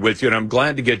pleasure to be with you, and I'm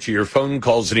glad to get to your phone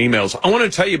calls and emails. I want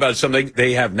to tell you about something.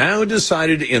 They have now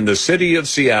decided in the city of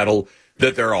Seattle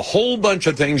that there are a whole bunch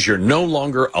of things you're no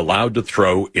longer allowed to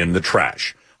throw in the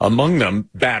trash. Among them,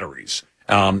 batteries.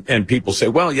 And people say,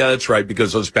 well, yeah, that's right,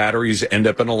 because those batteries end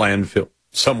up in a landfill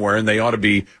somewhere and they ought to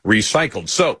be recycled.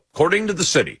 So, according to the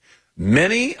city,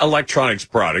 many electronics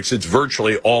products, it's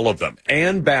virtually all of them,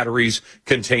 and batteries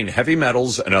contain heavy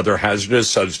metals and other hazardous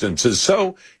substances,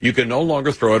 so you can no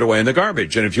longer throw it away in the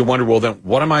garbage. And if you wonder, well, then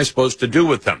what am I supposed to do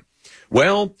with them?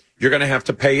 Well, you're going to have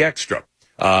to pay extra.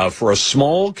 For a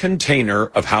small container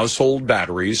of household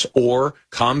batteries or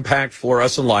compact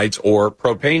fluorescent lights or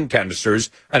propane canisters,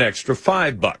 an extra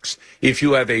 $5. If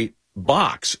you have a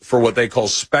box for what they call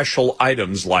special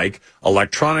items like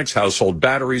electronics, household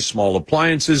batteries, small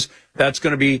appliances, that's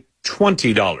going to be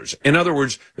 $20. In other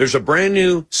words, there's a brand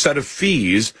new set of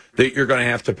fees that you're going to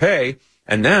have to pay.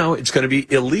 And now it's going to be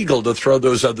illegal to throw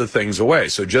those other things away.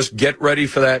 So just get ready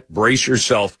for that, brace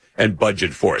yourself, and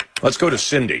budget for it. Let's go to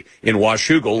Cindy in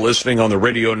Washougal, listening on the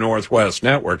Radio Northwest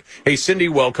Network. Hey, Cindy,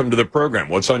 welcome to the program.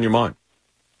 What's on your mind?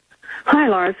 Hi,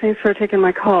 Lars. Thanks for taking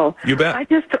my call. You bet. I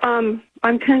just, I'm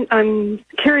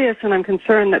curious and I'm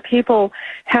concerned that people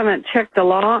haven't checked the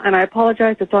law, and I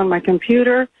apologize, it's on my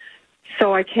computer,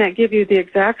 so I can't give you the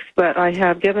exacts, but I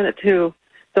have given it to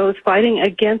those fighting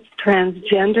against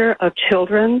transgender of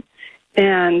children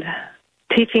and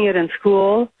teaching it in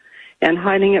school and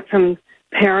hiding it from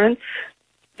parents.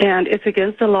 And it's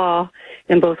against the law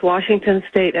in both Washington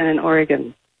State and in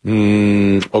Oregon.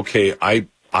 Okay,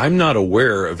 I'm not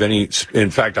aware of any.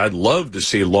 In fact, I'd love to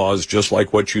see laws just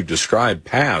like what you described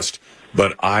passed,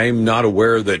 but I'm not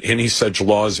aware that any such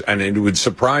laws, and it would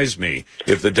surprise me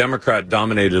if the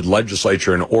Democrat-dominated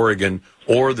legislature in Oregon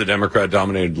or the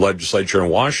Democrat-dominated legislature in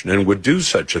Washington would do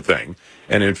such a thing.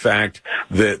 And in fact,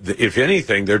 if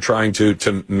anything, they're trying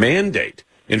to mandate.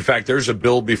 In fact, there's a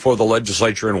bill before the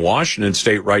legislature in Washington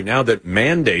state right now that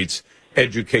mandates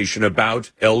education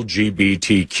about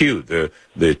LGBTQ.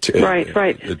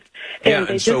 Right.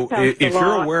 And so if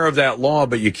you're aware of that law,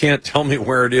 but you can't tell me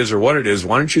where it is or what it is,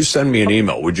 why don't you send me an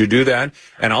email? Would you do that?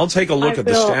 And I'll take a look at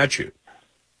the statute.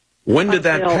 When did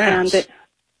that pass?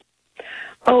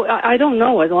 I don't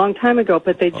know. A long time ago,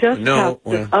 but they just passed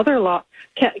this other law.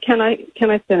 Can I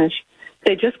finish?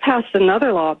 They just passed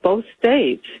another law, both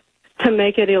states, to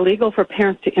make it illegal for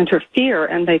parents to interfere,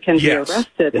 and they can be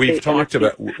arrested. We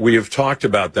have talked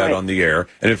about that on the air,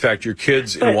 and in fact, your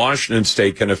kids in Washington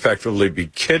State can effectively be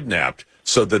kidnapped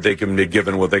so that they can be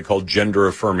given what they call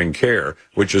gender-affirming care,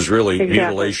 which is really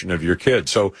mutilation of your kids.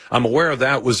 So I'm aware of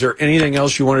that. Was there anything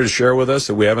else you wanted to share with us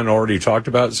that we haven't already talked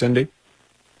about, Cindy?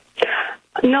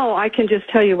 No, I can just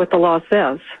tell you what the law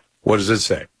says. What does it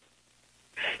say?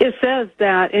 It says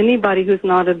that anybody who's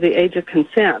not of the age of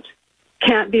consent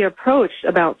can't be approached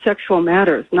about sexual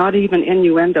matters, not even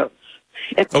innuendos.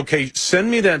 Okay,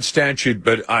 send me that statute,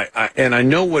 but I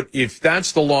know if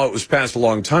that's the law, it was passed a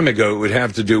long time ago, it would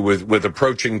have to do with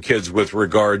approaching kids with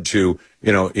regard to,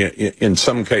 in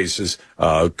some cases,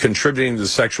 contributing to the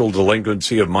sexual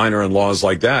delinquency of minor and laws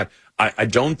like that. I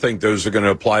don't think those are going to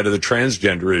apply to the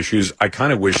transgender issues. I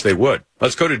kind of wish they would.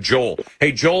 Let's go to Joel.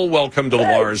 Hey, Joel, welcome to the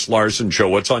Lars Larson Show.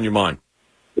 What's on your mind?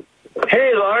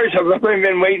 Hey, Lars, I've only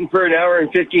been waiting for an hour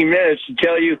and 15 minutes to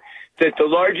tell you that the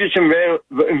largest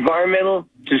environmental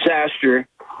disaster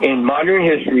in modern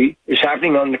history is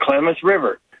happening on the Klamath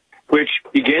River, which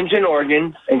begins in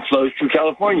Oregon and flows through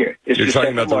California. You're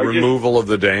talking about the removal of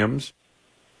the dams?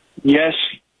 Yes.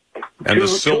 And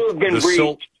two have been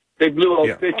breached. They blew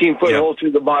a 15-foot hole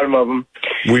through the bottom of them.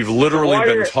 We've literally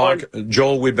been talking,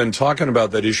 Joel, we've been talking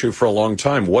about that issue for a long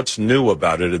time. What's new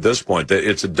about it at this point?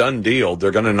 It's a done deal.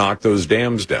 They're going to knock those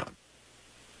dams down.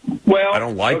 Well, I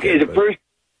don't like it. The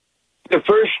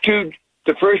first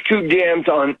two dams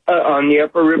on the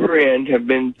upper river end have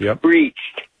been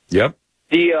breached. Yep.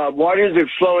 The water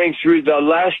that's flowing through the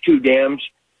last two dams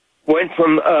went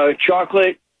from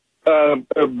chocolate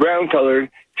brown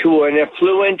color to an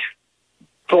effluent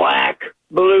black,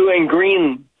 blue, and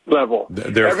green level.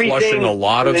 They're flushing a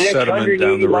lot of sediment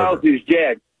down the river. Is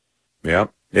dead.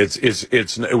 Yep.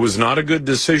 It was not a good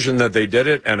decision that they did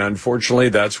it, and unfortunately,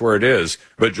 that's where it is.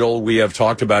 But Joel, we have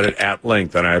talked about it at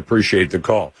length, and I appreciate the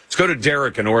call. Let's go to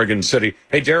Derek in Oregon City.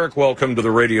 Hey, Derek, welcome to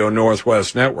the Radio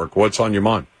Northwest Network. What's on your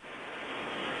mind?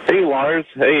 Hey, Lars.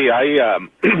 Hey,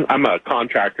 I'm a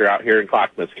contractor out here in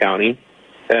Clackamas County,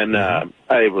 and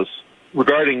I was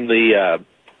regarding the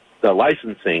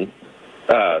licensing.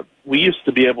 We used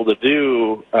to be able to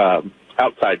do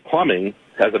outside plumbing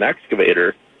as an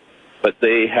excavator, but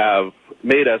they have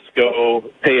made us go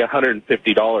pay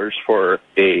 $150 for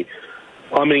a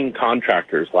plumbing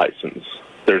contractor's license.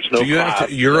 There's no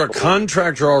class. You're a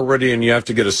contractor already, and you have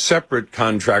to get a separate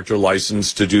contractor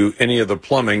license to do any of the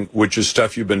plumbing, which is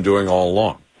stuff you've been doing all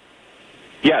along.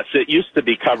 Yes, it used to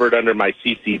be covered under my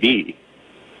CCD.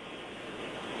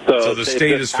 So the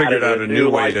state has figured out a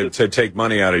new way to take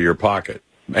money out of your pocket,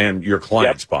 and your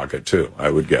client's pocket, too,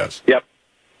 I would guess. Yep.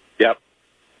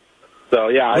 So,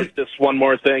 yeah, it's just one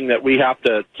more thing that we have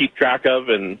to keep track of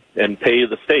and pay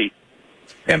the state.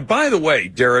 And by the way,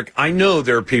 Derek, I know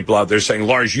there are people out there saying,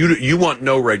 Lars, you want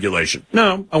no regulation.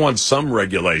 No, I want some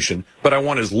regulation, but I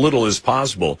want as little as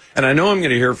possible. And I know I'm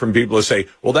going to hear from people who say,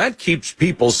 well, that keeps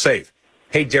people safe.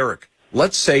 Hey, Derek,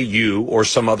 let's say you or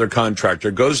some other contractor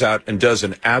goes out and does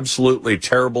an absolutely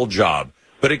terrible job,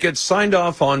 but it gets signed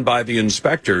off on by the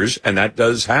inspectors, and that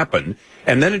does happen.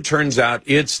 And then it turns out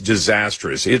it's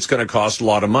disastrous. It's going to cost a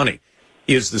lot of money.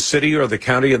 Is the city or the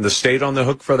county and the state on the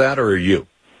hook for that, or are you?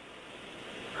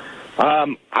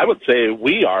 I would say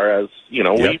we are, as you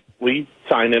know, we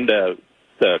sign into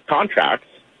the contracts,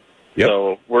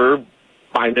 so we're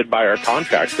binded by our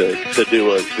contract to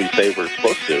do as we say we're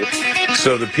supposed to.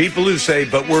 So the people who say,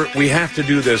 but we have to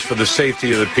do this for the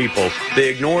safety of the people, they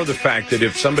ignore the fact that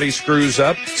if somebody screws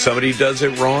up, somebody does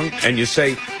it wrong, and you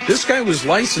say, this guy was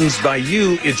licensed by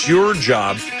you, it's your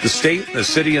job. The state, the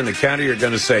city, and the county are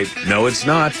going to say, no, it's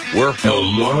not. We're the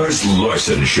Lars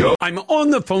Larson Show. I'm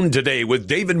on the phone today with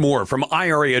David Moore from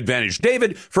IRA Advantage.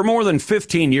 David, for more than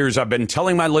 15 years, I've been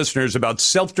telling my listeners about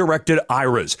self-directed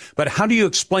IRAs, but how do you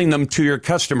explain them to your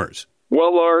customers?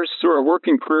 Well, Lars, through our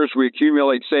working careers, we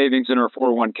accumulate savings in our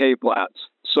 401k plans.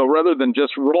 So rather than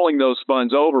just rolling those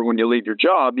funds over when you leave your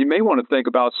job, you may want to think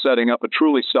about setting up a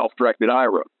truly self-directed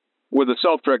IRA. With a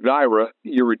self-directed IRA,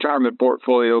 your retirement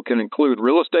portfolio can include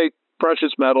real estate,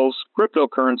 precious metals,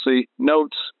 cryptocurrency,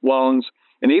 notes, loans,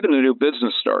 and even a new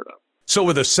business startup. So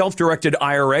with a self-directed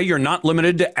IRA, you're not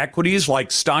limited to equities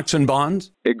like stocks and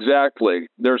bonds? Exactly.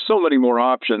 There are so many more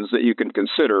options that you can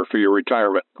consider for your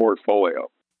retirement portfolio.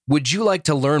 Would you like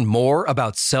to learn more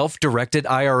about self-directed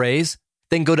IRAs?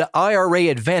 Then go to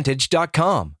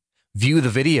IRAadvantage.com, view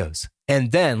the videos,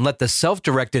 and then let the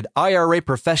self-directed IRA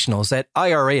professionals at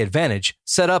IRA Advantage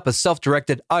set up a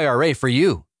self-directed IRA for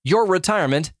you. Your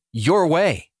retirement, your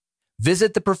way.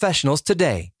 Visit the professionals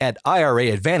today at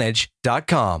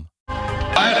IRAadvantage.com.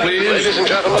 Quiet, please. Ladies and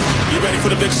gentlemen, you ready for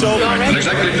the big show? In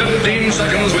exactly 15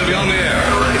 seconds, we'll be on the air.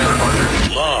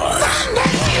 Lars.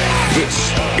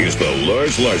 This is the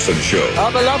Lars Larson Show.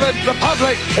 Our beloved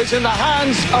republic is in the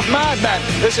hands of madmen.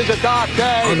 This is a dark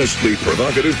day. Honestly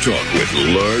provocative talk with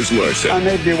Lars Larson. I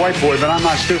may be a white boy, but I'm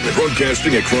not stupid.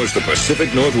 Broadcasting across the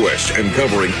Pacific Northwest and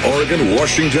covering Oregon,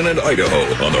 Washington, and Idaho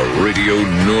on the Radio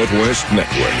Northwest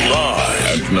Network.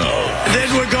 Live. And now.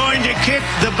 Then we're going to kick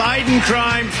the Biden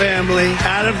crime family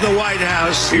out of the White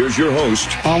House. Here's your host.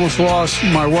 I almost lost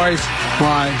my wife,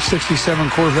 my 67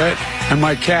 Corvette, and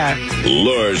my cat.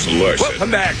 Lars Larson.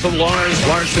 Welcome back to the Lars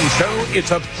Larson Show.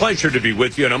 It's a pleasure to be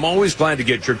with you, and I'm always glad to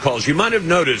get your calls. You might have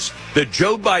noticed that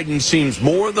Joe Biden seems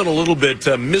more than a little bit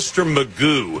Mr.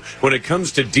 Magoo when it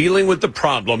comes to dealing with the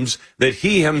problems that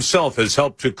he himself has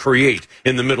helped to create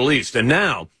in the Middle East. And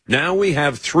now we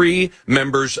have 3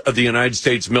 members of the United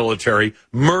States military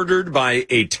murdered by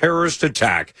a terrorist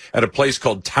attack at a place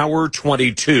called Tower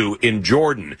 22 in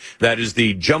Jordan. That is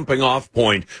the jumping off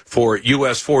point for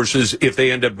U.S. forces if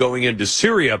they end up going into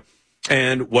Syria.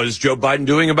 And what is Joe Biden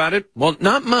doing about it? Well,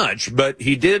 not much, but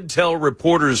he did tell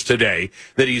reporters today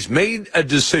that he's made a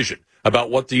decision about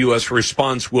what the U.S.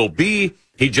 response will be.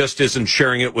 He just isn't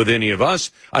sharing it with any of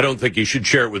us. I don't think he should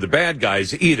share it with the bad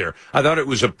guys either. I thought it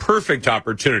was a perfect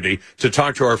opportunity to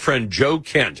talk to our friend Joe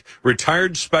Kent,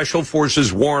 retired Special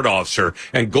Forces warrant officer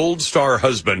and Gold Star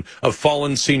husband of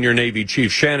fallen senior Navy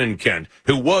Chief Shannon Kent,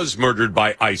 who was murdered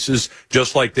by ISIS,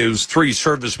 just like those 3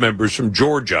 service members from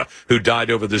Georgia who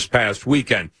died over this past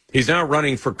weekend. He's now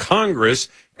running for Congress,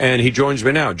 and he joins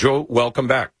me now. Joe, welcome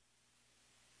back.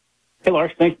 Hey,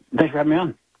 Lars. Thanks for having me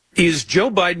on. Is Joe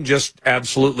Biden just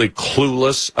absolutely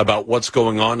clueless about what's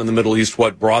going on in the Middle East,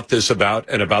 what brought this about,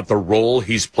 and about the role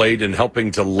he's played in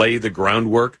helping to lay the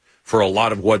groundwork for a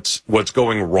lot of what's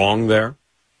going wrong there?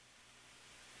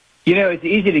 You know, it's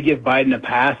easy to give Biden a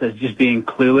pass as just being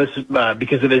clueless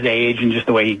because of his age and just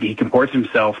the way he comports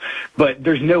himself. But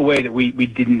there's no way that we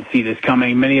didn't see this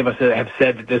coming. Many of us have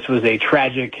said that this was a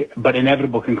tragic but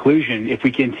inevitable conclusion if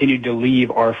we continued to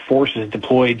leave our forces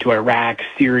deployed to Iraq,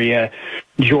 Syria,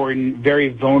 Jordan, very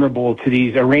vulnerable to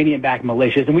these Iranian-backed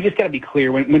militias. And we just got to be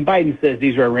clear, when Biden says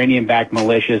these are Iranian-backed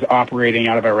militias operating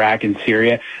out of Iraq and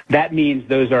Syria, that means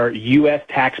those are U.S.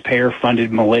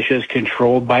 taxpayer-funded militias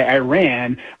controlled by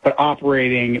Iran, but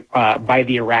operating by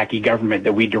the Iraqi government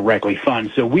that we directly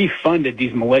fund. So we funded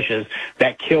these militias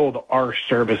that killed our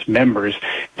service members.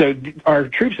 So our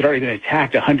troops had already been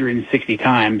attacked 160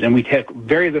 times, and we took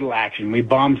very little action. We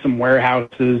bombed some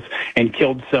warehouses and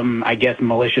killed some, I guess,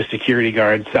 militia security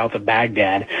guards south of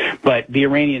Baghdad, but the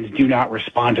Iranians do not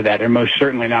respond to that. They're most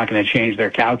certainly not going to change their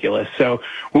calculus. So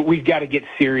we've got to get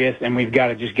serious, and we've got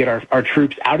to just get our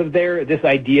troops out of there. This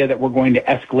idea that we're going to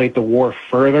escalate the war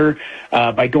further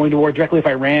by going to war directly with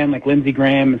Iran, like Lindsey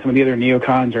Graham and some of the other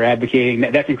neocons are advocating,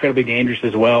 that's incredibly dangerous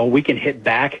as well. We can hit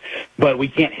back, but we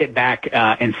can't hit back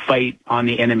and fight on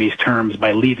the enemy's terms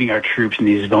by leaving our troops in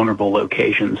these vulnerable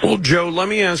locations. Well, Joe, let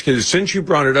me ask you, since you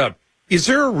brought it up, is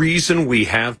there a reason we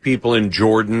have people in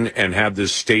Jordan and have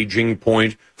this staging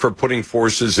point for putting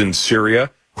forces in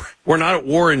Syria? We're not at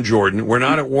war in Jordan. We're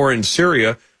not at war in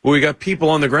Syria. But we got people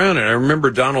on the ground. And I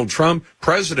remember Donald Trump,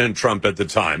 President Trump at the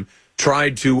time,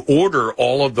 tried to order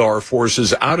all of our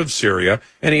forces out of Syria,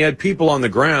 and he had people on the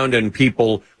ground and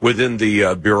people within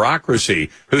the bureaucracy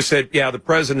who said, yeah, the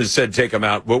president said take them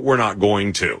out, but we're not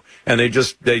going to. And they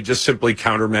just simply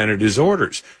countermanded his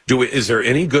orders. Is there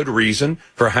any good reason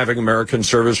for having American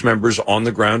service members on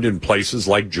the ground in places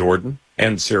like Jordan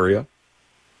and Syria?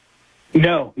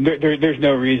 No, there's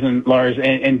no reason, Lars.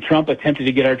 And Trump attempted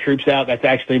to get our troops out. That's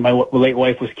actually my late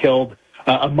wife was killed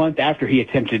a month after he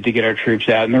attempted to get our troops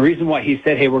out. And the reason why he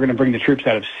said, hey, we're going to bring the troops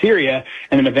out of Syria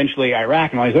and then eventually Iraq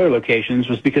and all these other locations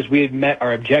was because we had met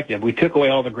our objective. We took away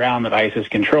all the ground that ISIS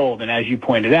controlled. And as you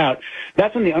pointed out,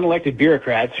 that's when the unelected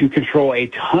bureaucrats who control a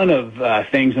ton of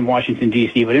things in Washington,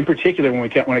 D.C., but in particular when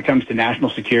it comes to national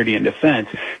security and defense,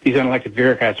 these unelected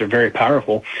bureaucrats are very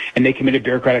powerful. And they committed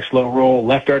bureaucratic slow roll,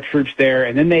 left our troops there,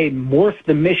 and then they morphed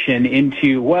the mission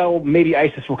into, well, maybe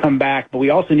ISIS will come back, but we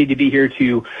also need to be here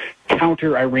to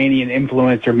counter Iranian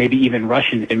influence or maybe even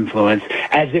Russian influence,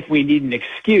 as if we need an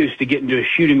excuse to get into a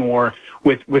shooting war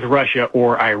with Russia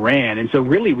or Iran. And so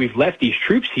really we've left these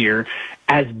troops here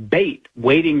as bait,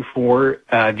 waiting for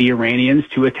the Iranians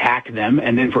to attack them,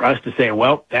 and then for us to say,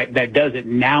 well, that does it.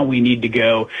 Now we need to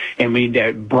go and we need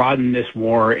to broaden this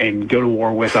war and go to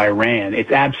war with Iran.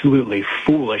 It's absolutely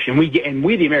foolish, and we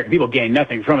the American people gain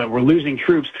nothing from it. We're losing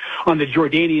troops on the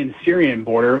Jordanian-Syrian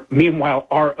border. Meanwhile,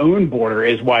 our own border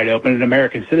is wide open, and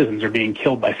American citizens are being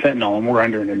killed by fentanyl, and we're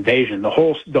under an invasion. The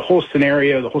whole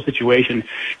scenario, the whole situation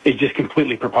is just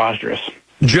completely preposterous.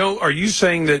 Joe, are you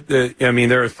saying that,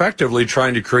 they're effectively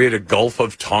trying to create a Gulf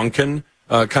of Tonkin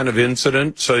kind of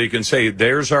incident so you can say,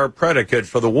 there's our predicate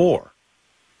for the war?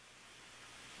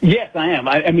 Yes, I am.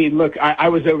 I mean, look, I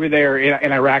was over there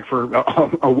in Iraq for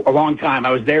a long time. I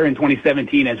was there in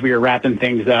 2017 as we were wrapping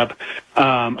things up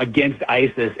against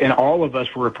ISIS, and all of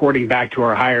us were reporting back to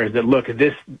our hires that, look,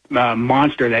 this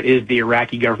monster that is the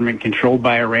Iraqi government controlled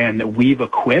by Iran that we've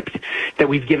equipped, that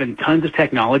we've given tons of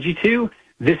technology to,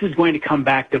 this is going to come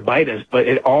back to bite us, but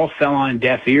it all fell on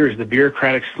deaf ears. The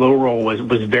bureaucratic slow roll was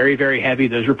very, very heavy.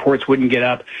 Those reports wouldn't get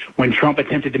up. When Trump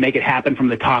attempted to make it happen from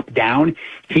the top down,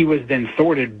 he was then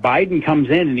thwarted. Biden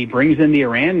comes in and he brings in the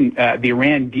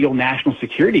Iran deal national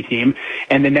security team,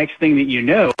 and the next thing that you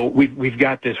know, we've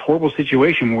got this horrible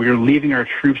situation where we're leaving our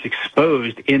troops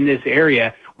exposed in this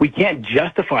area. We can't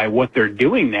justify what they're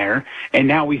doing there, and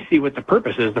now we see what the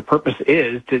purpose is. The purpose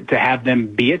is to have them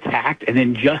be attacked and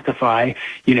then justify,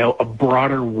 a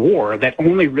broader war that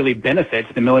only really benefits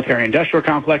the military-industrial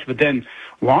complex, but then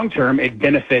long-term it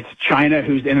benefits China,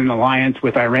 who's in an alliance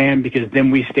with Iran, because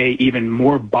then we stay even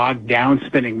more bogged down,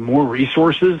 spending more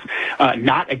resources,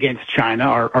 not against China,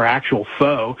 our actual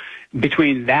foe.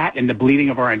 Between that and the bleeding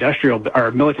of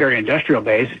our military-industrial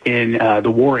base in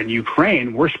the war in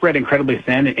Ukraine, we're spread incredibly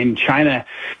thin, and China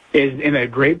is in a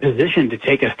great position to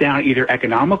take us down either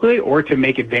economically or to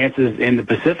make advances in the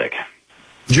Pacific.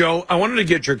 Joe, I wanted to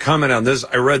get your comment on this.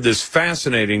 I read this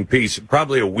fascinating piece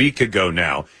probably a week ago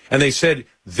now, and they said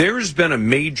there's been a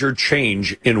major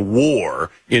change in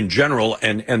war in general,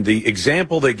 and the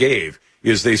example they gave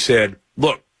is they said,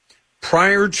 look,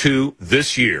 prior to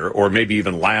this year, or maybe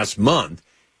even last month,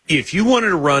 if you wanted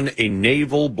to run a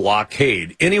naval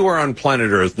blockade anywhere on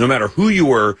planet Earth, no matter who you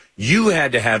were, you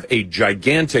had to have a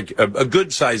gigantic, a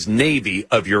good-sized navy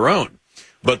of your own.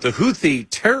 but the Houthi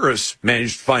terrorists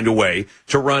managed to find a way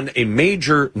to run a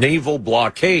major naval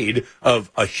blockade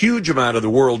of a huge amount of the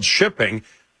world's shipping,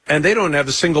 and they don't have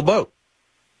a single boat.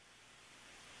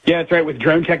 Yeah, that's right. With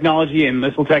drone technology and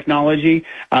missile technology,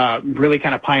 really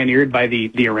kind of pioneered by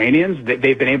the Iranians,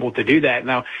 they've been able to do that.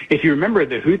 Now, if you remember,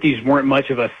 the Houthis weren't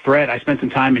much of a threat. I spent some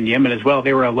time in Yemen as well.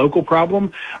 They were a local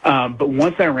problem. But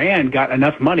once Iran got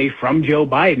enough money from Joe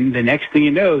Biden, the next thing you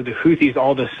know, the Houthis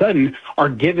all of a sudden are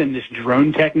given this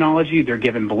drone technology. They're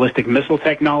given ballistic missile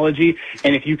technology.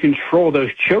 And if you control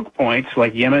those choke points,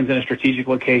 like Yemen's in a strategic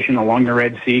location along the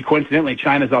Red Sea, coincidentally,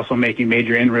 China's also making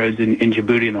major inroads in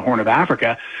Djibouti and the Horn of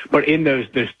Africa. But in those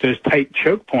tight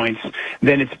choke points,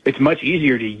 then it's much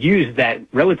easier to use that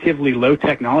relatively low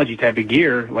technology type of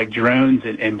gear like drones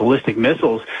and ballistic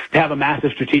missiles to have a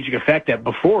massive strategic effect that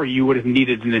before you would have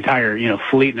needed an entire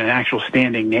fleet and an actual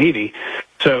standing navy.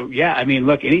 So yeah, I mean,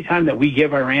 look, anytime that we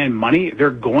give Iran money, they're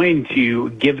going to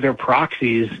give their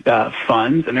proxies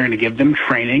funds, and they're going to give them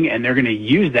training, and they're going to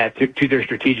use that to their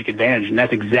strategic advantage, and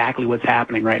that's exactly what's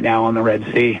happening right now on the Red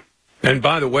Sea. And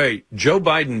by the way, Joe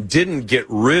Biden didn't get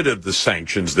rid of the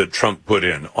sanctions that Trump put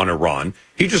in on Iran.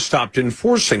 He just stopped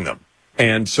enforcing them.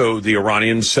 And so the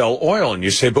Iranians sell oil. And you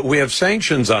say, but we have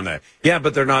sanctions on that. Yeah,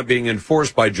 but they're not being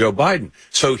enforced by Joe Biden.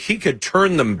 So he could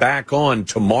turn them back on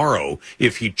tomorrow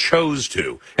if he chose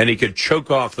to. And he could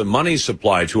choke off the money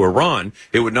supply to Iran.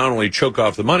 It would not only choke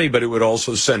off the money, but it would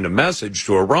also send a message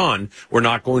to Iran, we're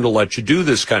not going to let you do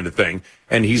this kind of thing.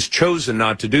 And he's chosen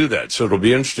not to do that. So it'll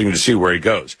be interesting to see where he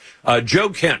goes. Joe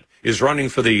Kent is running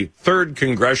for the 3rd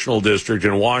Congressional District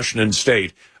in Washington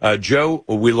State. Joe,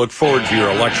 we look forward to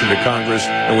your election to Congress,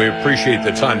 and we appreciate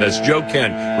the time. That's Joe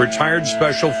Kent, retired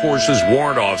Special Forces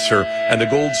warrant officer and the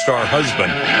Gold Star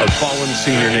husband of fallen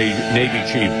senior Navy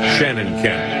Chief Shannon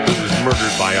Kent, who was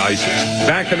murdered by ISIS.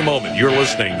 Back in a moment. You're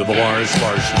listening to the Lars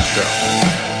Larson Show.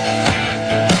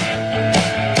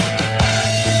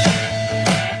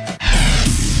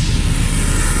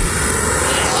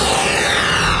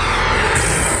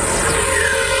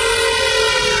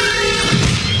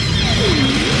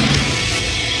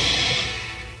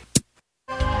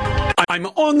 I'm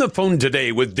on the phone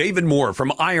today with David Moore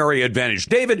from IRA Advantage.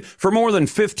 David, for more than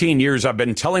 15 years, I've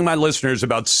been telling my listeners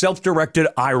about self-directed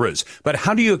IRAs, but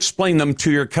how do you explain them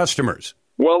to your customers?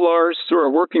 Well, Lars, through our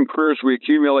working careers, we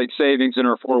accumulate savings in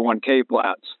our 401k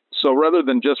plans. So rather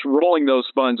than just rolling those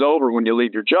funds over when you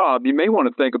leave your job, you may want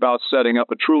to think about setting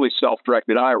up a truly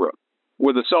self-directed IRA.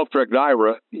 With a self-directed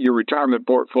IRA, your retirement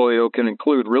portfolio can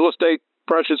include real estate,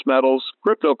 precious metals,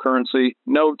 cryptocurrency,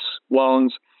 notes,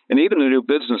 loans, and even a new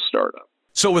business startup.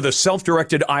 So with a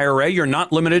self-directed IRA, you're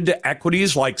not limited to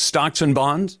equities like stocks and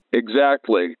bonds?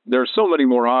 Exactly. There are so many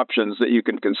more options that you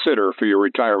can consider for your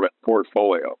retirement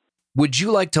portfolio. Would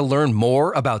you like to learn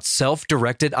more about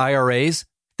self-directed IRAs?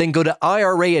 Then go to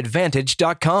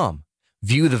IRAadvantage.com,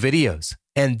 view the videos,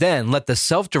 and then let the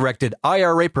self-directed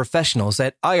IRA professionals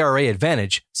at IRA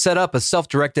Advantage set up a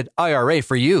self-directed IRA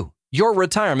for you. Your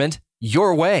retirement,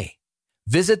 your way.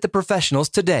 Visit the professionals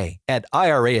today at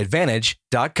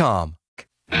IRAadvantage.com.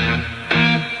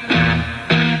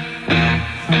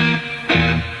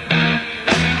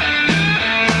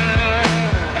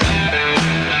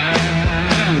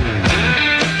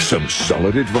 Some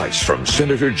solid advice from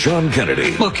Senator John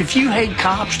Kennedy. Look, if you hate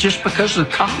cops just because of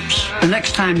the cops, the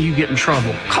next time you get in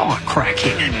trouble, call a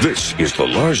crackhead. This is the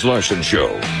Lars Larson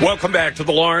Show. Welcome back to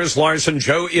the Lars Larson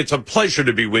Show. It's a pleasure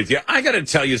to be with you. I got to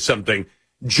tell you something.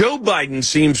 Joe Biden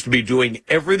seems to be doing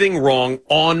everything wrong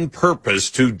on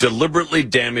purpose to deliberately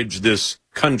damage this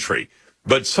country.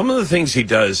 But some of the things he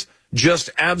does just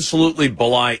absolutely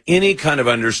belie any kind of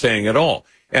understanding at all.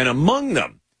 And among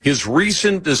them, his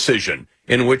recent decision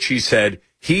in which he said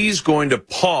he's going to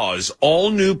pause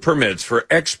all new permits for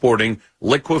exporting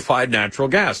liquefied natural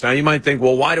gas. Now, you might think,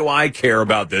 well, why do I care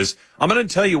about this? I'm going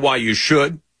to tell you why you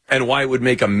should and why it would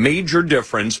make a major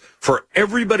difference for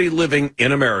everybody living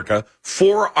in America,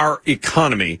 for our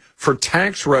economy, for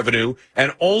tax revenue,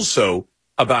 and also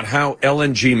about how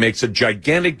LNG makes a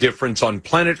gigantic difference on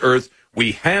planet Earth.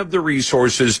 We have the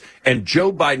resources, and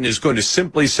Joe Biden is going to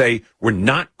simply say we're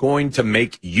not going to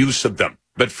make use of them.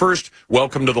 But first,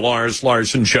 welcome to the Lars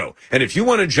Larson Show. And if you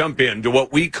want to jump into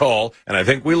what we call, and I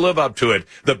think we live up to it,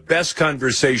 the best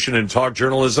conversation in talk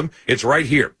journalism, it's right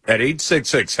here at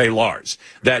 866-HEY-LARS.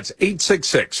 That's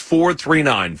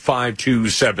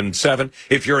 866-439-5277.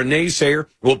 If you're a naysayer,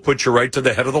 we'll put you right to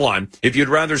the head of the line. If you'd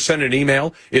rather send an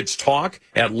email, it's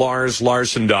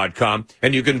talk@larslarson.com.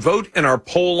 And you can vote in our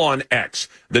poll on X.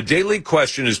 The daily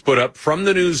question is put up from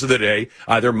the news of the day.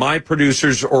 Either my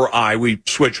producers or I, we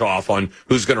switch off on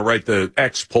who's going to write the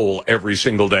X poll every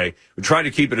single day. We try to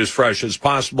keep it as fresh as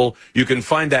possible. You can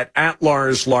find that at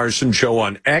Lars Larson Show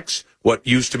on X, what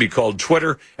used to be called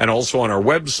Twitter, and also on our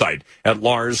website at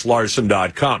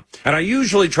larslarson.com. And I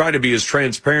usually try to be as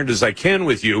transparent as I can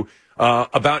with you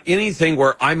about anything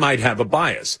where I might have a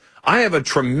bias. I have a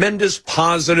tremendous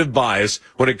positive bias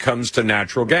when it comes to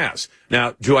natural gas.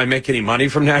 Now, do I make any money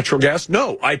from natural gas?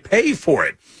 No, I pay for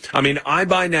it. I mean, I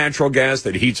buy natural gas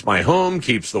that heats my home,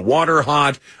 keeps the water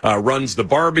hot, runs the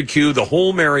barbecue, the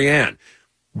whole Marianne.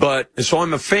 So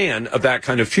I'm a fan of that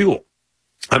kind of fuel.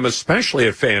 I'm especially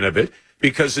a fan of it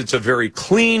because it's a very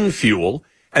clean fuel,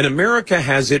 and America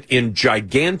has it in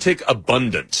gigantic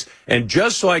abundance. And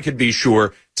just so I could be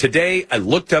sure, today I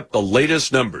looked up the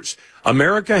latest numbers.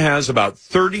 America has about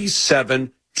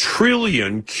 37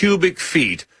 trillion cubic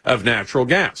feet of natural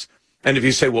gas. And if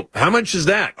you say, well, how much is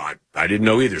that? I didn't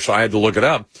know either, so I had to look it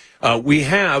up. We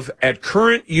have, at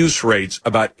current use rates,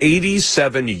 about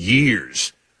 87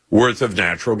 years worth of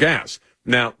natural gas.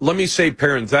 Now, let me say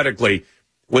parenthetically,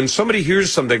 when somebody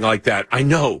hears something like that, I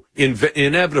know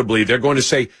inevitably they're going to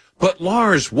say, but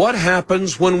Lars, what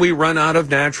happens when we run out of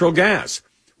natural gas?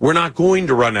 We're not going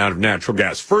to run out of natural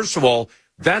gas. First of all,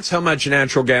 that's how much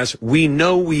natural gas we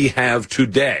know we have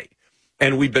today.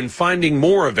 And we've been finding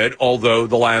more of it, although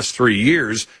the last 3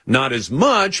 years, not as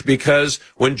much, because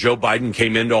when Joe Biden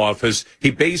came into office, he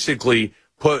basically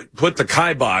put the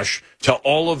kibosh to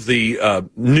all of the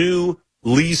new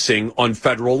leasing on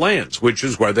federal lands, which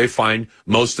is where they find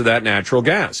most of that natural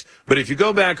gas. But if you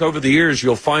go back over the years,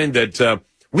 you'll find that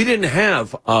we didn't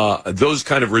have those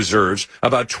kind of reserves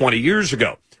about 20 years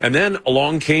ago. And then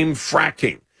along came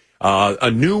fracking. A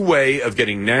new way of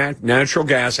getting natural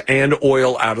gas and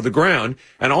oil out of the ground.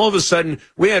 And all of a sudden,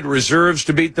 we had reserves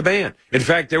to beat the band. In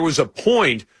fact, there was a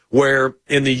point where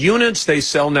in the units they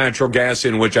sell natural gas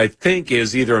in, which I think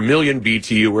is either 1 million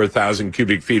BTU or 1,000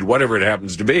 cubic feet, whatever it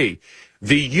happens to be,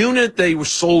 the unit they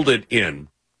sold it in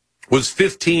was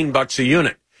 $15 a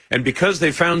unit. And because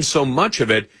they found so much of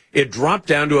it, it dropped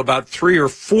down to about $3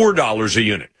 or $4 a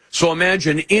unit. So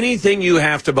imagine anything you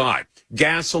have to buy,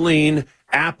 gasoline,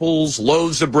 apples,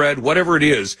 loaves of bread, whatever it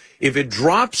is, if it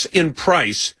drops in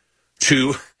price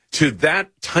to that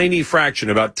tiny fraction,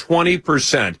 about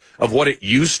 20% of what it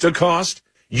used to cost,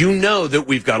 you know that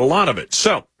we've got a lot of it.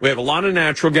 So we have a lot of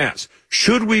natural gas.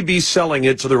 Should we be selling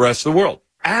it to the rest of the world?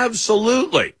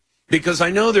 Absolutely. Because I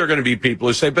know there are going to be people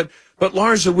who say, but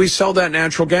Lars, if we sell that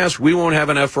natural gas, we won't have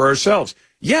enough for ourselves.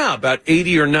 Yeah, about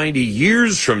 80 or 90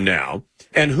 years from now.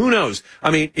 And who knows?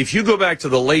 I mean, if you go back to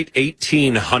the late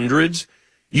 1800s,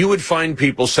 you would find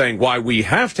people saying, why, we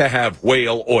have to have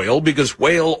whale oil because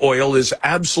whale oil is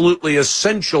absolutely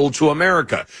essential to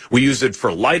America. We use it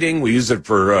for lighting. We use it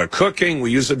for cooking. We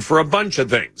use it for a bunch of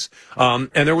things. And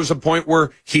there was a point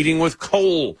where heating with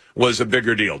coal was a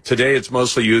bigger deal. Today, it's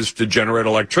mostly used to generate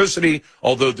electricity,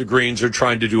 although the Greens are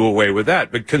trying to do away with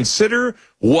that. But consider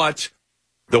what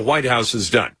the White House has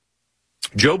done.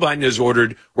 Joe Biden has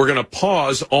ordered, we're going to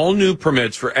pause all new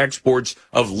permits for exports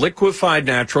of liquefied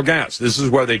natural gas. This is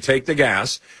where they take the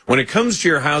gas. When it comes to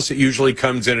your house, it usually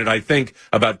comes in at, I think,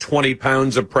 about 20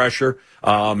 pounds of pressure,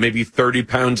 maybe 30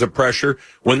 pounds of pressure.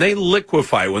 When they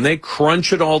liquefy, when they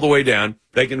crunch it all the way down,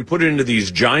 they can put it into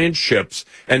these giant ships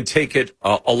and take it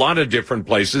a lot of different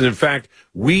places. In fact,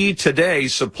 we today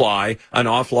supply an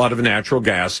awful lot of natural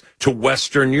gas to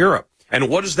Western Europe. And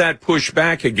what does that push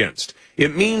back against?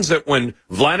 It means that when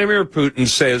Vladimir Putin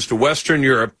says to Western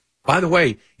Europe, by the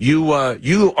way, you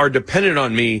are dependent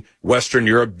on me, Western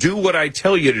Europe, do what I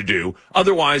tell you to do.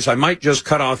 Otherwise, I might just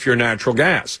cut off your natural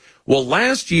gas. Well,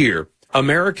 last year,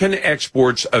 American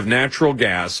exports of natural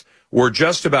gas were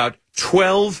just about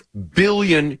 12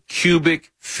 billion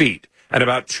cubic feet. And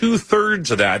about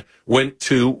 2/3 of that went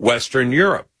to Western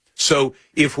Europe. So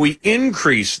if we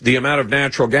increase the amount of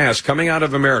natural gas coming out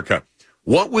of America,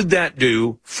 what would that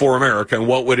do for America, and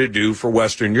what would it do for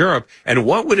Western Europe, and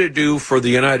what would it do for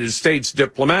the United States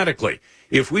diplomatically?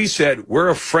 If we said, we're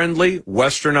a friendly,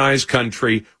 westernized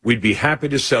country, we'd be happy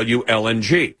to sell you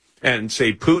LNG. And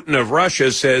say Putin of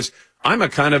Russia says, I'm a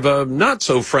kind of a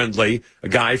not-so-friendly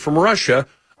guy from Russia.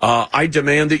 I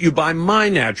demand that you buy my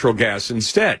natural gas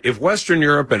instead. If Western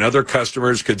Europe and other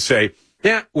customers could say,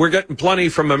 yeah, we're getting plenty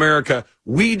from America,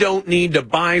 we don't need to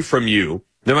buy from you,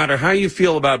 no matter how you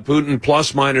feel about Putin,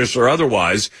 plus, minus, or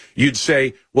otherwise, you'd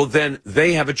say, well, then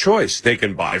they have a choice. They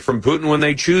can buy from Putin when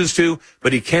they choose to,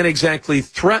 but he can't exactly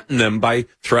threaten them by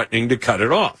threatening to cut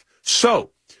it off.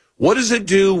 So what does it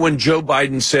do when Joe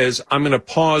Biden says, I'm going to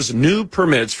pause new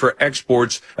permits for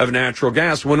exports of natural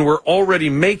gas when we're already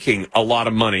making a lot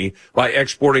of money by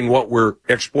exporting what we're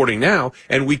exporting now,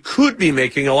 and we could be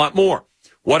making a lot more?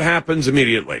 what happens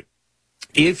immediately?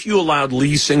 If you allowed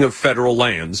leasing of federal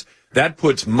lands, that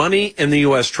puts money in the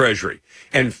U.S. Treasury.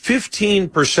 And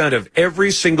 15% of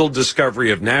every single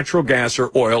discovery of natural gas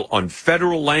or oil on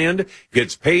federal land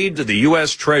gets paid to the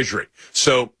U.S. Treasury.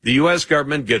 So the U.S.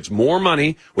 government gets more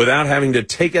money without having to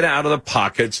take it out of the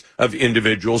pockets of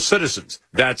individual citizens.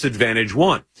 That's advantage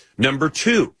one. Number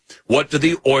two, what do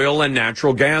the oil and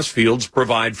natural gas fields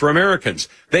provide for Americans?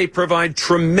 They provide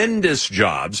tremendous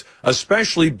jobs,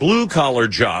 especially blue-collar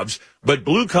jobs, but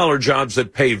blue-collar jobs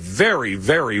that pay very,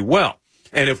 very well.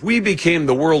 And if we became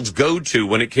the world's go-to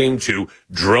when it came to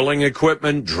drilling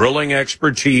equipment, drilling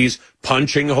expertise,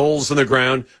 punching holes in the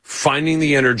ground, finding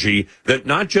the energy that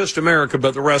not just America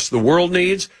but the rest of the world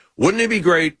needs, wouldn't it be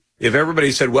great if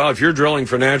everybody said, well, if you're drilling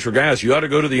for natural gas, you ought to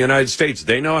go to the United States.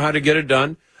 They know how to get it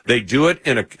done. They do it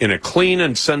in a clean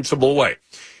and sensible way.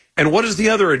 And what is the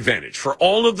other advantage? For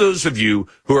all of those of you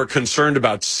who are concerned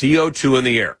about CO2 in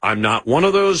the air, I'm not one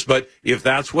of those, but if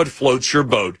that's what floats your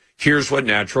boat, here's what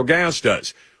natural gas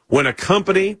does. When a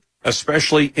company,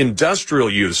 especially industrial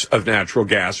use of natural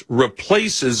gas,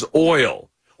 replaces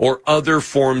oil or other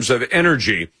forms of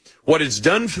energy, what it's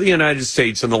done for the United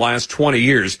States in the last 20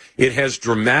 years, it has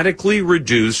dramatically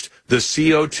reduced the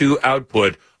CO2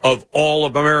 output of all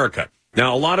of America.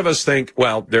 Now, a lot of us think,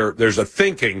 well, there's a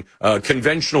thinking,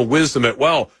 conventional wisdom that,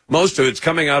 well, most of it's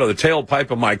coming out of the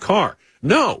tailpipe of my car.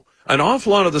 No, an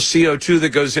awful lot of the CO2 that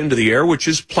goes into the air, which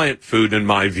is plant food in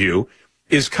my view,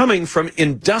 is coming from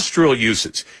industrial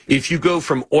uses. If you go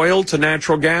from oil to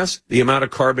natural gas, the amount of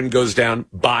carbon goes down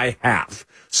by half.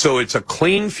 So it's a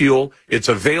clean fuel. It's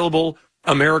available.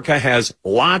 America has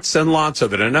lots and lots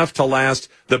of it, enough to last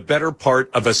the better part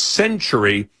of a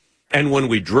century. And when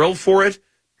we drill for it,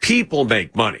 people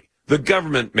make money. The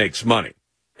government makes money.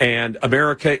 And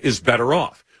America is better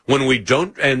off. When we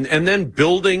don't, and then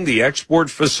building the export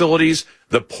facilities,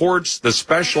 the ports, the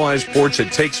specialized ports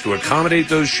it takes to accommodate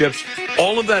those ships,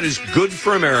 all of that is good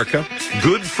for America,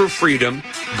 good for freedom,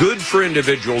 good for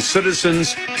individual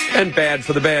citizens, and bad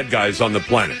for the bad guys on the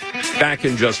planet. Back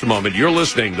in just a moment. You're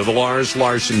listening to the Lars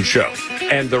Larson Show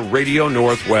and the Radio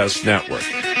Northwest Network.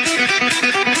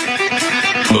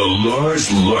 The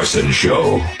Lars Larson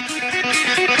Show.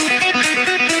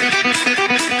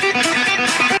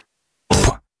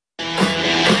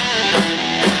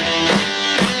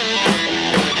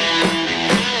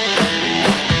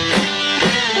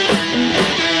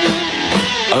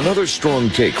 Another strong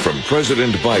take from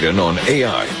President Biden on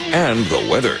AI and the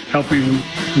weather. Helping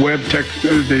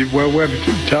the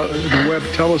Webb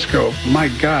telescope. My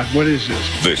God, what is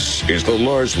this? This is the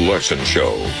Lars Larson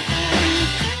Show.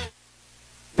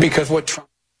 Because what Trump...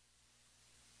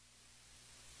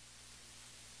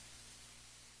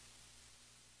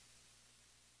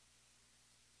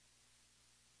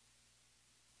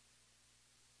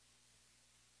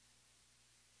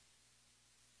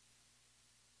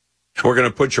 We're going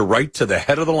to put you right to the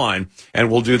head of the line,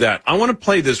 and we'll do that. I want to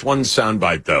play this one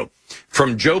soundbite, though,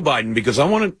 from Joe Biden, because I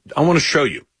want to show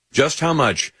you just how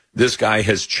much this guy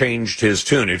has changed his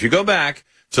tune. If you go back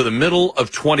to the middle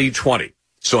of 2020,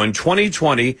 so in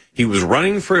 2020, he was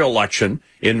running for election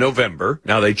in November.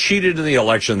 Now, they cheated in the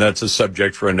election. That's a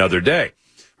subject for another day.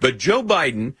 But Joe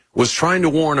Biden was trying to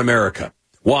warn America.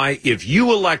 Why, if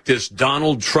you elect this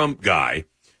Donald Trump guy,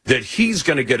 that he's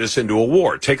going to get us into a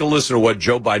war. Take a listen to what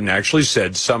Joe Biden actually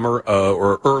said summer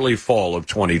or early fall of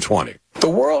 2020. The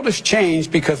world has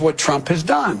changed because of what Trump has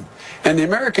done. And the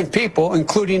American people,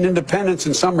 including independents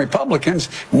and some Republicans,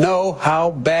 know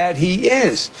how bad he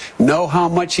is, know how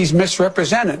much he's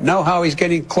misrepresented, know how he's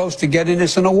getting close to getting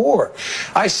us in a war.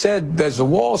 I said, as the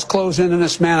walls close in on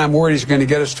this man, I'm worried he's going to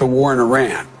get us to war in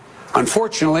Iran.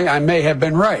 Unfortunately, I may have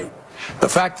been right. The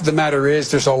fact of the matter is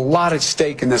there's a lot at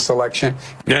stake in this election.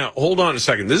 Now, hold on a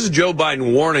second. This is Joe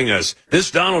Biden warning us.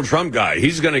 This Donald Trump guy,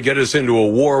 he's going to get us into a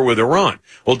war with Iran.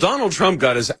 Well, Donald Trump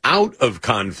got us out of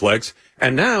conflicts,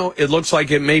 and now it looks like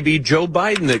it may be Joe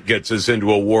Biden that gets us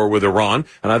into a war with Iran.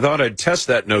 And I thought I'd test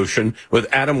that notion with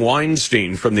Adam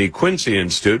Weinstein from the Quincy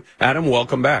Institute. Adam,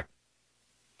 welcome back.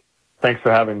 Thanks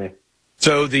for having me.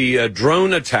 So the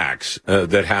drone attacks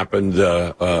that happened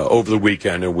over the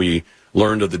weekend, and we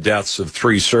learned of the deaths of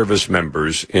 3 service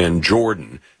members in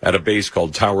Jordan at a base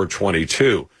called Tower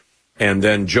 22. And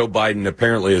then Joe Biden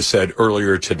apparently has said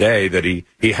earlier today that he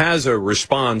has a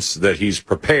response that he's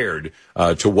prepared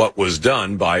to what was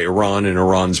done by Iran and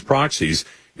Iran's proxies.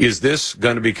 Is this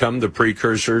going to become the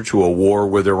precursor to a war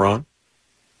with Iran?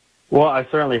 Well, I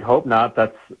certainly hope not.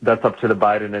 That's up to the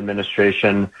Biden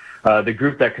administration. The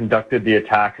group that conducted the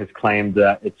attack has claimed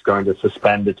that it's going to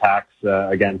suspend attacks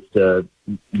against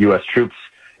U.S. troops.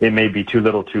 It may be too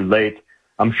little too late.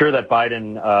 I'm sure that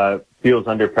Biden feels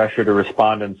under pressure to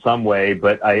respond in some way,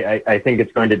 but I think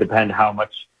it's going to depend how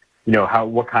much,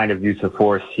 what kind of use of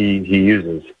force he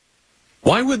uses.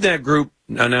 Why would that group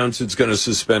announce it's going to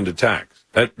suspend attacks?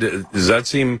 Does that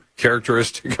seem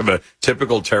characteristic of a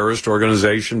typical terrorist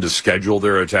organization to schedule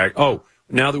their attack? Oh,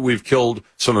 now that we've killed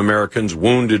some Americans,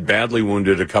 badly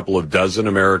wounded a couple of dozen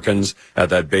Americans at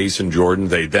that base in Jordan,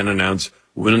 they then announce,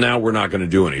 well, now we're not going to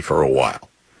do any for a while.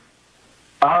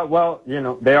 Well,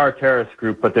 they are a terrorist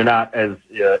group, but they're not as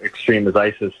extreme as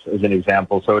ISIS, as an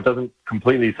example. So it doesn't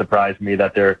completely surprise me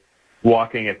that they're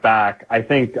walking it back. I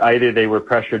think either they were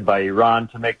pressured by Iran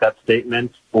to make that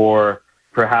statement, or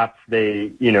perhaps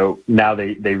they, now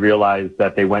they realize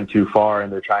that they went too far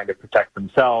and they're trying to protect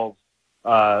themselves.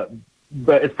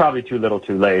 But it's probably too little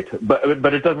too late.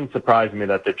 But it doesn't surprise me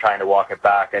that they're trying to walk it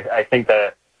back. I think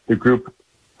that the group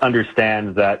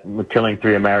understands that killing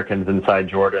 3 Americans inside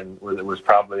Jordan was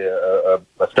probably a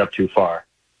step too far.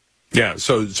 Yeah,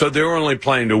 so they were only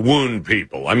planning to wound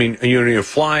people. I mean, you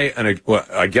fly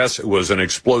I guess it was an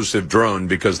explosive drone,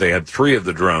 because they had 3 of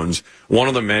the drones. One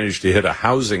of them managed to hit a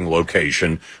housing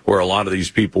location where a lot of these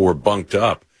people were bunked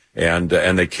up, and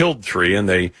they killed 3, and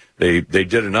they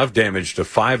did enough damage to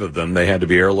 5 of them. They had to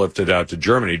be airlifted out to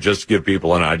Germany, just to give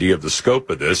people an idea of the scope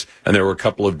of this. And there were a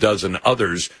couple of dozen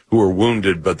others who were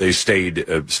wounded, but they stayed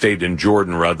in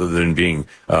Jordan rather than being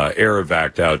air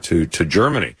evac'd out to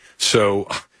Germany. So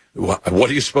what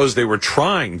do you suppose they were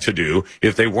trying to do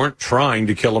if they weren't trying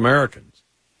to kill Americans?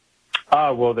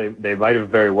 Well, they might have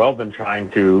very well been trying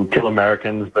to kill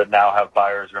Americans, but now have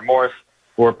buyer's remorse.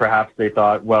 Or perhaps they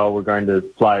thought, well, we're going to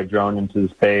fly a drone into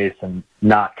space and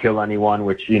not kill anyone,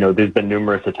 which, there's been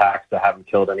numerous attacks that haven't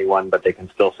killed anyone, but they can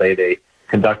still say they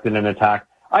conducted an attack.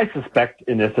 I suspect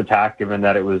in this attack, given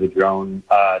that it was a drone,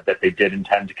 that they did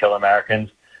intend to kill Americans,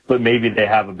 but maybe they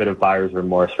have a bit of buyer's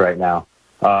remorse right now.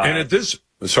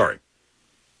 Sorry.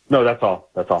 No, that's all.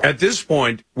 At this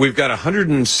point, we've got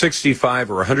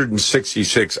 165 or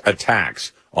 166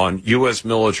 attacks on U.S.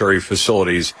 military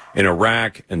facilities in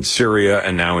Iraq and Syria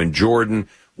and now in Jordan.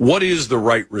 What is the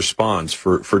right response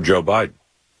for Joe Biden?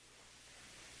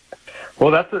 Well,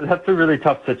 that's a really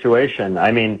tough situation.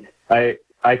 I mean, I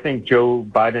think Joe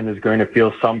Biden is going to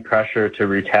feel some pressure to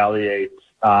retaliate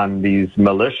on these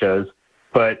militias,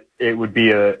 but it would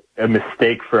be a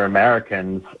mistake for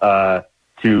Americans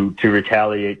to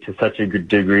retaliate to such a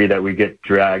degree that we get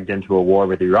dragged into a war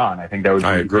with Iran. I think that would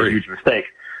be a huge mistake.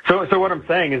 So what I'm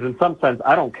saying is, in some sense,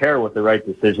 I don't care what the right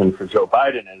decision for Joe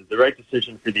Biden is. The right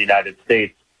decision for the United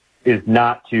States is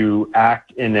not to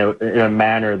act in a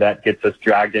manner that gets us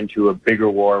dragged into a bigger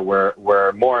war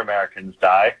where more Americans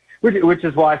die, which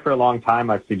is why for a long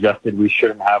time I've suggested we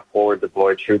shouldn't have forward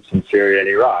deployed troops in Syria and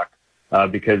Iraq,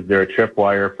 because they're a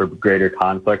tripwire for greater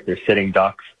conflict. They're sitting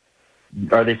ducks.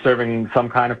 Are they serving some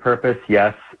kind of purpose?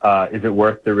 Yes. Is it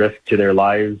worth the risk to their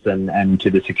lives and to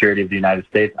the security of the United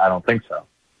States? I don't think so.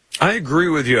 I agree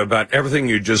with you about everything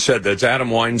you just said. That's Adam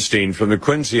Weinstein from the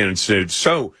Quincy Institute.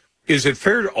 So is it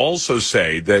fair to also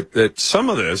say that some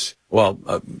of this,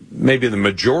 maybe the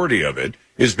majority of it,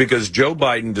 is because Joe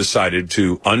Biden decided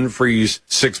to unfreeze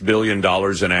 $6 billion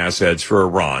in assets for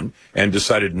Iran and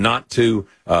decided not to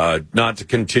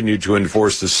continue to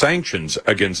enforce the sanctions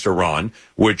against Iran,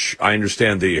 which I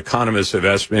understand the economists have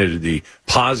estimated the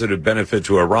positive benefit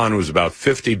to Iran was about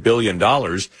 $50 billion.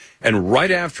 And right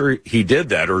after he did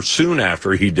that, or soon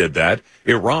after he did that,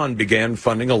 Iran began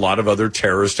funding a lot of other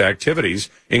terrorist activities,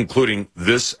 including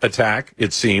this attack,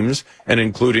 it seems, and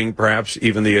including perhaps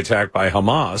even the attack by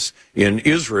Hamas in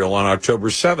Israel on October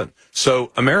 7th.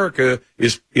 So America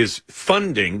is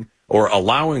funding or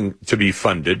allowing to be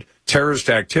funded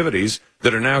terrorist activities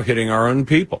that are now hitting our own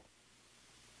people.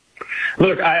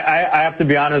 Look, I have to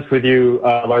be honest with you,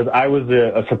 Lars. I was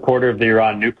a supporter of the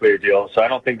Iran nuclear deal, so I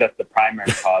don't think that's the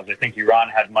primary cause. I think Iran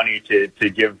had money to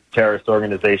give terrorist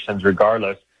organizations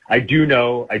regardless. I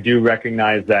do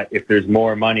recognize that if there's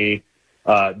more money,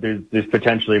 there's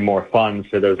potentially more funds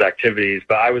for those activities.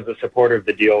 But I was a supporter of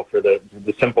the deal for the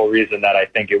simple reason that I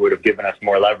think it would have given us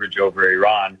more leverage over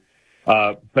Iran.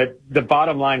 But the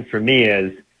bottom line for me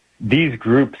is these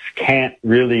groups can't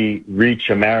really reach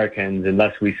Americans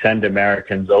unless we send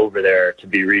Americans over there to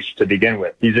be reached to begin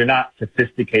with. These are not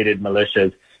sophisticated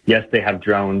militias. Yes, they have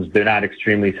drones. They're not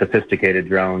extremely sophisticated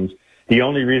drones. The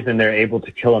only reason they're able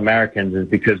to kill Americans is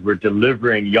because we're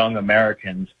delivering young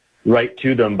Americans right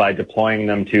to them by deploying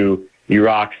them to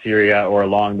Iraq, Syria, or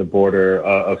along the border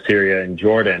of Syria and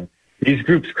Jordan. These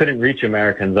groups couldn't reach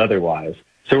Americans otherwise.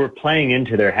 So we're playing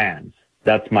into their hands.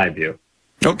 That's my view.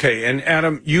 Okay, and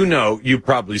Adam, you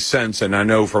probably sense, and I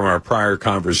know from our prior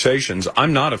conversations,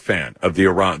 I'm not a fan of the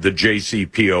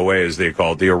JCPOA, as they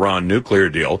call it, the Iran nuclear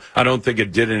deal. I don't think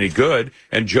it did any good,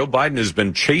 and Joe Biden has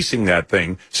been chasing that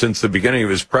thing since the beginning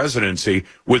of his presidency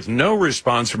with no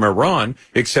response from Iran,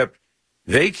 except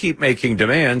they keep making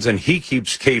demands, and he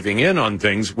keeps caving in on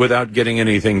things without getting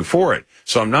anything for it.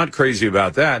 So I'm not crazy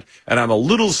about that, and I'm a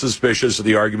little suspicious of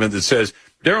the argument that says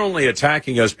they're only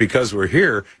attacking us because we're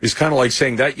here. Is kind of like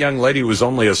saying that young lady was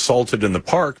only assaulted in the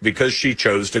park because she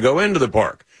chose to go into the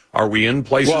park. Are we in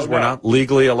places we're not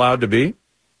legally allowed to be?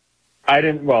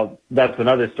 Well, that's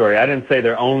another story. I didn't say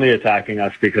they're only attacking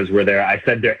us because we're there. I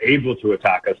said they're able to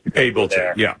attack us because we're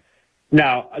there. Yeah.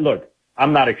 Now, look,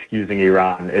 I'm not excusing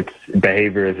Iran. Its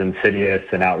behavior is insidious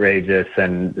and outrageous,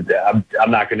 and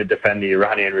I'm not going to defend the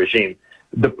Iranian regime.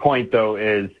 The point, though,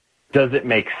 is, does it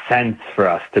make sense for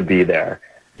us to be there?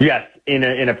 Yes, in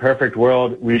a perfect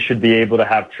world, we should be able to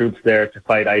have troops there to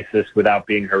fight ISIS without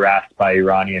being harassed by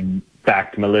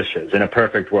Iranian-backed militias, in a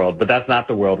perfect world. But that's not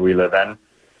the world we live in.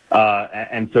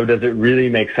 And so does it really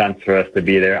make sense for us to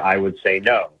be there? I would say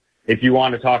no. If you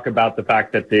want to talk about the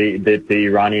fact that the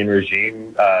Iranian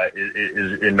regime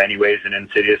is in many ways an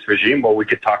insidious regime, well, we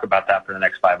could talk about that for the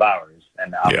next 5 hours,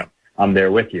 and I'm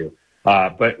there with you.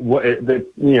 But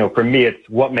for me, it's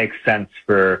what makes sense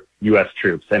for U.S.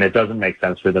 troops, and it doesn't make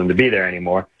sense for them to be there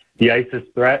anymore. The ISIS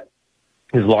threat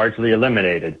is largely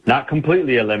eliminated, not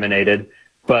completely eliminated,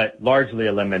 but largely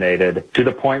eliminated to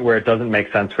the point where it doesn't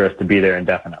make sense for us to be there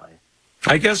indefinitely.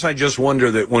 I guess I just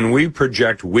wonder that when we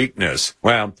project weakness,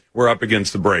 well, we're up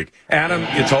against the break. Adam,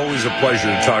 it's always a pleasure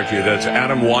to talk to you. That's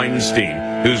Adam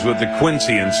Weinstein, who's with the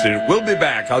Quincy Institute. We'll be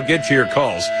back. I'll get to your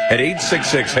calls at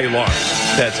 866-HEY-LARS.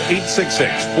 That's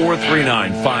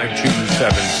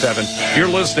 866-439-5277. You're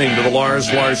listening to the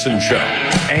Lars Larson Show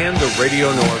and the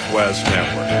Radio Northwest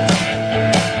Network.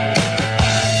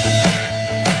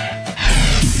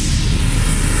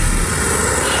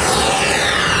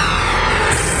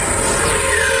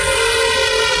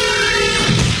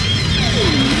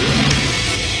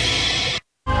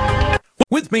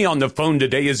 With me on the phone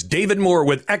today is David Moore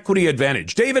with Equity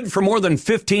Advantage. David, for more than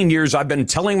 15 years, I've been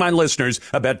telling my listeners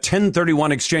about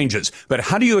 1031 exchanges, but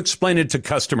how do you explain it to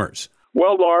customers?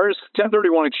 Well, Lars,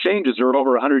 1031 exchanges are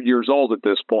over 100 years old at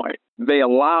this point. They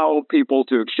allow people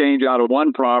to exchange out of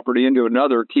one property into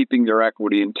another, keeping their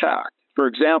equity intact. For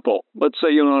example, let's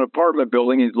say you own an apartment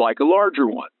building and you'd like a larger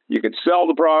one. You can sell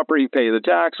the property, pay the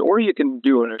tax, or you can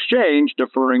do an exchange,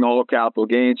 deferring all capital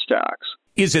gains tax.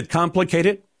 Is it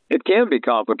complicated? It can be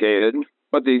complicated,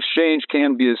 but the exchange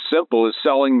can be as simple as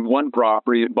selling one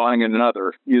property and buying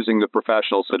another using the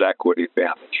professionals at Equity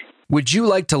Advantage. Would you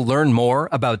like to learn more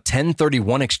about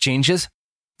 1031 exchanges?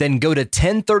 Then go to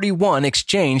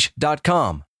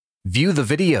 1031exchange.com. View the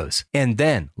videos, and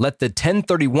then let the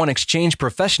 1031 exchange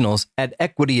professionals at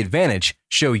Equity Advantage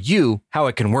show you how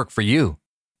it can work for you.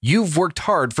 You've worked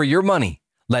hard for your money.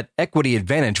 Let Equity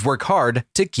Advantage work hard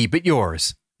to keep it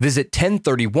yours. Visit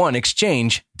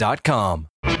 1031exchange.com.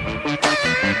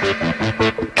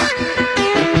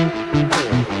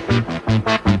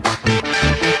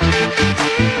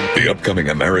 The upcoming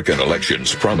American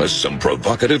elections promise some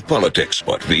provocative politics,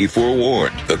 but be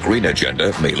forewarned, the green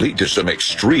agenda may lead to some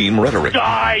extreme rhetoric.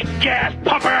 Die, gas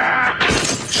pumper!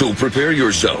 So prepare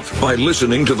yourself by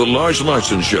listening to The Lars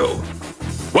Larson Show.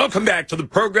 Welcome back to the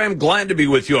program. Glad to be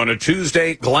with you on a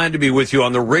Tuesday. Glad to be with you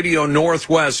on the Radio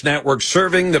Northwest Network,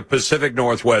 serving the Pacific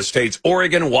Northwest states,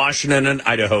 Oregon, Washington, and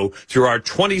Idaho through our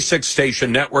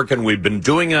 26-station network, and we've been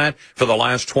doing that for the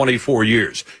last 24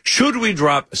 years. Should we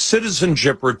drop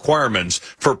citizenship requirements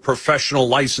for professional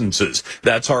licenses?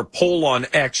 That's our poll on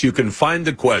X. You can find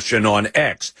the question on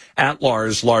X at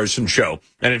Lars Larson Show.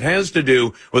 And it has to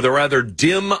do with a rather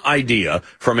dim idea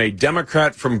from a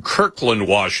Democrat from Kirkland,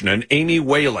 Washington, Amy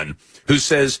Whalen, who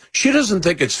says she doesn't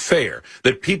think it's fair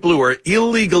that people who are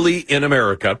illegally in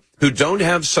America, who don't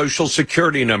have Social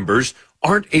Security numbers,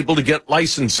 aren't able to get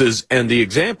licenses. And the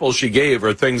examples she gave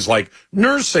are things like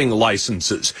nursing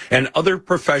licenses and other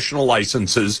professional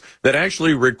licenses that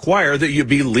actually require that you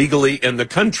be legally in the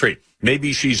country.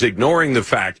 Maybe she's ignoring the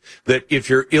fact that if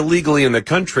you're illegally in the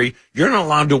country, you're not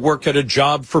allowed to work at a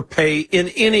job for pay in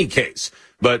any case.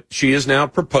 But she is now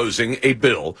proposing a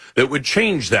bill that would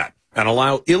change that and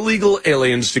allow illegal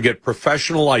aliens to get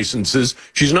professional licenses.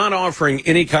 She's not offering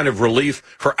any kind of relief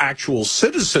for actual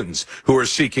citizens who are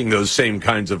seeking those same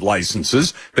kinds of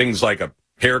licenses, things like a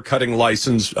hair-cutting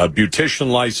license, a beautician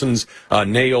license,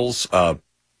 nails,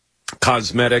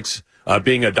 cosmetics,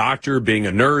 being a doctor, being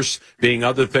a nurse, being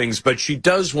other things, but she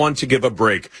does want to give a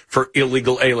break for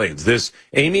illegal aliens. This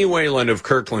Amy Whalen of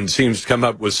Kirkland seems to come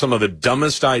up with some of the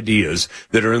dumbest ideas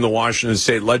that are in the Washington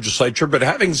State Legislature. But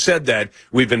having said that,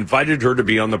 we've invited her to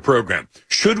be on the program.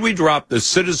 Should we drop the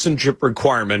citizenship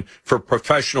requirement for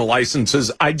professional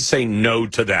licenses? I'd say no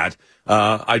to that.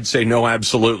 I'd say no,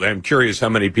 absolutely. I'm curious how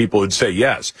many people would say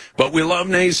yes. But we love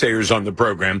naysayers on the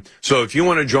program. So if you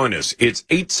want to join us, it's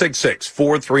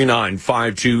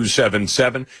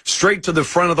 866-439-5277. Straight to the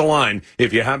front of the line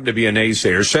if you happen to be a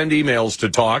naysayer. Send emails to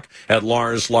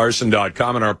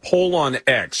talk@LarsLarson.com. And our poll on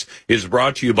X is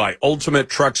brought to you by Ultimate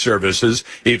Truck Services.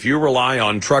 If you rely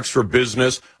on trucks for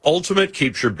business, Ultimate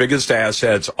keeps your biggest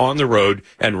assets on the road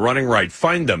and running right.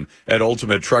 Find them at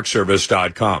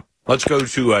ultimatetruckservice.com. Let's go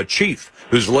to Chief,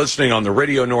 who's listening on the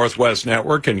Radio Northwest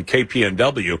Network and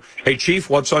KPNW. Hey, Chief,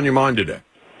 what's on your mind today?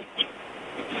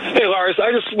 Hey, Lars.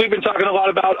 We've been talking a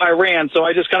lot about Iran, so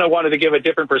I just kind of wanted to give a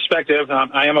different perspective.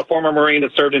 I am a former Marine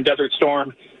that served in Desert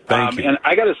Storm. Thank you. And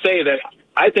I got to say that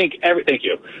I think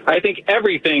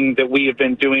everything that we have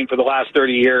been doing for the last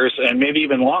 30 years and maybe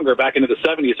even longer back into the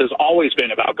 70s has always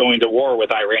been about going to war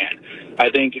with Iran. I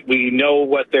think we know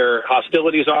what their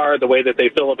hostilities are, the way that they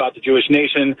feel about the Jewish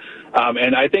nation.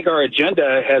 And I think our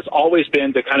agenda has always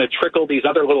been to kind of trickle these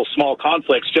other little small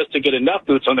conflicts just to get enough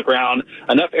boots on the ground,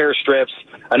 enough airstrips,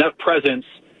 enough presence,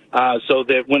 so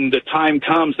that when the time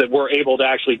comes that we're able to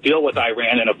actually deal with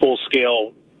Iran in a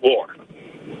full-scale war.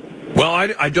 Well,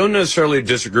 I don't necessarily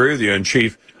disagree with you. And,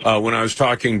 Chief, when I was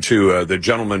talking to the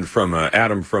gentleman from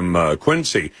Adam from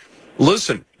Quincy,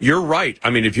 listen, you're right. I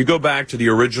mean, if you go back to the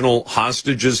original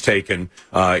hostages taken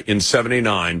in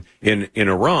 79 in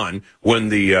Iran, when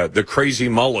the crazy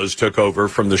mullahs took over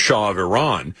from the Shah of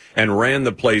Iran and ran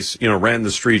the place, ran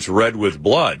the streets red with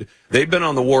blood, they've been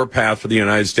on the war path for the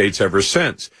United States ever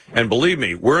since. And believe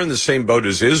me, we're in the same boat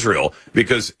as Israel,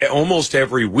 because almost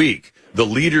every week, the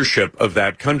leadership of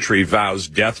that country vows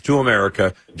death to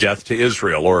America, death to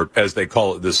Israel, or as they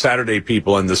call it, the Saturday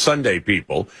people and the Sunday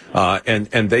people.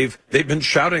 And they've been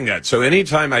shouting that. So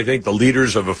anytime I think the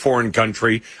leaders of a foreign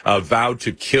country vow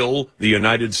to kill the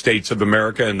United States of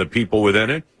America and the people within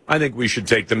it, I think we should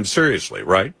take them seriously,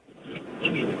 right?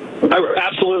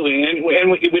 Absolutely,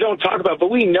 and we don't talk about, but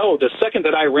we know the second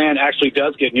that Iran actually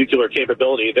does get nuclear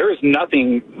capability, there is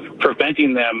nothing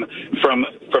preventing them from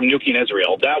nuking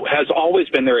Israel. That has always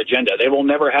been their agenda. They will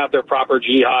never have their proper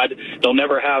jihad. They'll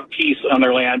never have peace on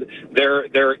their land. Their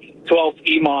 12th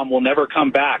imam will never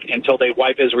come back until they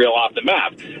wipe Israel off the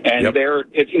map. And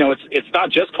it's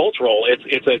not just cultural.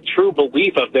 It's a true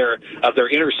belief of their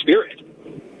inner spirit.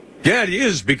 Yeah, it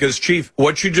is, because, Chief,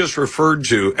 what you just referred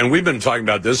to, and we've been talking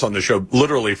about this on the show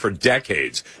literally for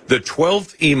decades, the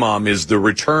 12th imam is the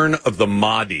return of the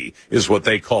Mahdi, is what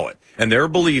they call it. And their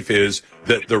belief is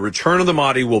that the return of the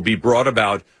Mahdi will be brought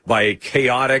about by a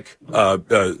chaotic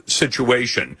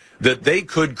situation that they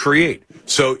could create.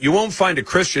 So you won't find a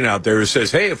Christian out there who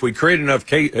says, hey, if we create enough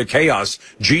chaos,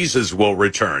 Jesus will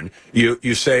return.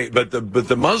 You say, but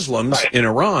the Muslims in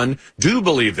Iran do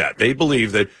believe that. They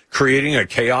believe that creating a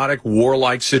chaotic,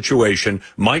 warlike situation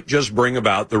might just bring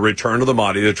about the return of the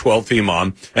Mahdi, the 12th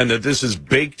Imam, and that this is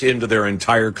baked into their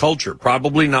entire culture.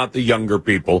 Probably not the younger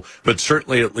people, but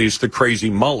certainly at least the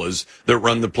crazy mullahs that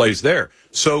run the place there.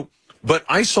 So, but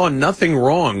I saw nothing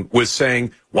wrong with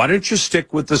saying, why don't you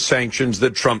stick with the sanctions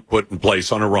that Trump put in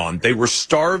place on Iran? They were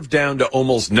starved down to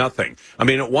almost nothing. I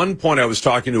mean, at one point I was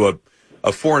talking to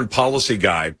a foreign policy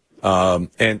guy,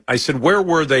 and I said, where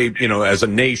were they, as a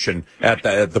nation at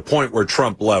the point where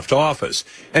Trump left office?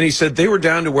 And he said they were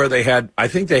down to where I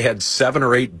think they had $7 or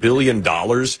 $8 billion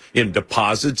in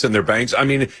deposits in their banks. I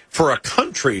mean, for a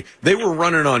country, they were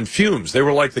running on fumes. They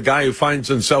were like the guy who finds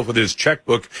himself with his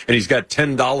checkbook and he's got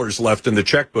 $10 left in the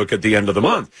checkbook at the end of the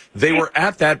month. They were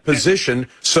at that position,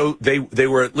 so they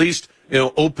were at least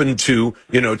open to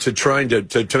trying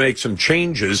to make some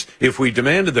changes if we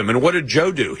demanded them. And what did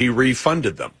Joe do? He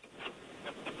refunded them.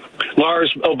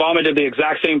 Lars, Obama did the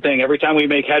exact same thing. Every time we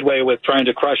make headway with trying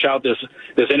to crush out this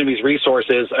enemy's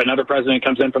resources, another president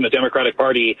comes in from the Democratic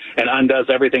Party and undoes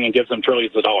everything and gives them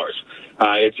trillions of dollars.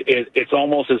 It's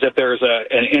almost as if there's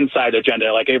an inside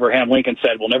agenda. Like Abraham Lincoln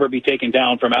said, we'll never be taken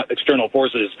down from external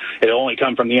forces. It'll only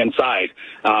come from the inside.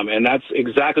 And that's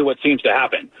exactly what seems to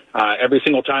happen. Every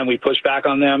single time we push back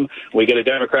on them, we get a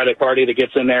Democratic Party that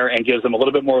gets in there and gives them a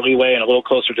little bit more leeway and a little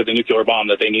closer to the nuclear bomb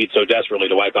that they need so desperately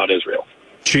to wipe out Israel.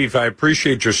 Chief, I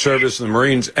appreciate your service in the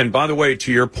Marines. And by the way,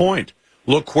 to your point,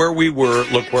 Look where we were,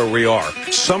 look where we are.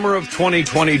 Summer of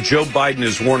 2020, Joe Biden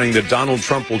is warning that Donald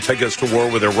Trump will take us to war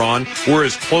with Iran. We're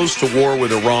as close to war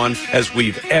with Iran as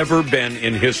we've ever been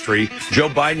in history. Joe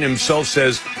Biden himself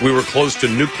says we were close to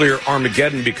nuclear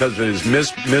Armageddon because of his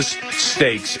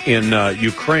mistakes in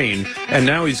Ukraine. And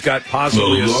now he's got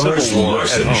possibly a civil war at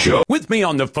home. Show. With me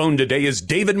on the phone today is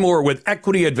David Moore with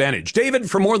Equity Advantage. David,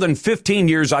 for more than 15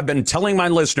 years, I've been telling my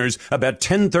listeners about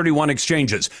 1031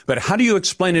 exchanges. But how do you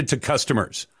explain it to customers?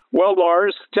 Well,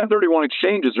 Lars, 1031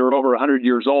 exchanges are over 100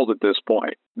 years old at this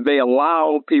point. They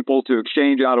allow people to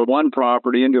exchange out of one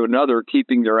property into another,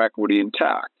 keeping their equity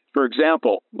intact. For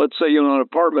example, let's say you own an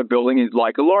apartment building and you'd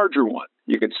like a larger one.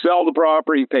 You can sell the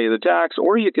property, pay the tax,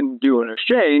 or you can do an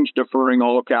exchange, deferring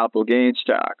all capital gains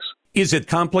tax. Is it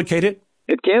complicated?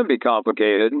 It can be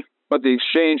complicated, but the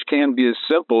exchange can be as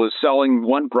simple as selling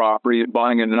one property and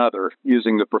buying another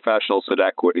using the professionals at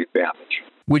Equity Advantage.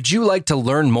 Would you like to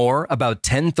learn more about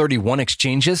 1031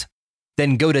 exchanges?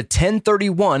 Then go to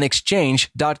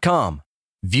 1031exchange.com.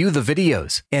 View the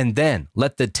videos, and then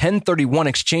let the 1031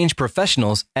 exchange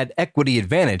professionals at Equity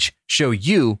Advantage show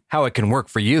you how it can work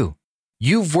for you.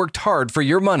 You've worked hard for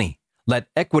your money. Let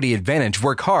Equity Advantage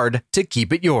work hard to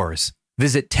keep it yours.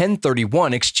 Visit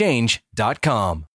 1031exchange.com.